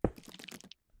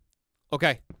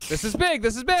 Okay, this is big,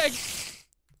 this is big!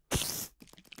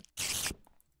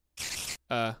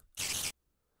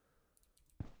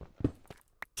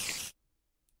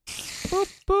 Boop,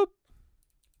 boop.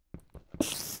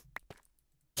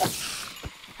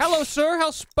 Hello, sir.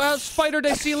 How's Spider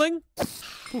Day ceiling?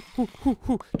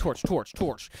 Torch, torch,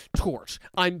 torch, torch.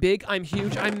 I'm big, I'm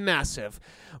huge, I'm massive.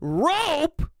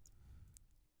 Rope?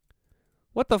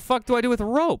 What the fuck do I do with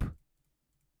rope?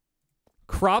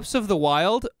 Crops of the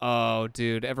wild? Oh,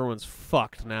 dude, everyone's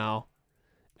fucked now.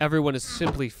 Everyone is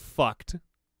simply fucked.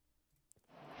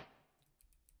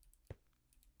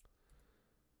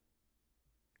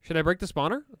 Should I break the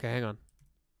spawner? Okay, hang on.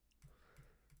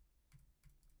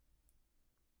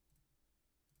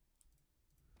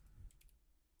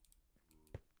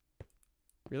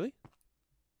 Really?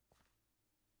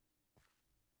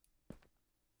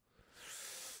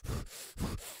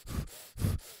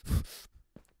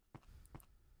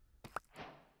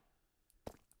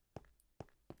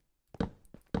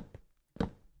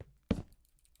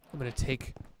 I'm gonna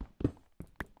take...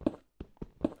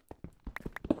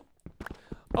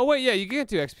 Oh wait, yeah, you can't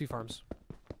do XP farms.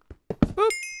 Boop.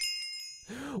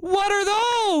 What are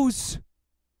those?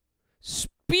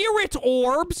 Spirit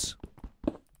orbs?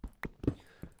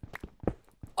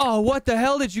 Oh, what the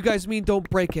hell did you guys mean don't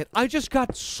break it? I just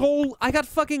got I got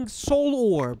fucking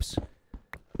soul orbs.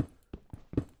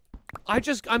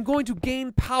 I'm going to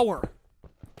gain power.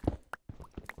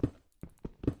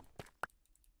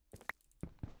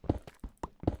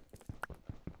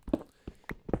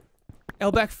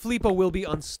 Backflipo will be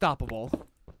unstoppable.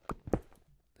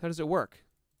 How does it work?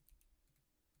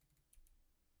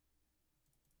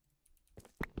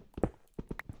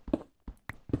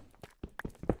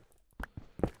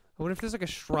 I wonder if there's like a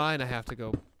shrine I have to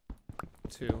go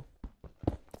to.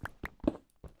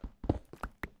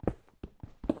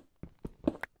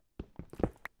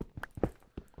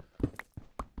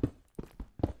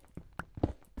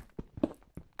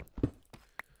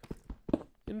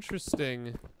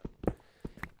 Interesting.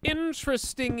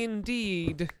 Interesting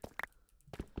indeed.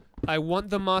 I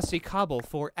want the mossy cobble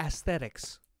for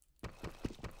aesthetics.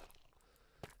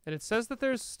 And it says that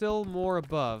there's still more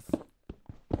above.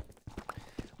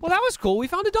 Well, that was cool. We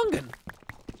found a dungeon.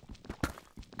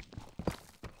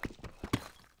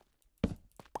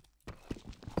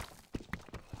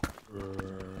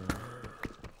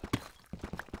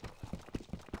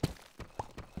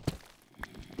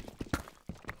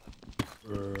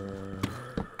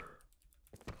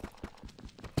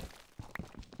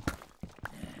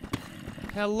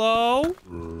 Hello?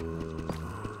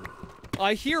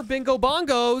 I hear bingo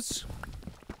bongos.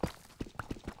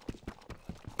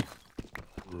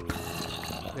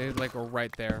 They like are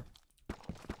right there.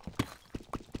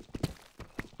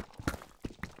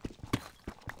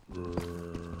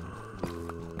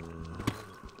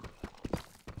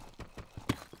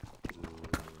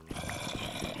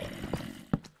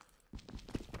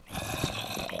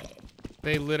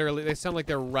 They literally, they sound like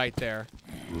they're right there.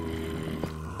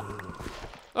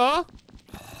 Oh?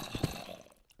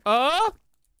 Oh?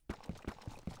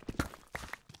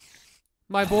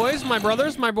 My boys, my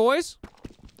brothers, my boys.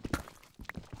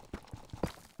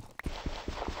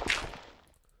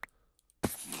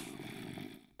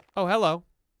 Oh, hello.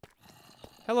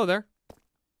 Hello there.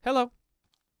 Hello.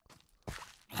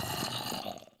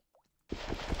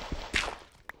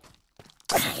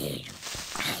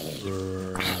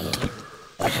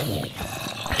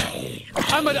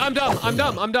 I'm dumb. I'm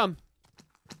dumb. I'm dumb.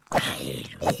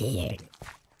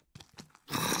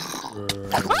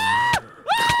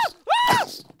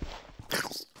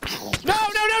 No,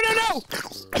 no, no, no, no!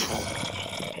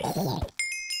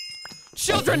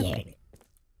 Children!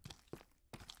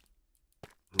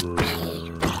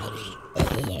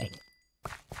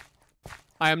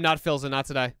 I am not Philza, not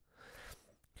today.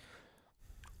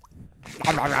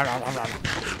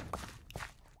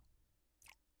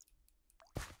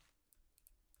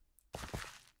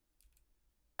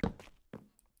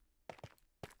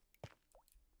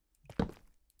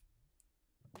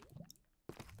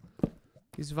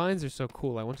 These vines are so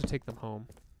cool. I want to take them home.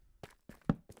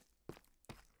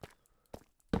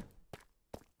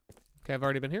 Okay, I've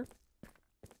already been here.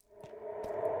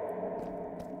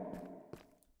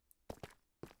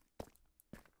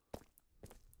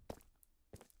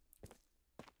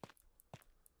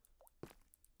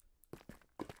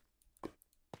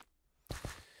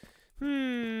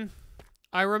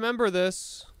 I remember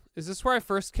this. Is this where I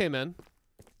first came in?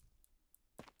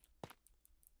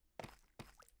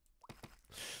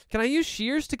 Can I use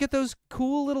shears to get those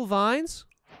cool little vines?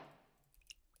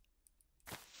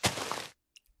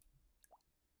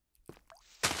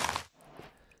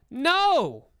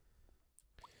 No!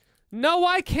 No,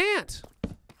 I can't.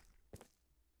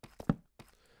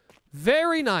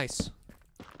 Very nice.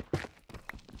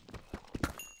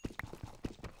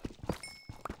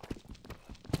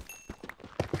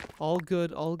 All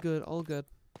good, all good, all good.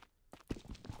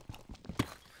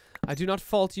 I do not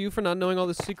fault you for not knowing all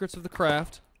the secrets of the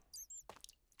craft.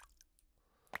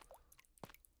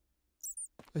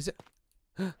 Is it?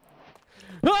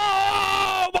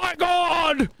 Oh my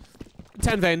god!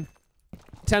 10 vein.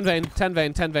 10 vein, 10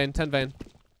 vein, 10 vein, 10 vein.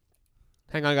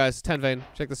 Hang on, guys. 10 vein.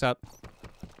 Check this out.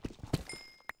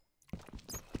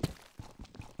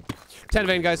 10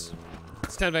 vein, guys.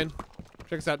 It's 10 vein.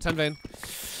 Check this out. 10 vein.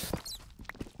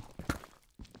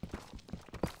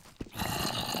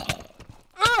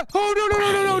 Oh, no, no,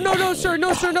 no, no, no, no, no, sir,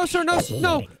 no, sir, no, sir, no,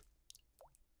 no.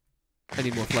 I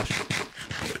need more flesh.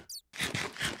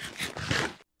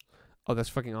 Oh, that's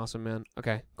fucking awesome, man.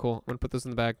 Okay, cool. I'm gonna put this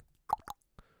in the bag.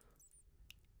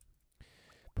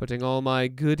 Putting all my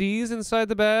goodies inside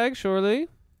the bag, surely.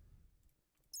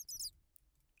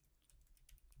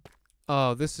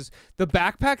 Oh, this is... The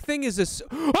backpack thing is this...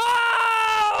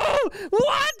 Oh!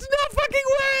 What? No fucking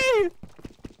way!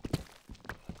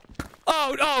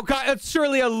 Oh god, it's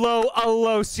surely a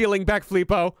low ceiling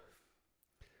Backflipo.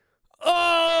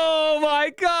 Oh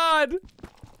my god!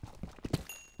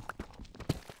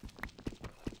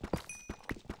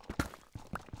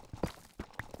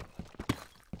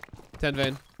 Ten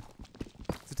vein.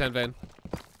 It's a 10 vein.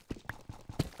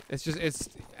 It's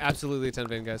absolutely a 10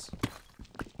 vein, guys.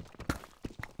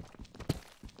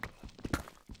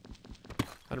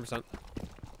 100%.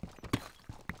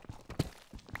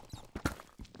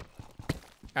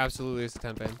 Absolutely, it's a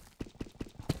 10 vein.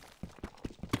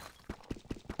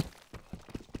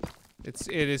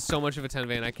 It is so much of a 10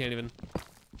 vein. I can't even.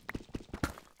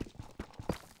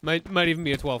 Might even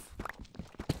be a 12.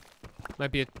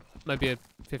 Might be a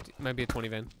 50. Might be a 20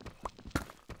 vein.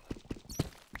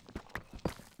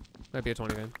 Might be a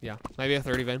 20 vein. Yeah. Might be a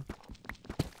 30 vein.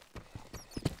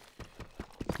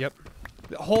 Yep.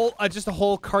 The whole just a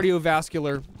whole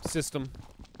cardiovascular system.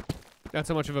 That's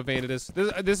how much of a vein it is.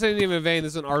 This isn't even a vein,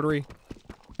 this is an artery.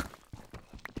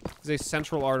 This is a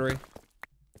central artery.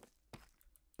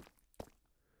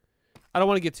 I don't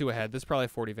want to get too ahead. This is probably a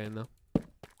 40 vein, though.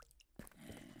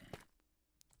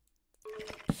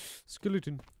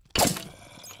 Skeleton.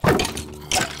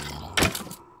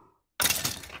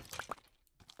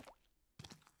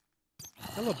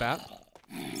 Hello, bat.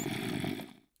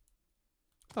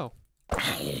 Oh.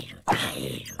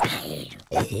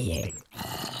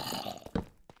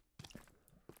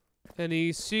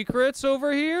 Any secrets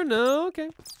over here? No? Okay.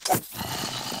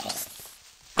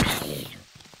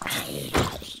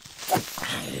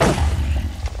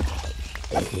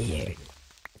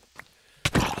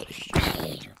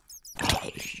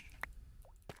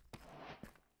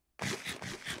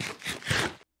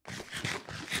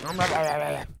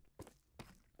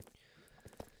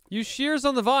 Use shears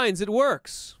on the vines. It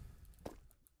works.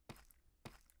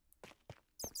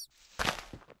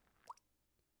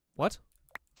 What?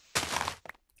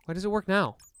 Why does it work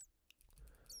now?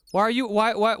 Why are you,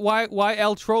 why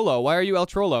El Trollo? Why are you El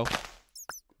Trollo?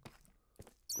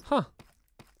 Huh.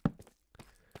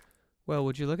 Well,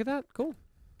 would you look at that? Cool.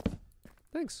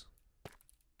 Thanks.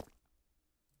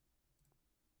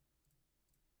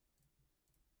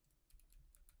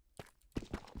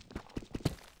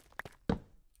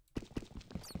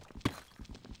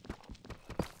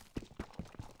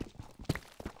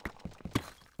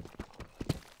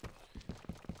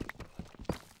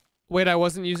 Wait, I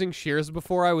wasn't using shears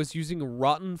before. I was using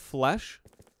rotten flesh.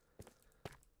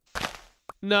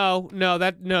 No,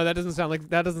 that doesn't sound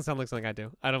like something I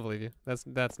do. I don't believe you.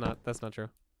 That's not true.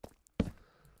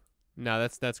 No,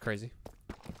 that's crazy.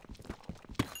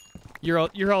 You're El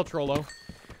Trollo.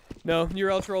 No, you're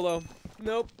El Trollo.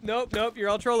 Nope, you're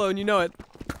El Trollo and you know it.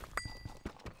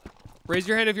 Raise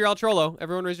your hand if you're El Trollo.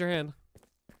 Everyone raise your hand.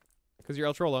 Because you're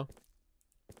El Trollo.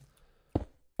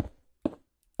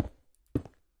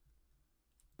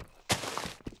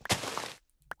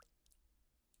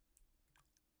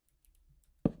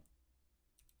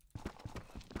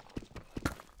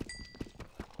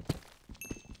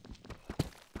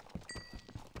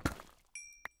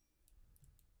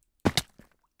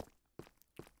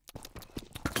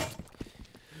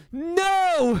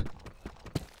 No!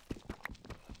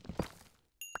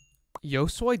 Yo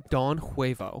soy Don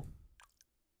Huevo.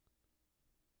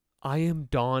 I am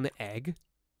Don Egg.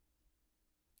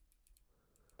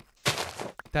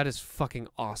 That is fucking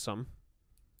awesome.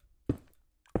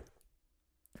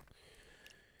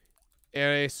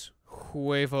 Eres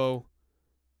Huevo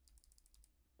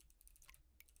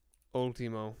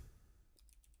Ultimo.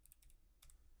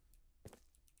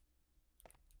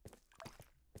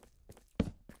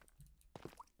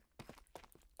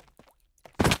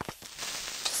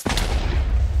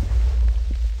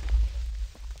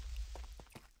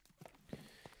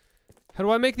 How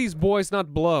do I make these boys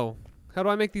not blow? How do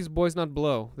I make these boys not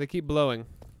blow? They keep blowing.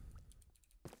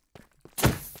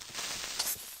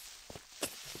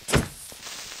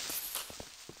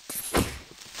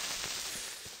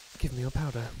 Give me your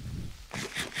powder.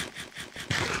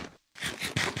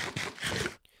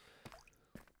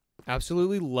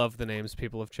 Absolutely love the names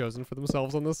people have chosen for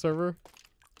themselves on this server.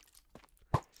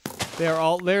 They're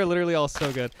literally all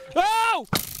so good. Oh!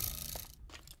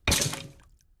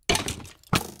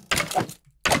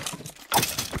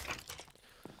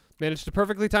 Managed to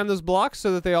perfectly time those blocks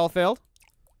so that they all failed.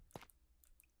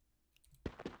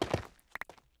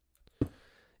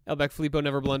 El Backflipo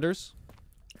never blunders.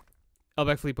 El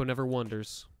Backflipo never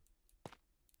wonders.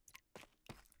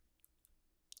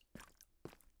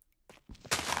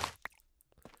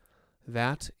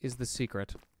 That is the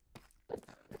secret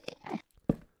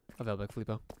of El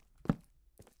Backflipo.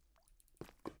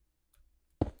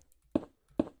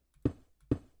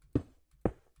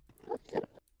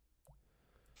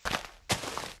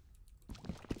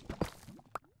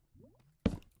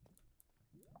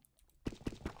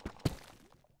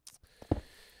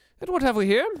 And what have we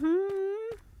here?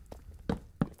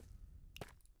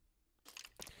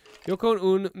 Yokon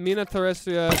un mina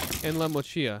terrestria en la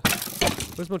mochila.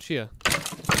 Where's mochila?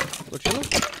 Mochila?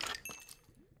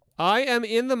 I am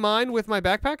in the mine with my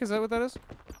backpack? Is that what that is?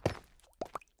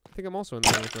 I think I'm also in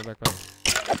the mine with my backpack.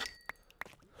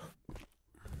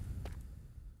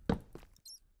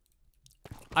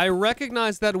 I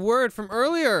recognize that word from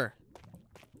earlier.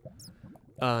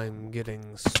 I'm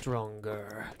getting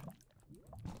stronger.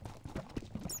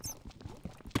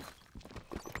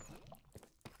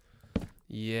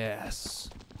 Yes.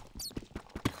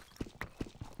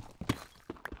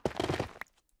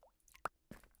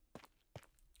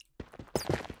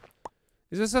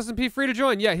 Is this QSMP free to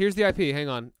join? Yeah, here's the IP. Hang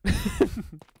on.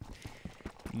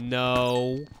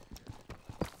 No.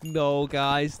 No,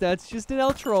 guys. That's just an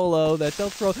El Trollo. That's El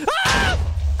Trollo. Ah!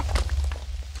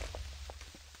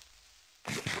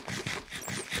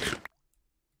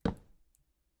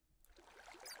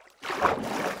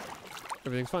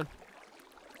 Everything's fine.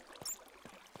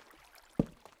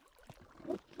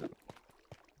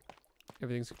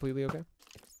 Everything's completely okay.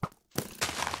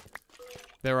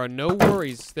 There are no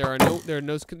worries.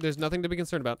 There's nothing to be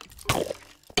concerned about.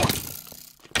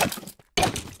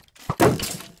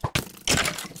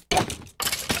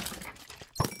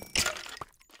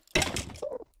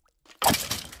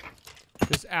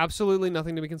 There's absolutely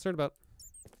nothing to be concerned about.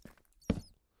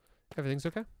 Everything's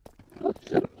okay.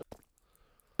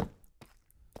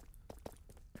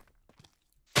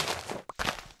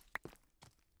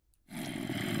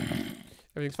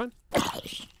 Everything's fine.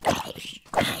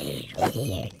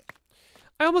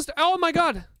 I almost, oh my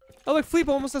god! Oh, like Backflipo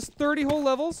almost has 30 whole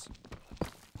levels.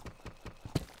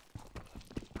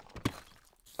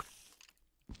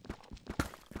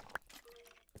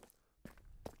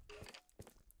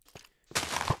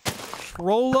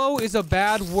 Trollo is a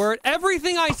bad word.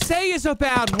 Everything I say is a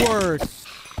bad word.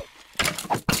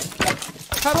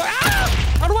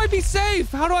 How do I be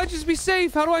safe? How do I just be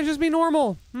safe? How do I just be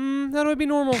normal? How do I be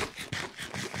normal?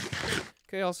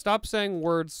 Okay, I'll stop saying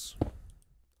words.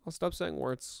 I'll stop saying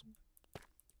words.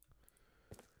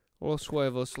 Los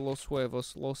huevos, los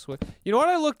huevos, los huevos. You know what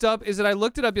I looked up is that I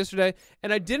looked it up yesterday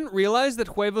and I didn't realize that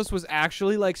huevos was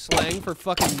actually like slang for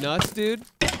fucking nuts, dude.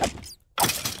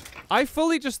 I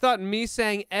fully just thought me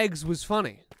saying eggs was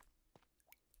funny.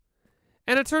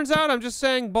 And it turns out I'm just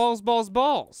saying balls, balls,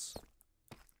 balls.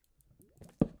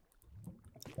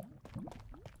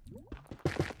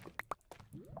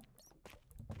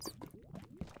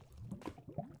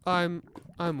 I'm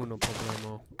uno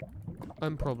problemo.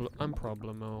 I'm problemo. I'm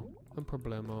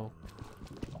problemo.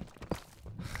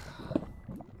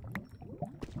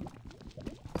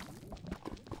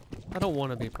 I don't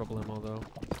want to be problemo though.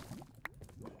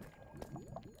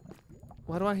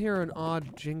 Why do I hear an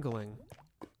odd jingling?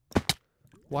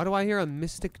 Why do I hear a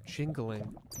mystic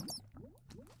jingling?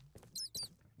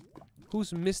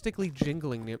 Who's mystically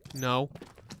jingling me? No.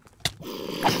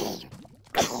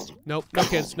 Nope, no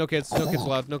kids, no kids, no kids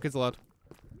allowed, no kids allowed.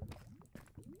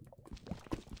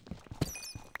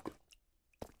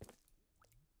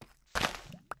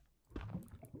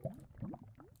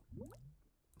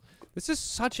 This is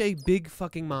such a big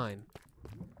fucking mine.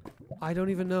 I don't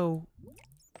even know.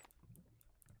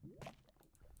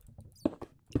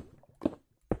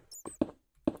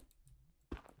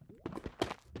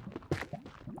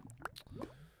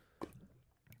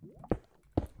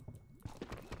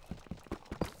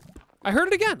 I heard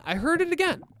it again. I heard it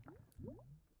again.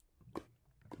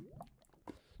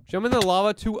 Jump in the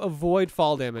lava to avoid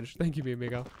fall damage. Thank you, mi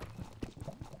amigo.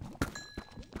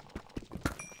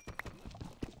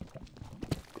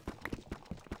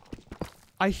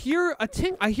 I hear a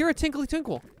tinkly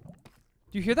tinkle.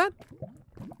 Do you hear that? Do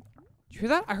you hear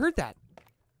that? I heard that.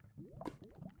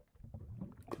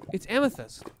 It's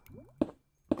amethyst.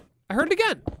 I heard it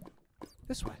again.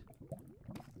 This way.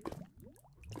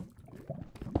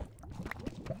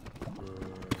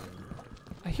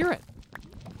 I hear it.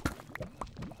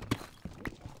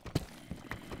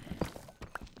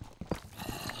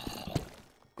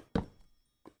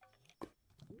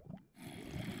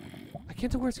 I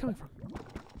can't tell where it's coming from.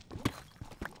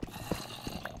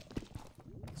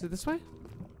 Is it this way?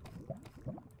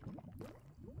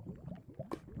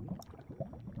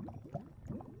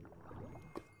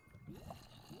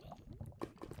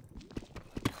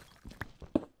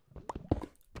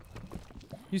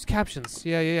 Use captions.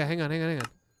 Yeah. Hang on.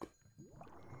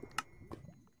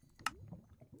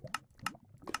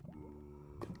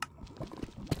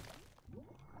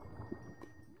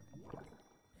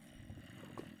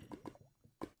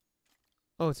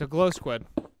 Oh, it's a glow squid.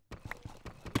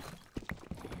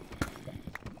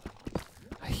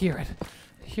 I hear it.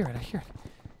 I hear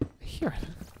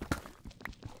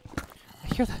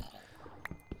that.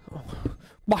 Oh.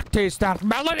 What is that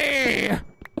melody?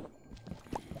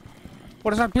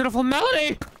 What is that beautiful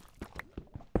melody?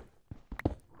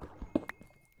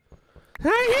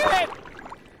 I hear it!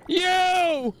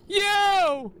 You!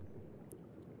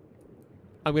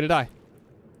 I'm gonna die.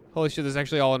 Holy shit, this is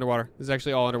actually all underwater.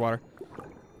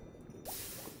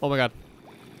 Oh my god.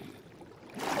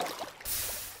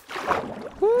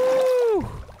 Woo!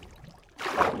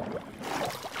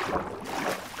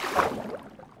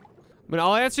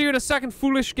 I'll answer you in a second,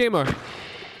 foolish gamer.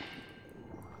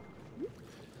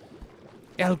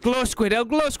 El glow squid. Where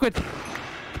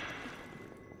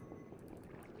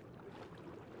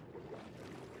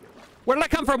did I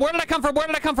come from? Fuck, where did I come from? Where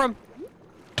did I come from?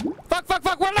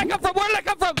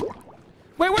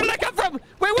 Wait, where did I come from?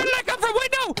 Wait,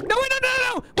 no!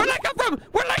 Where did I come from?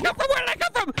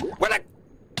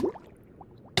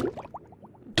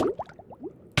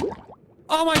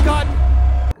 Oh my god!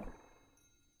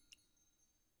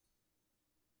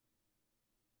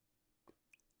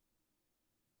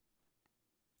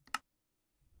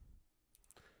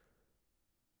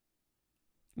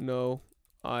 No,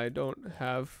 I don't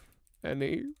have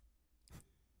any.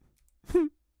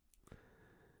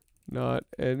 Not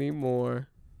anymore.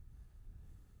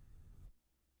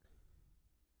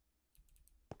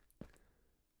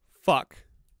 Fuck.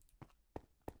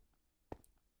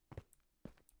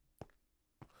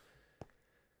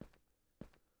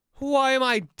 Why am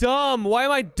I dumb?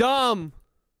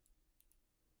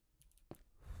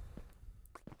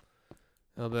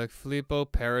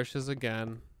 Backflipo perishes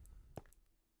again.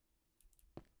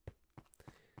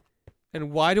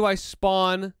 And why do I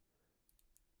spawn?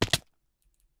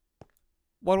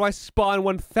 Why do I spawn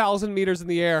 1,000 meters in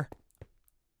the air?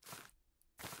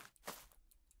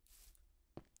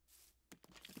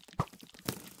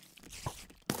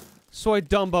 Soy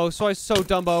Dumbo. Soy so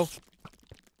Dumbo.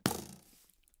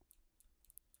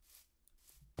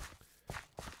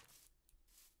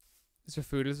 Is there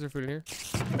food? Is there food in here?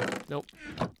 Nope.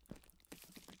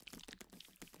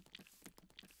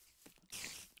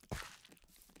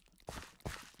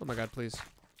 Oh my god, please.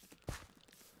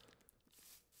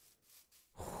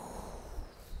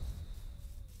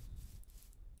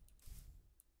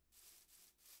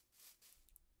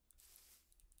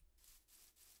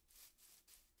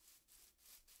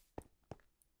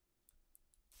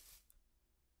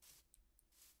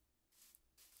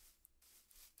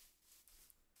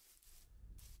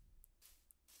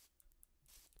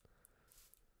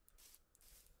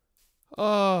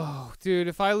 Oh, dude,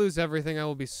 if I lose everything, I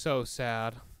will be so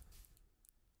sad.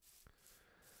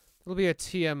 It'll be a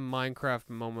TM Minecraft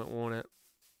moment, won't it?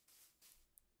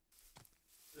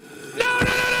 No, no, no,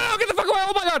 no, no! Get the fuck away!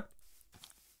 Oh my god!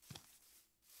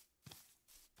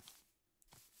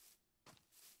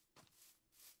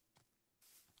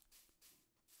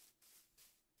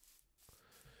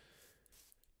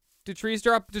 Do trees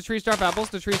drop apples?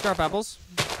 Do trees drop apples?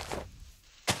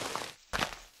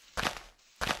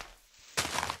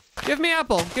 Give me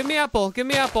apple! Give me apple! Give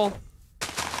me apple!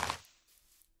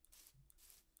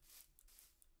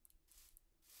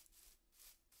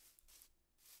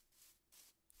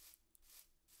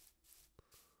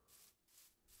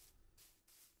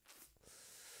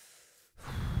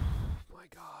 Oh my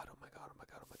god, oh my god, oh my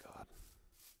god, oh my god.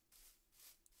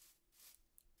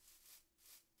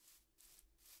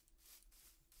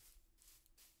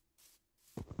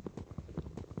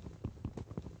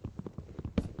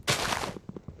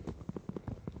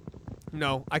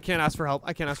 No, I can't ask for help.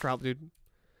 I can't ask for help, dude.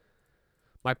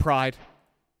 My pride.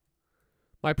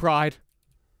 My pride.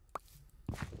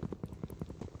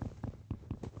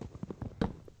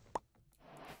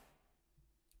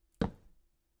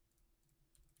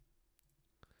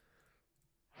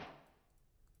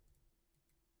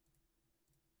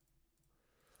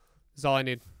 This is all I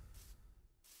need.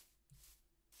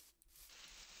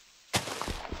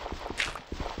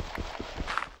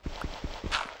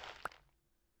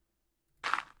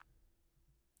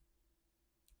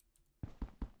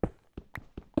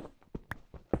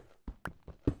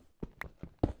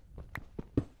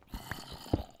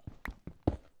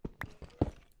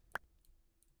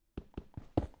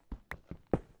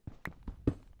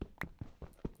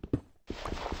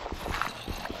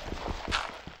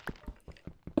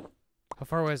 How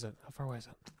far away is it? How far away is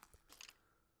it?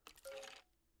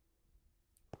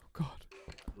 Oh god.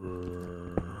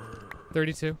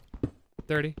 32.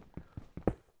 30.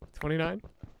 29.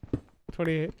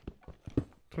 28.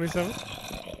 27.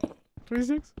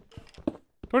 26.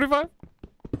 25.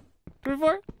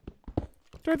 24.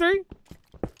 23.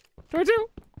 22.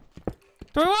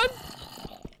 21.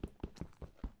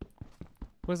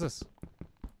 What is this?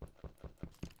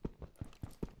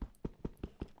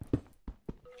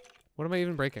 What am I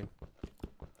even breaking?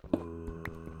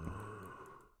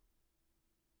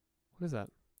 What is that?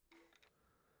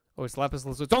 Oh, it's lapis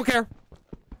lazuli. Don't care!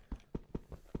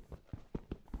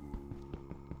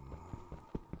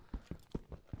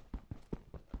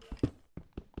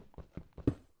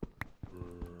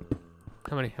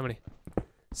 How many? How many?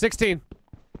 16!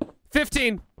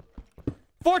 15!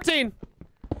 14!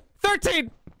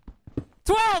 13!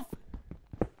 12!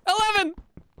 11!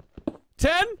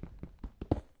 10!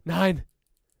 9,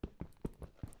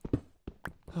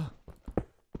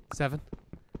 7,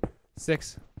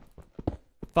 6,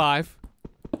 5,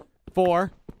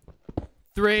 4,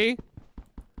 3,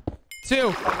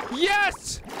 2.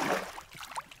 Yes!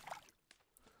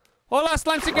 Hola,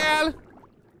 Slimecicle!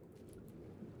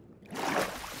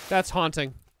 That's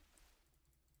haunting.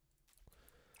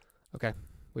 Okay,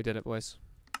 we did it, boys.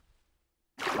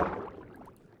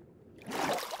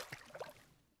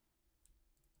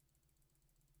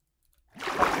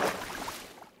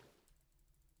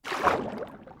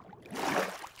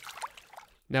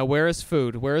 Now, where is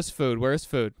food? Where is food? Where is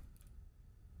food?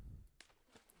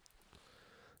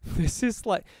 This is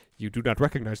like... You do not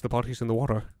recognize the bodies in the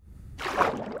water.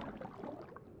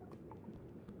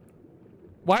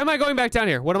 Why am I going back down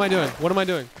here? What am I doing? What am I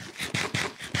doing?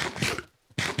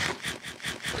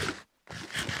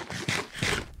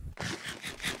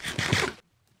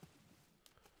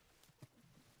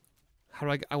 How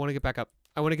do I want to get back up.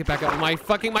 I want to get back up. My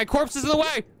corpse is in the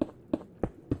way!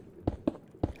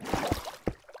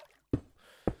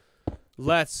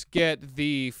 Let's get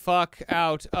the fuck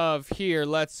out of here.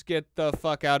 Let's get the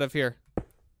fuck out of here.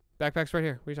 Backpack's right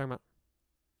here. What are you talking about?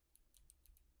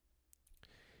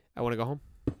 I want to go home.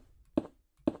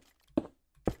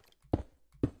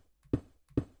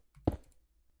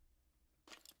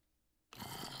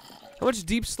 How much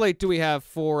deep slate do we have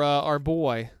for our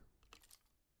boy?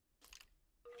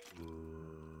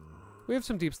 We have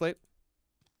some deep slate.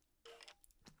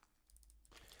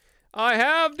 I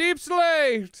have deep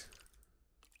slate!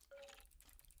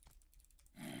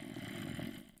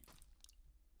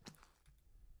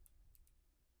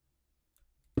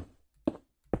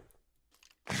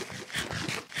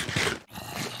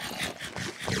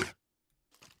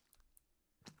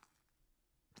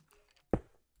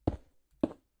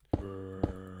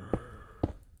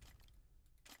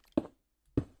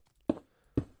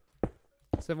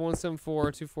 Seven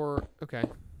 17424. Okay.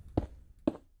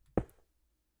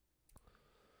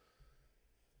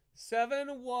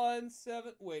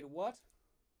 717. Wait, what?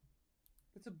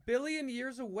 It's a billion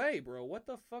years away, bro. What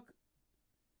the fuck?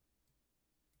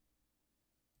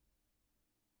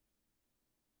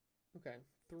 Okay.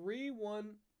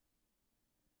 3-1.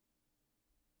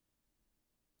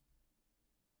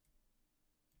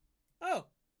 Oh.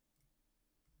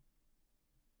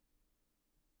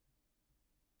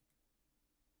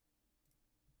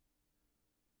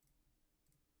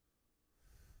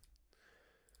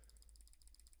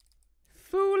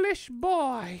 Foolish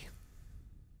boy.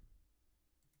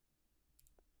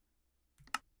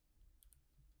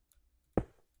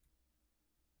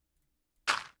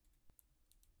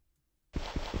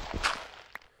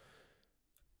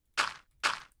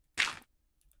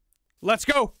 Let's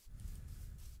go.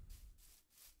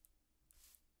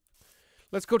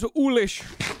 Let's go to Oolish.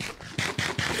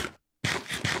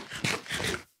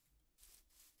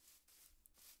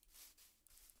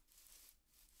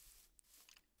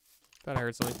 Thought I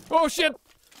heard something. Oh shit!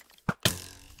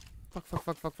 Fuck, fuck,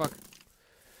 fuck, fuck, fuck.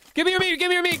 Give me your meat, give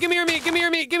me your meat, give me your meat, give me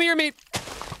your meat, give me your meat!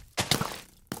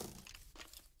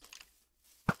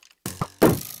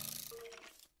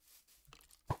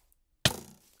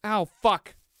 Ow,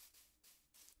 fuck.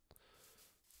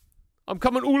 I'm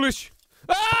coming Oolish.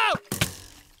 Ah!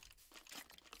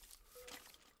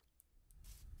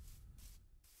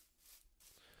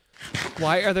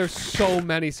 Why are there so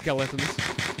many skeletons?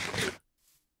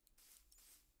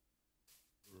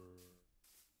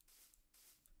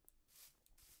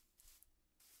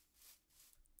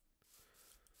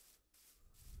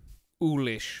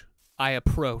 Oolish. I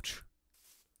approach.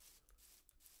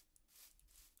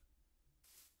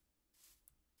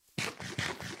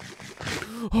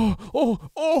 Oh, oh,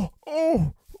 oh,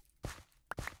 oh!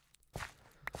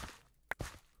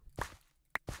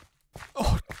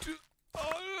 Oh,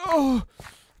 oh!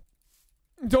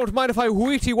 Don't mind if I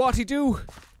wheaty-watty do.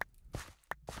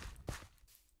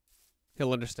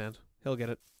 He'll understand. He'll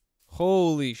get it.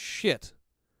 Holy shit.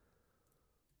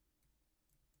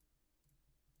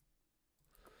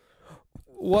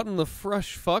 What in the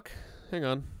fresh fuck? Hang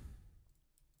on.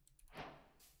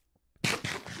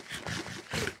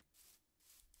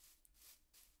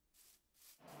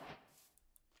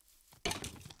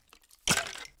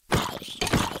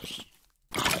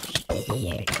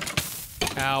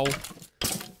 Ow.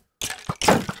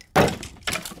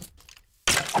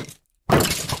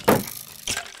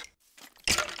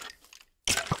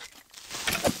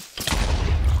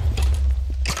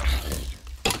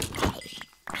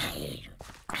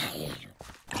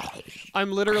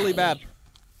 I'm literally bad.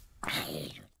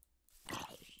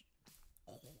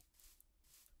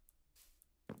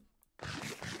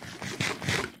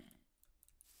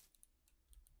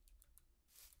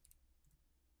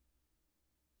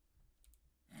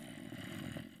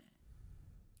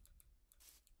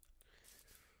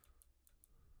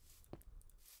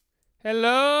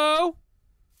 Hello?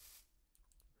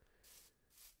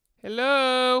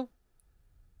 Hello?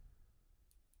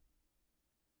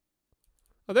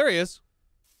 Oh, there he is.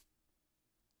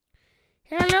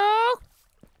 Hello?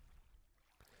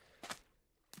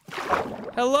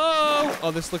 Hello?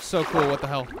 Oh, this looks so cool. What the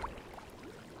hell?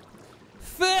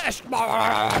 Fish!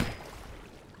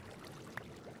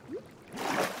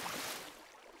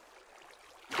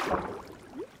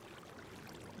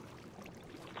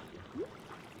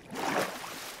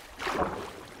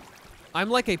 I'm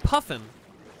like a puffin.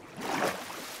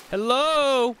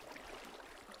 Hello?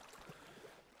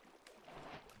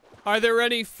 Are there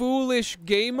any foolish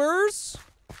gamers?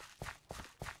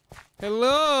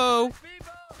 Hello?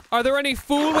 Are there any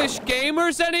foolish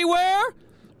gamers anywhere?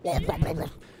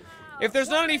 If there's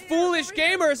not any foolish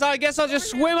gamers, I guess I'll just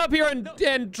swim up here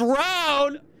and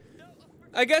drown.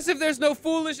 I guess if there's no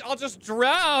foolish, I'll just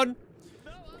drown.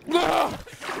 Ugh.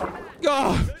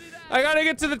 Ugh. I gotta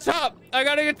get to the top. I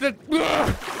gotta get to the...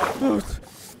 Ugh.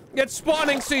 It's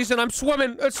spawning season. I'm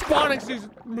swimming. It's spawning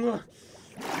season. Ugh.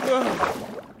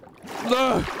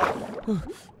 Ugh.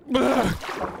 Ugh.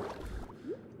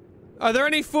 Are there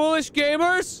any foolish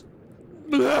gamers?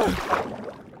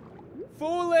 Ugh.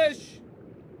 Foolish.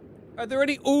 Are there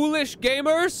any oolish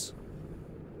gamers?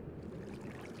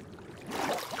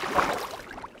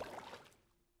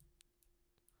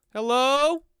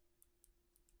 Hello?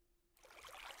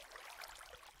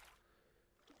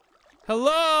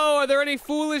 Hello? Are there any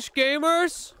foolish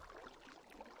gamers?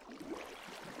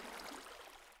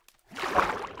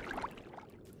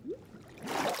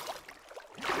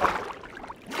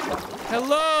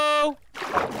 Hello?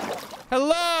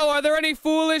 Hello? Are there any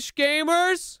foolish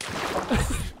gamers?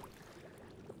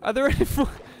 Are there any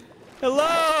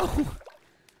Hello?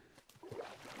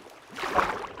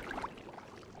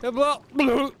 Hello?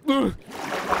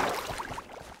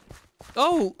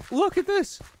 Oh, look at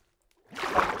this.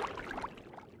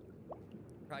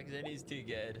 Proximity's too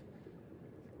good.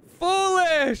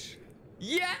 Foolish!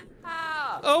 Yeah!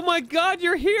 Oh my god,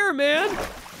 you're here, man!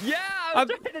 Yeah, I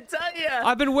was trying to tell you.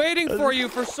 I've been waiting for you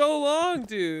for so long,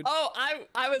 dude. Oh,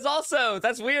 I was also.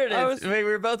 That's weird. We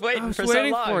were both waiting for so long. I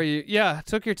was waiting for you. Yeah,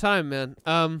 took your time, man.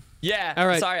 Yeah. All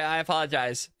right. Sorry, I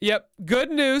apologize. Yep.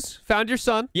 Good news. Found your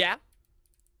son. Yeah.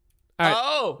 All right.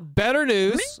 Oh. Better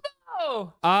news.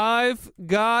 No. I've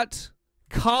got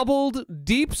cobbled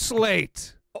deep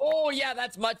slate. Oh yeah,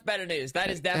 that's much better news. That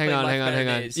is definitely much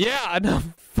better news. Yeah, no,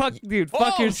 fuck, dude,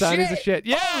 fuck your son. He's a shit.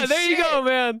 Yeah, there you go,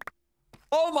 man.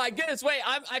 Oh my goodness, wait,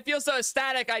 I feel so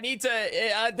ecstatic. I need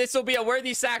to, this will be a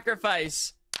worthy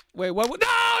sacrifice. Wait, what? No,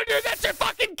 dude, that's your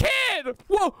fucking kid.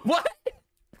 Whoa. What?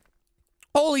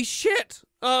 Holy shit.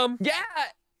 Yeah,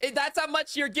 that's how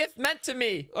much your gift meant to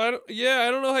me. I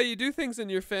don't know how you do things in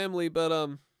your family, but,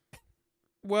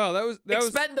 wow, that was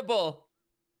expendable.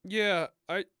 Yeah,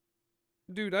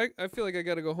 dude, I feel like I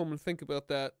gotta go home and think about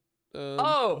that.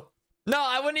 Oh. No,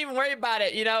 I wouldn't even worry about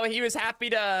it. You know, he was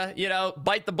happy to, you know,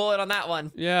 bite the bullet on that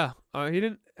one. Yeah. He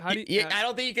didn't. How do you? I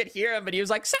don't think you could hear him, but he was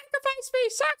like, "Sacrifice me,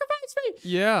 sacrifice me."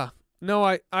 Yeah. No,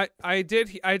 I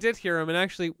did hear him, and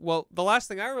actually, well, the last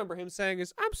thing I remember him saying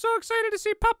is, "I'm so excited to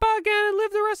see Papa again and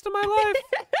live the rest of my life."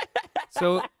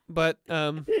 So, but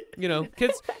you know,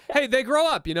 kids, hey, they grow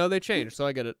up, you know, they change. So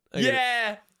I get it.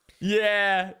 Yeah.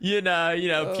 You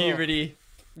know, puberty.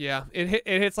 Yeah, it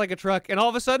hits like a truck, and all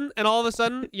of a sudden,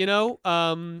 you know,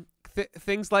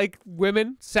 things like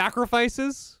women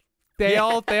sacrifices, they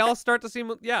all start to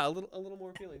seem a little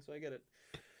more appealing. So I get it.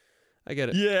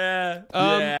 Yeah.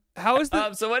 How is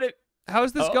this? How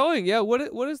is this going? Yeah. What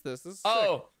is this? This is sick.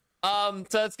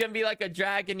 So it's gonna be like a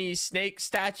dragony snake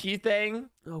statue thing.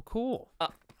 Oh, cool.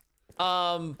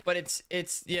 But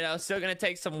it's you know, still gonna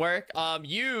take some work.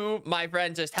 You, my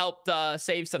friend, just helped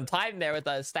save some time there with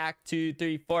a stack 2,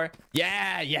 3, 4.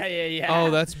 Yeah. Oh,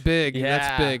 that's big. Yeah.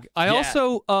 That's big. I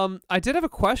also I did have a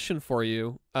question for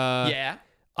you. Yeah.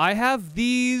 I have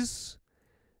these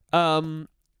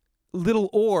little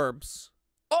orbs.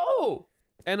 Oh.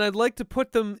 And I'd like to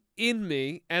put them in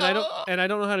me, and I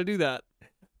don't know how to do that.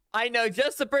 I know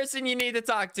just the person you need to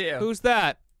talk to. Who's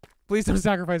that? Please don't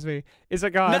sacrifice me. Is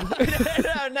it God? No,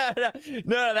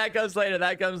 that comes later.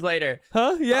 That comes later.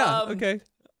 Huh? Yeah. Okay.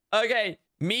 Okay.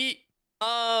 Meet.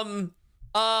 Oh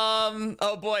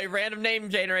boy. Random name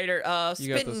generator.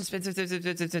 Spin.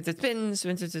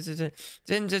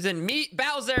 Meet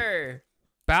Bowser.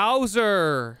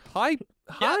 Bowser. Hi,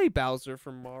 Bowser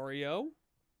from Mario.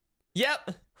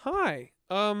 Yep. Hi.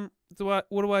 What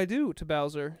do I do to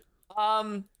Bowser?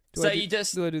 Do I do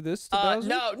this to Bowser?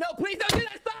 No, please don't do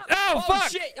that. Stop. Oh,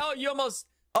 fuck. Shit. Oh, you almost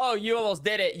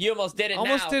did it. You almost did it.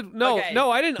 Almost now. did. No, okay.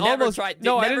 no, I didn't almost. I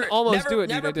didn't almost do it,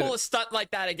 dude. Never I did pull it. a stunt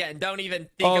like that again. Don't even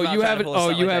think about you haven't. to pull a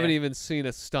stunt You like haven't that. even seen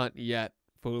a stunt yet,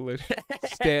 foolish.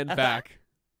 Stand back.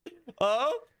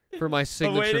 Oh. For my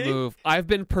signature waiting? move. I've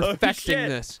been perfecting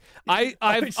this.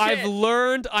 I've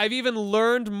learned. I've even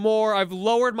learned more. I've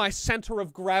lowered my center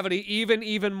of gravity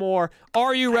even more.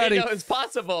 Are you ready? I know it's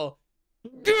possible.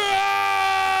 It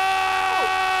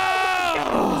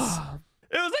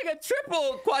was like a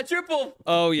quadruple.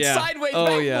 Oh yeah. Sideways oh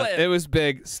backflip. Yeah. It was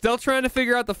big. Still trying to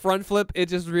figure out the front flip. It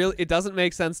just really. It doesn't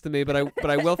make sense to me. But I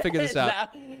will figure this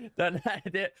out.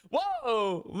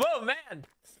 Whoa, man.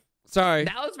 Sorry.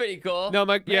 That was pretty cool. No,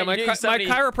 my Man,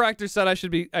 chiropractor said I should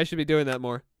be doing that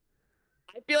more.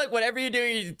 I feel like whatever you're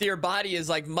doing with your body is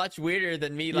like much weirder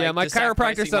than me. Like, yeah, my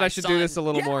chiropractor said I should do this a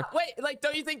little more. Wait, like,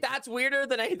 don't you think that's weirder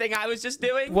than anything I was just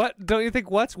doing? What? Don't you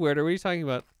think what's weirder? What are you talking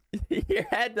about? your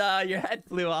head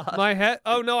flew off. My head?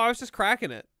 Oh no, I was just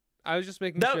cracking it. I was just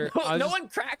making No, sure. no one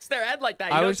cracks their head like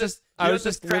that. You I don't was just you don't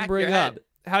just crack limbering your up. head.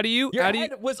 How do you? Your how do you?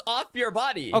 head was off your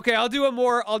body. Okay, I'll do a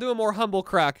more humble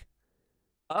crack.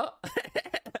 Oh.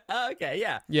 Okay,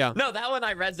 yeah. Yeah. No, that one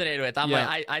I resonated with. I'm Yeah.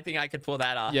 like, I think I could pull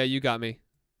that off. Yeah, you got me.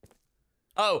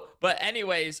 Oh, but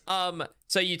anyways,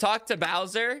 so you talk to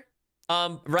Bowser,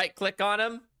 right click on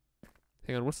him.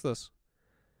 Hang on, what's this?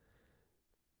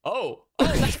 Oh,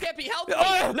 that can't be healthy.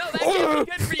 No, that can't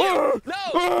be good for you.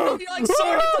 No, you like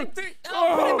sword. It's like three.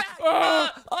 Oh, put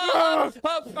it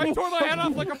back. I tore my head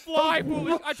off like a fly,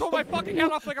 foolish. I tore my fucking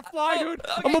head off like a fly, dude.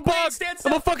 Okay, I'm a wait, bug. stand I'm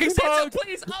still. a fucking Stand bug. still,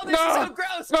 please. Oh, this is so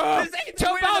gross. This ain't the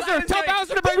Tell weirdest Bowser. I've Tell been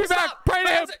Bowser to bring me back. Stop. Pray to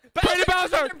him. Pray to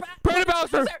Bowser. Pray to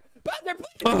Bowser. Bowser, please.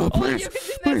 Oh, please, you can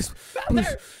do this.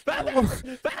 Bowser.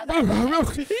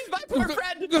 He's my poor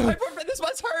friend. My poor friend. This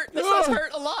must hurt. This must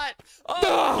hurt a lot.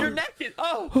 Oh, your neck is.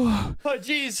 Oh,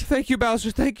 jeez. Thank you,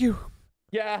 Bowser. Thank you.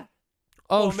 Yeah.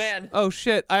 Oh, man. Oh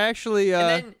shit. I actually. And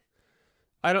then,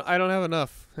 I don't have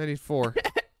enough. I need 4.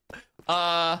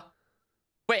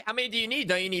 wait, how many do you need?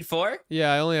 Don't you need 4?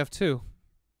 Yeah, I only have 2.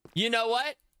 You know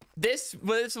what? This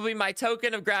will be my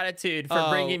token of gratitude for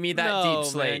bringing me that deep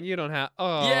slate. Man, you don't have.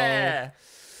 Oh. Yeah.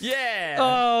 Yeah.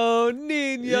 Oh,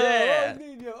 Nino. Yeah. Oh,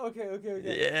 Nino. Okay.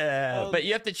 Yeah. But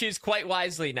you have to choose quite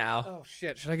wisely now. Oh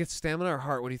shit. Should I get stamina or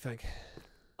heart? What do you think?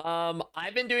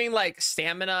 I've been doing like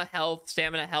stamina, health.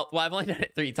 Well, I've only done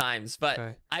it 3 times, but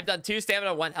Okay. I've done 2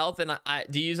 stamina, 1 health, and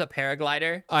do you use a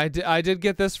paraglider? I did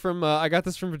get this from I got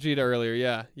this from Vegeta earlier.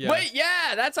 Yeah. Wait,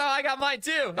 yeah, that's how I got mine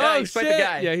too. Oh Yeah, he's quite shit. the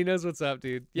guy. Yeah, he knows what's up,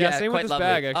 dude. Yeah, Yeah, same with quite this lovely.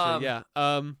 bag actually. Yeah.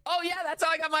 Oh yeah, that's how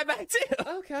I got my bag too.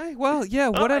 Okay. Well, yeah.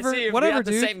 Oh, Whatever. I see. Whatever, We got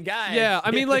dude. the same guy. Yeah. I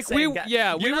mean, The like same guy.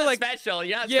 Yeah. You're We were not like. special.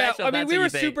 You're not Yeah. special. I mean, That's we what were you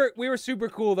think. super. We were super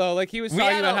cool though. Like he was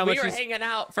talking about how we much. were hanging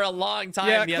out for a long time.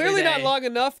 Yeah, the other clearly not day. long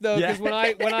enough though, because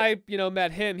Yeah. when I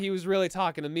met him, he was really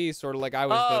talking to me, sort of like I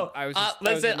was.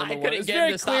 Listen, I couldn't get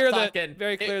him to stop talking.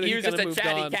 Very clear that he was kinda just a moved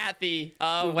chatty on. Cathy.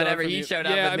 Moved Whenever on from he you. showed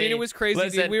up. Yeah, with I mean me. it was crazy.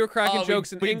 Listen, Dude. We were cracking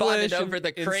jokes in we English, bonded over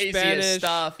the in craziest Spanish.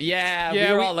 stuff. Yeah,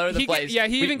 Yeah, we were all over the place. Yeah,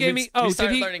 he even gave me. We Oh,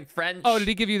 started did he? learning French. Oh, did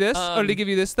he give you this? Did he give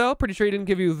you this though? Pretty sure he didn't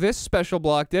give you this special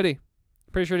block, did he?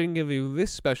 Pretty sure he didn't give you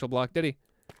this special block, did he?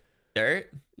 Dirt.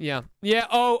 Yeah. Yeah.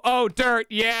 Oh, dirt.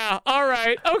 Yeah. All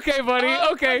right. Okay, buddy.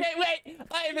 Okay. Wait.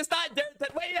 If it's not dirt, then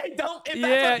wait. Don't. If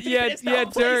Yeah, that's what it is,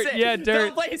 don't dirt. place it. Yeah, dirt.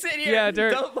 Don't place it here. Yeah,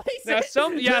 dirt. Don't place Now,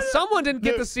 it. someone didn't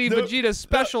get to see Vegeta's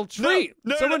special treat.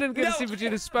 no, Someone no, didn't get to see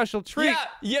Vegeta's special treat.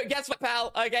 Yeah. Guess what,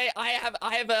 pal? Okay, I have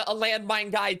a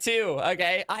landmine guy too.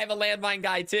 Okay, I have a landmine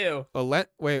guy too.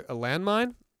 Wait, a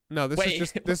landmine? No, this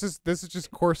is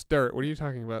just coarse dirt. What are you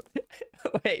talking about?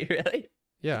 Wait, really?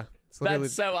 Yeah, it's literally,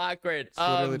 That's so awkward. it's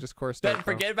literally just coarse dirt. Then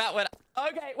forget about what.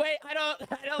 Okay, wait. I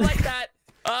don't like that.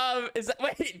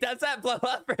 Does that blow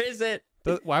up or is it?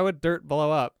 Why would dirt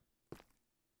blow up?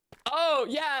 Oh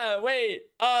yeah, wait.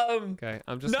 Okay,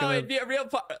 I'm just no, gonna. it'd be a real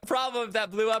problem if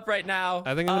that blew up right now.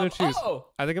 I think I'm gonna choose. Oh,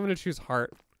 I think I'm gonna choose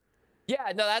heart. yeah,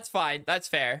 no, that's fine. That's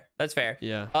fair.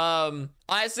 Yeah.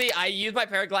 Honestly, I use my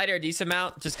paraglider a decent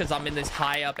amount just because I'm in this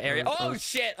high up area. Oh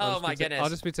shit! Oh my goodness! I'll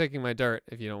just be taking my dirt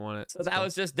if you don't want it. So that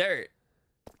was just dirt.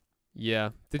 Yeah.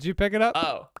 Did you pick it up?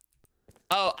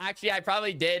 Oh, actually, I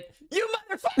probably did. You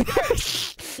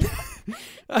motherfucker!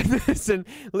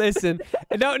 Listen.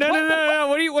 No.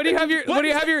 What do you have your? What do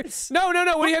you have your? No.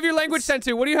 What do you have your language sent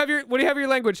to? What do you have your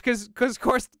language? Because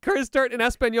course dirt in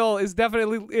Espanol is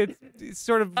definitely it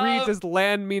sort of reads as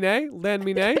land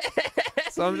mine.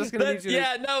 So I'm just gonna need you.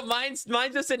 Yeah, no, mine's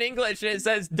just in English and it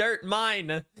says dirt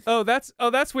mine. Oh, that's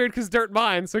weird because dirt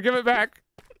mine. So give it back.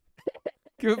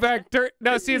 Give it back. Dirt.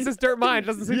 No, see, it says dirt mine. It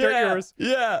doesn't say dirt yours.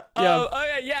 Yeah. Yeah. Oh,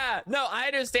 okay, yeah. No, I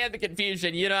understand the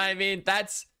confusion. You know what I mean?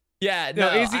 That's, yeah.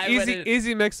 No, No,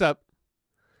 easy mix up.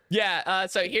 Yeah.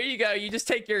 So here you go. You just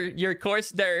take your coarse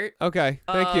dirt. Okay,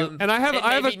 thank you. And I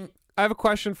have a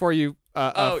question for you,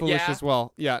 Foolish, yeah? as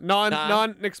well. Yeah,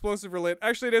 non-explosive related.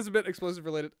 Actually, it is a bit explosive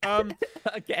related.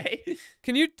 Okay.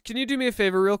 Can you do me a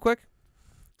favor real quick?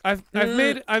 I've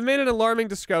made an alarming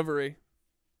discovery.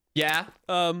 Yeah.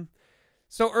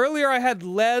 So earlier I had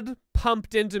lead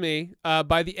pumped into me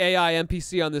by the AI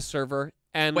NPC on this server,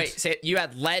 and wait, so you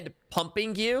had lead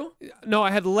pumping you? No,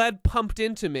 I had lead pumped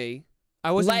into me.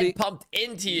 I wasn't lead pumped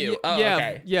into you. Yeah,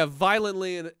 okay. Yeah,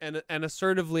 violently and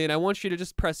assertively, and I want you to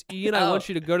just press E, and I want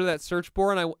you to go to that search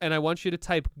bar, and I want you to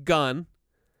type gun.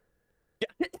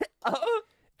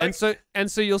 And so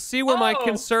you'll see where my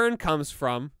concern comes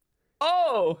from.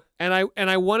 And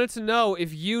I wanted to know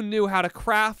if you knew how to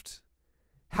craft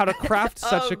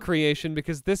such a creation,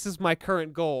 because this is my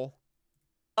current goal.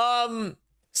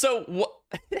 So what?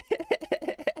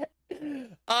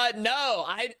 No,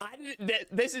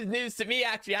 this is news to me,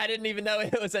 actually. I didn't even know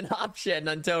it was an option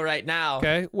until right now.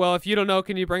 Okay, well, if you don't know,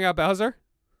 can you bring out Bowser?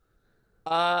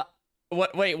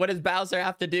 Wait, what does Bowser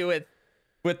have to do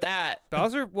with that?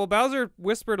 Bowser? Well, Bowser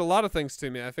whispered a lot of things to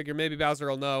me. I figure maybe Bowser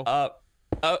will know.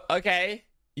 Oh, okay.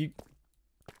 You...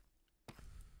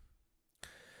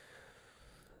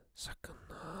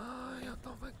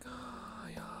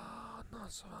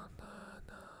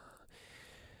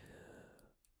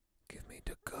 Give me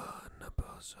the gun,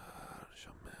 Bowser. Show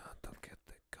me how to get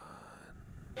the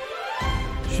gun.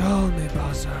 Show me,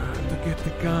 Bowser, to get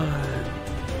the gun.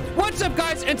 What's up,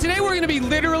 guys? And today we're going to be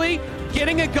literally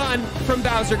getting a gun from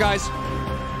Bowser, guys.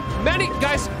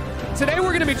 Today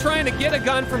we're going to be trying to get a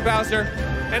gun from Bowser.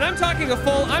 And I'm talking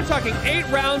 8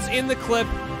 rounds in the clip.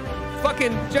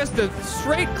 Fucking just a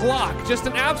straight Glock. Just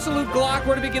an absolute Glock.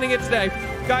 We're going to be getting it today.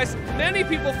 Guys, many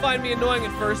people find me annoying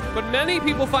at first, but many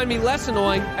people find me less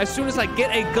annoying as soon as I get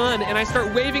a gun and I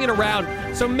start waving it around.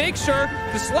 So make sure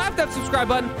to slap that subscribe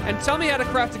button and tell me how to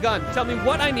craft a gun. Tell me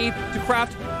what I need to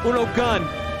craft uno gun.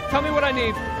 Tell me what I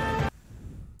need.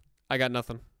 I got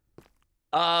nothing.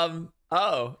 Oh.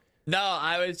 No,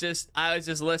 I was just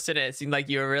listening. It seemed like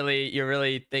you're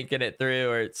really thinking it through,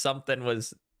 or something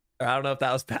was, or I don't know if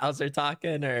that was Bowser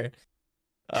talking, or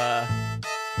Bowser,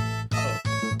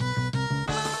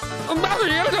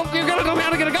 you gotta tell me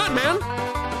how to get a gun, man.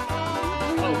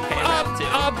 Okay.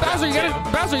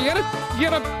 Bowser, you gotta.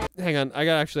 Hang on, I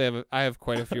have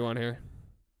quite a few on here.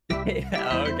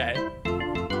 Yeah, okay.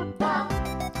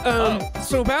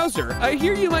 So Bowser, I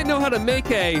hear you might know how to make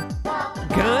a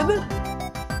gun.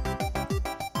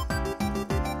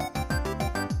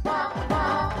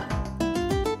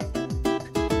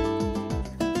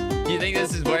 Do you think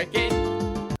this is working?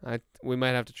 We might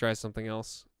have to try something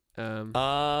else.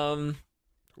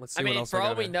 Let's see. I mean, what else for I all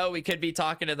got we here. know, we could be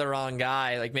talking to the wrong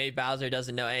guy. Like, maybe Bowser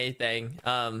doesn't know anything.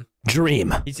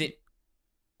 Dream.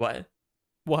 What?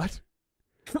 What?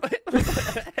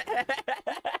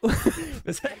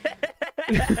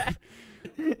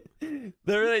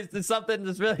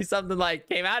 There's really something like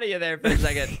came out of you there for a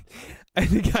second. I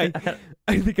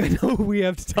think I know who we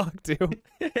have to talk to.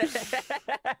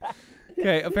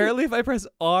 Okay, apparently if I press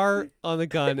R on the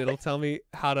gun, it'll tell me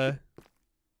how to.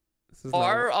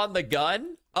 R on the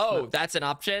gun? Oh, No. that's an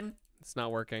option. It's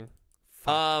not working.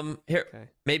 Here, Okay.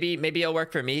 maybe it'll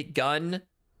work for me. Gun,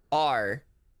 R,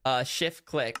 shift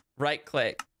click, right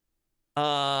click.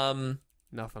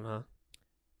 Nothing, huh?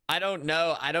 I don't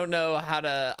know how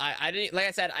to. I didn't, like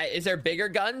I said. Is there bigger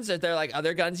guns? Is there like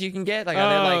other guns you can get? Like, are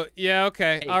there like? Yeah.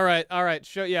 Okay. Hey. All right.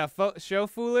 Show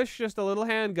Foolish just a little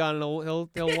handgun, and he'll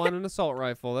want an assault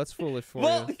rifle. That's Foolish for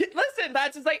Well, you. listen,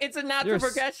 that's just like, it's a natural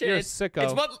progression. You're a It's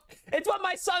sicko. what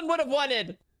my son would have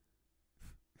wanted.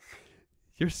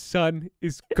 Your son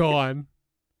is gone.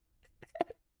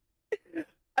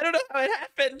 I don't know how it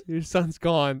happened. Your son's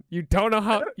gone. You don't know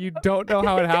how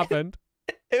it happened.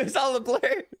 It was all a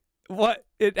blur. What?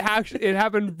 It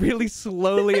happened really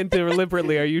slowly and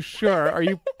deliberately. Are you sure? Are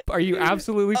you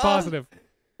absolutely positive?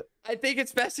 I think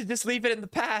it's best to just leave it in the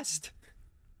past.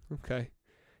 Okay.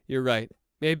 You're right.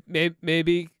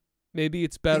 Maybe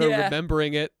it's better Yeah.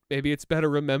 remembering it. Maybe it's better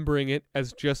remembering it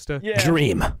as just a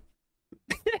Dream.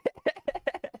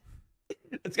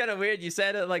 It's kind of weird. You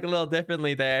said it like a little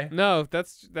differently there. No,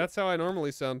 that's how I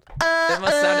normally sound. It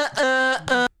must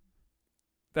sound.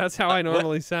 That's how I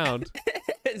normally sound.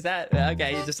 Is that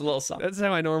okay? You're just a little soft. That's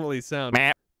how I normally sound.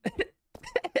 Man,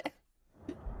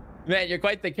 you're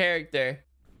quite the character.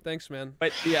 Thanks, man.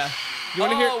 But yeah. You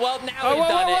want to hear? Well, now Oh, we've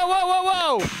done it.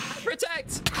 whoa!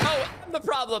 Protect. Oh, I'm the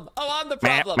problem. I'm the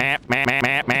problem.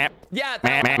 Yeah,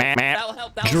 that'll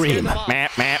help. That'll scare Dream. them off.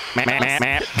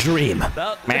 Dream.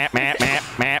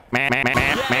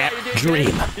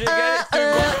 Dream.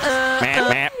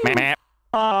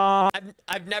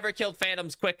 I've never killed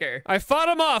phantoms quicker. I fought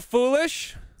him off,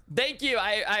 Foolish. Thank you.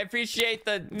 I appreciate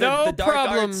the No dark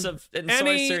problem. arts and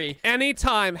sorcery.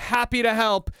 Anytime. Happy to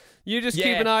help. You just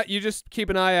Yeah. keep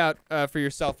an eye out for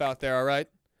yourself out there, all right?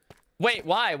 Wait,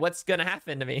 why? What's gonna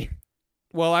happen to me?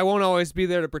 Well, I won't always be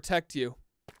there to protect you.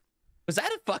 Was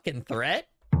that a fucking threat?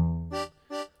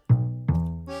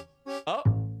 Oh.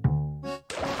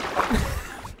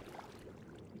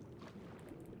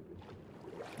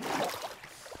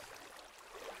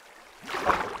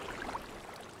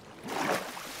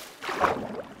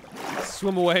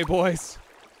 Swim away, boys.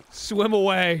 Swim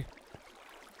away.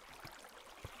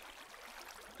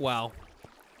 Wow.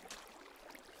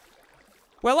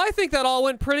 Well, I think that all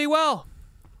went pretty well.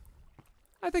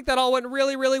 I think that all went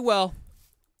really, really well.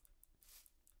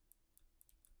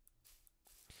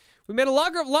 We made a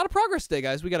lot of progress today,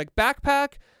 guys. We got a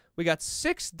backpack. We got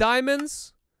 6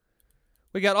 diamonds.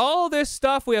 We got all this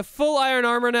stuff. We have full iron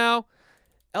armor now.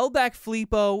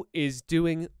 Backflipo is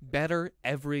doing better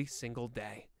every single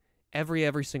day.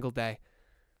 Every single day.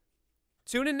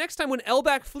 Tune in next time when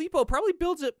Backflipo probably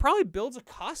builds a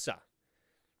casa.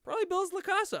 Probably builds La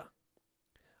Casa.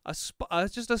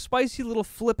 Just a spicy little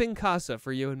flipping casa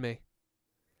for you and me.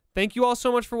 Thank you all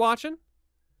so much for watching.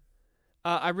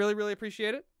 I really, really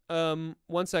appreciate it.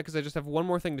 One sec, because I just have one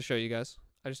more thing to show you guys.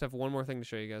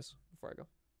 Before I go.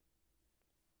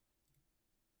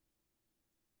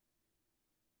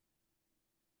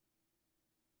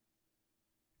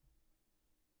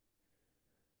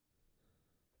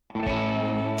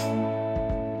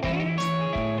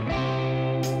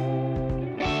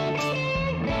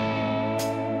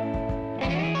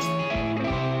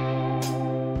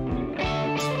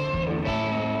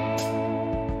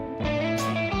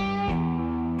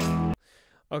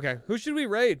 Okay, who should we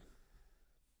raid?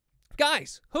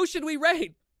 Guys, who should we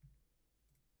raid?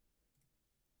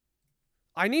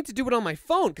 I need to do it on my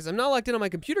phone because I'm not logged in on my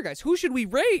computer, guys. Who should we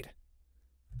raid?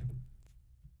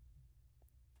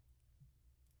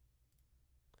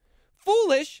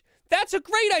 Foolish? That's a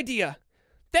great idea.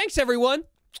 Thanks, everyone.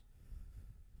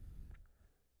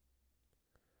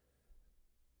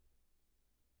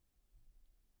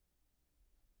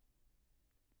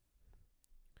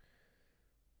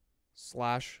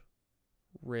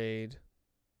 / raid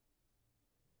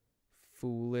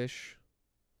foolish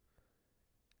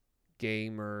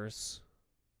gamers.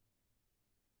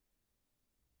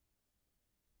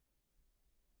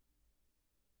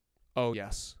 Oh,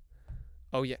 yes.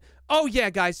 Oh, yeah. Oh, yeah,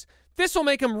 guys. This will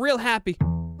make them real happy.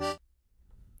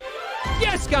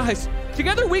 Yes, guys.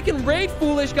 Together we can raid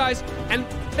Foolish, guys. And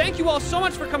thank you all so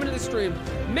much for coming to the stream.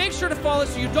 Make sure to follow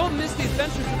so you don't miss the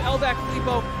adventures of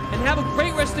Backflipo. And have a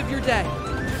great rest of your day.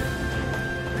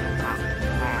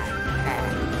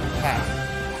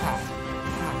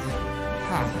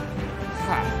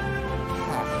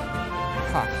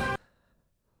 Ha.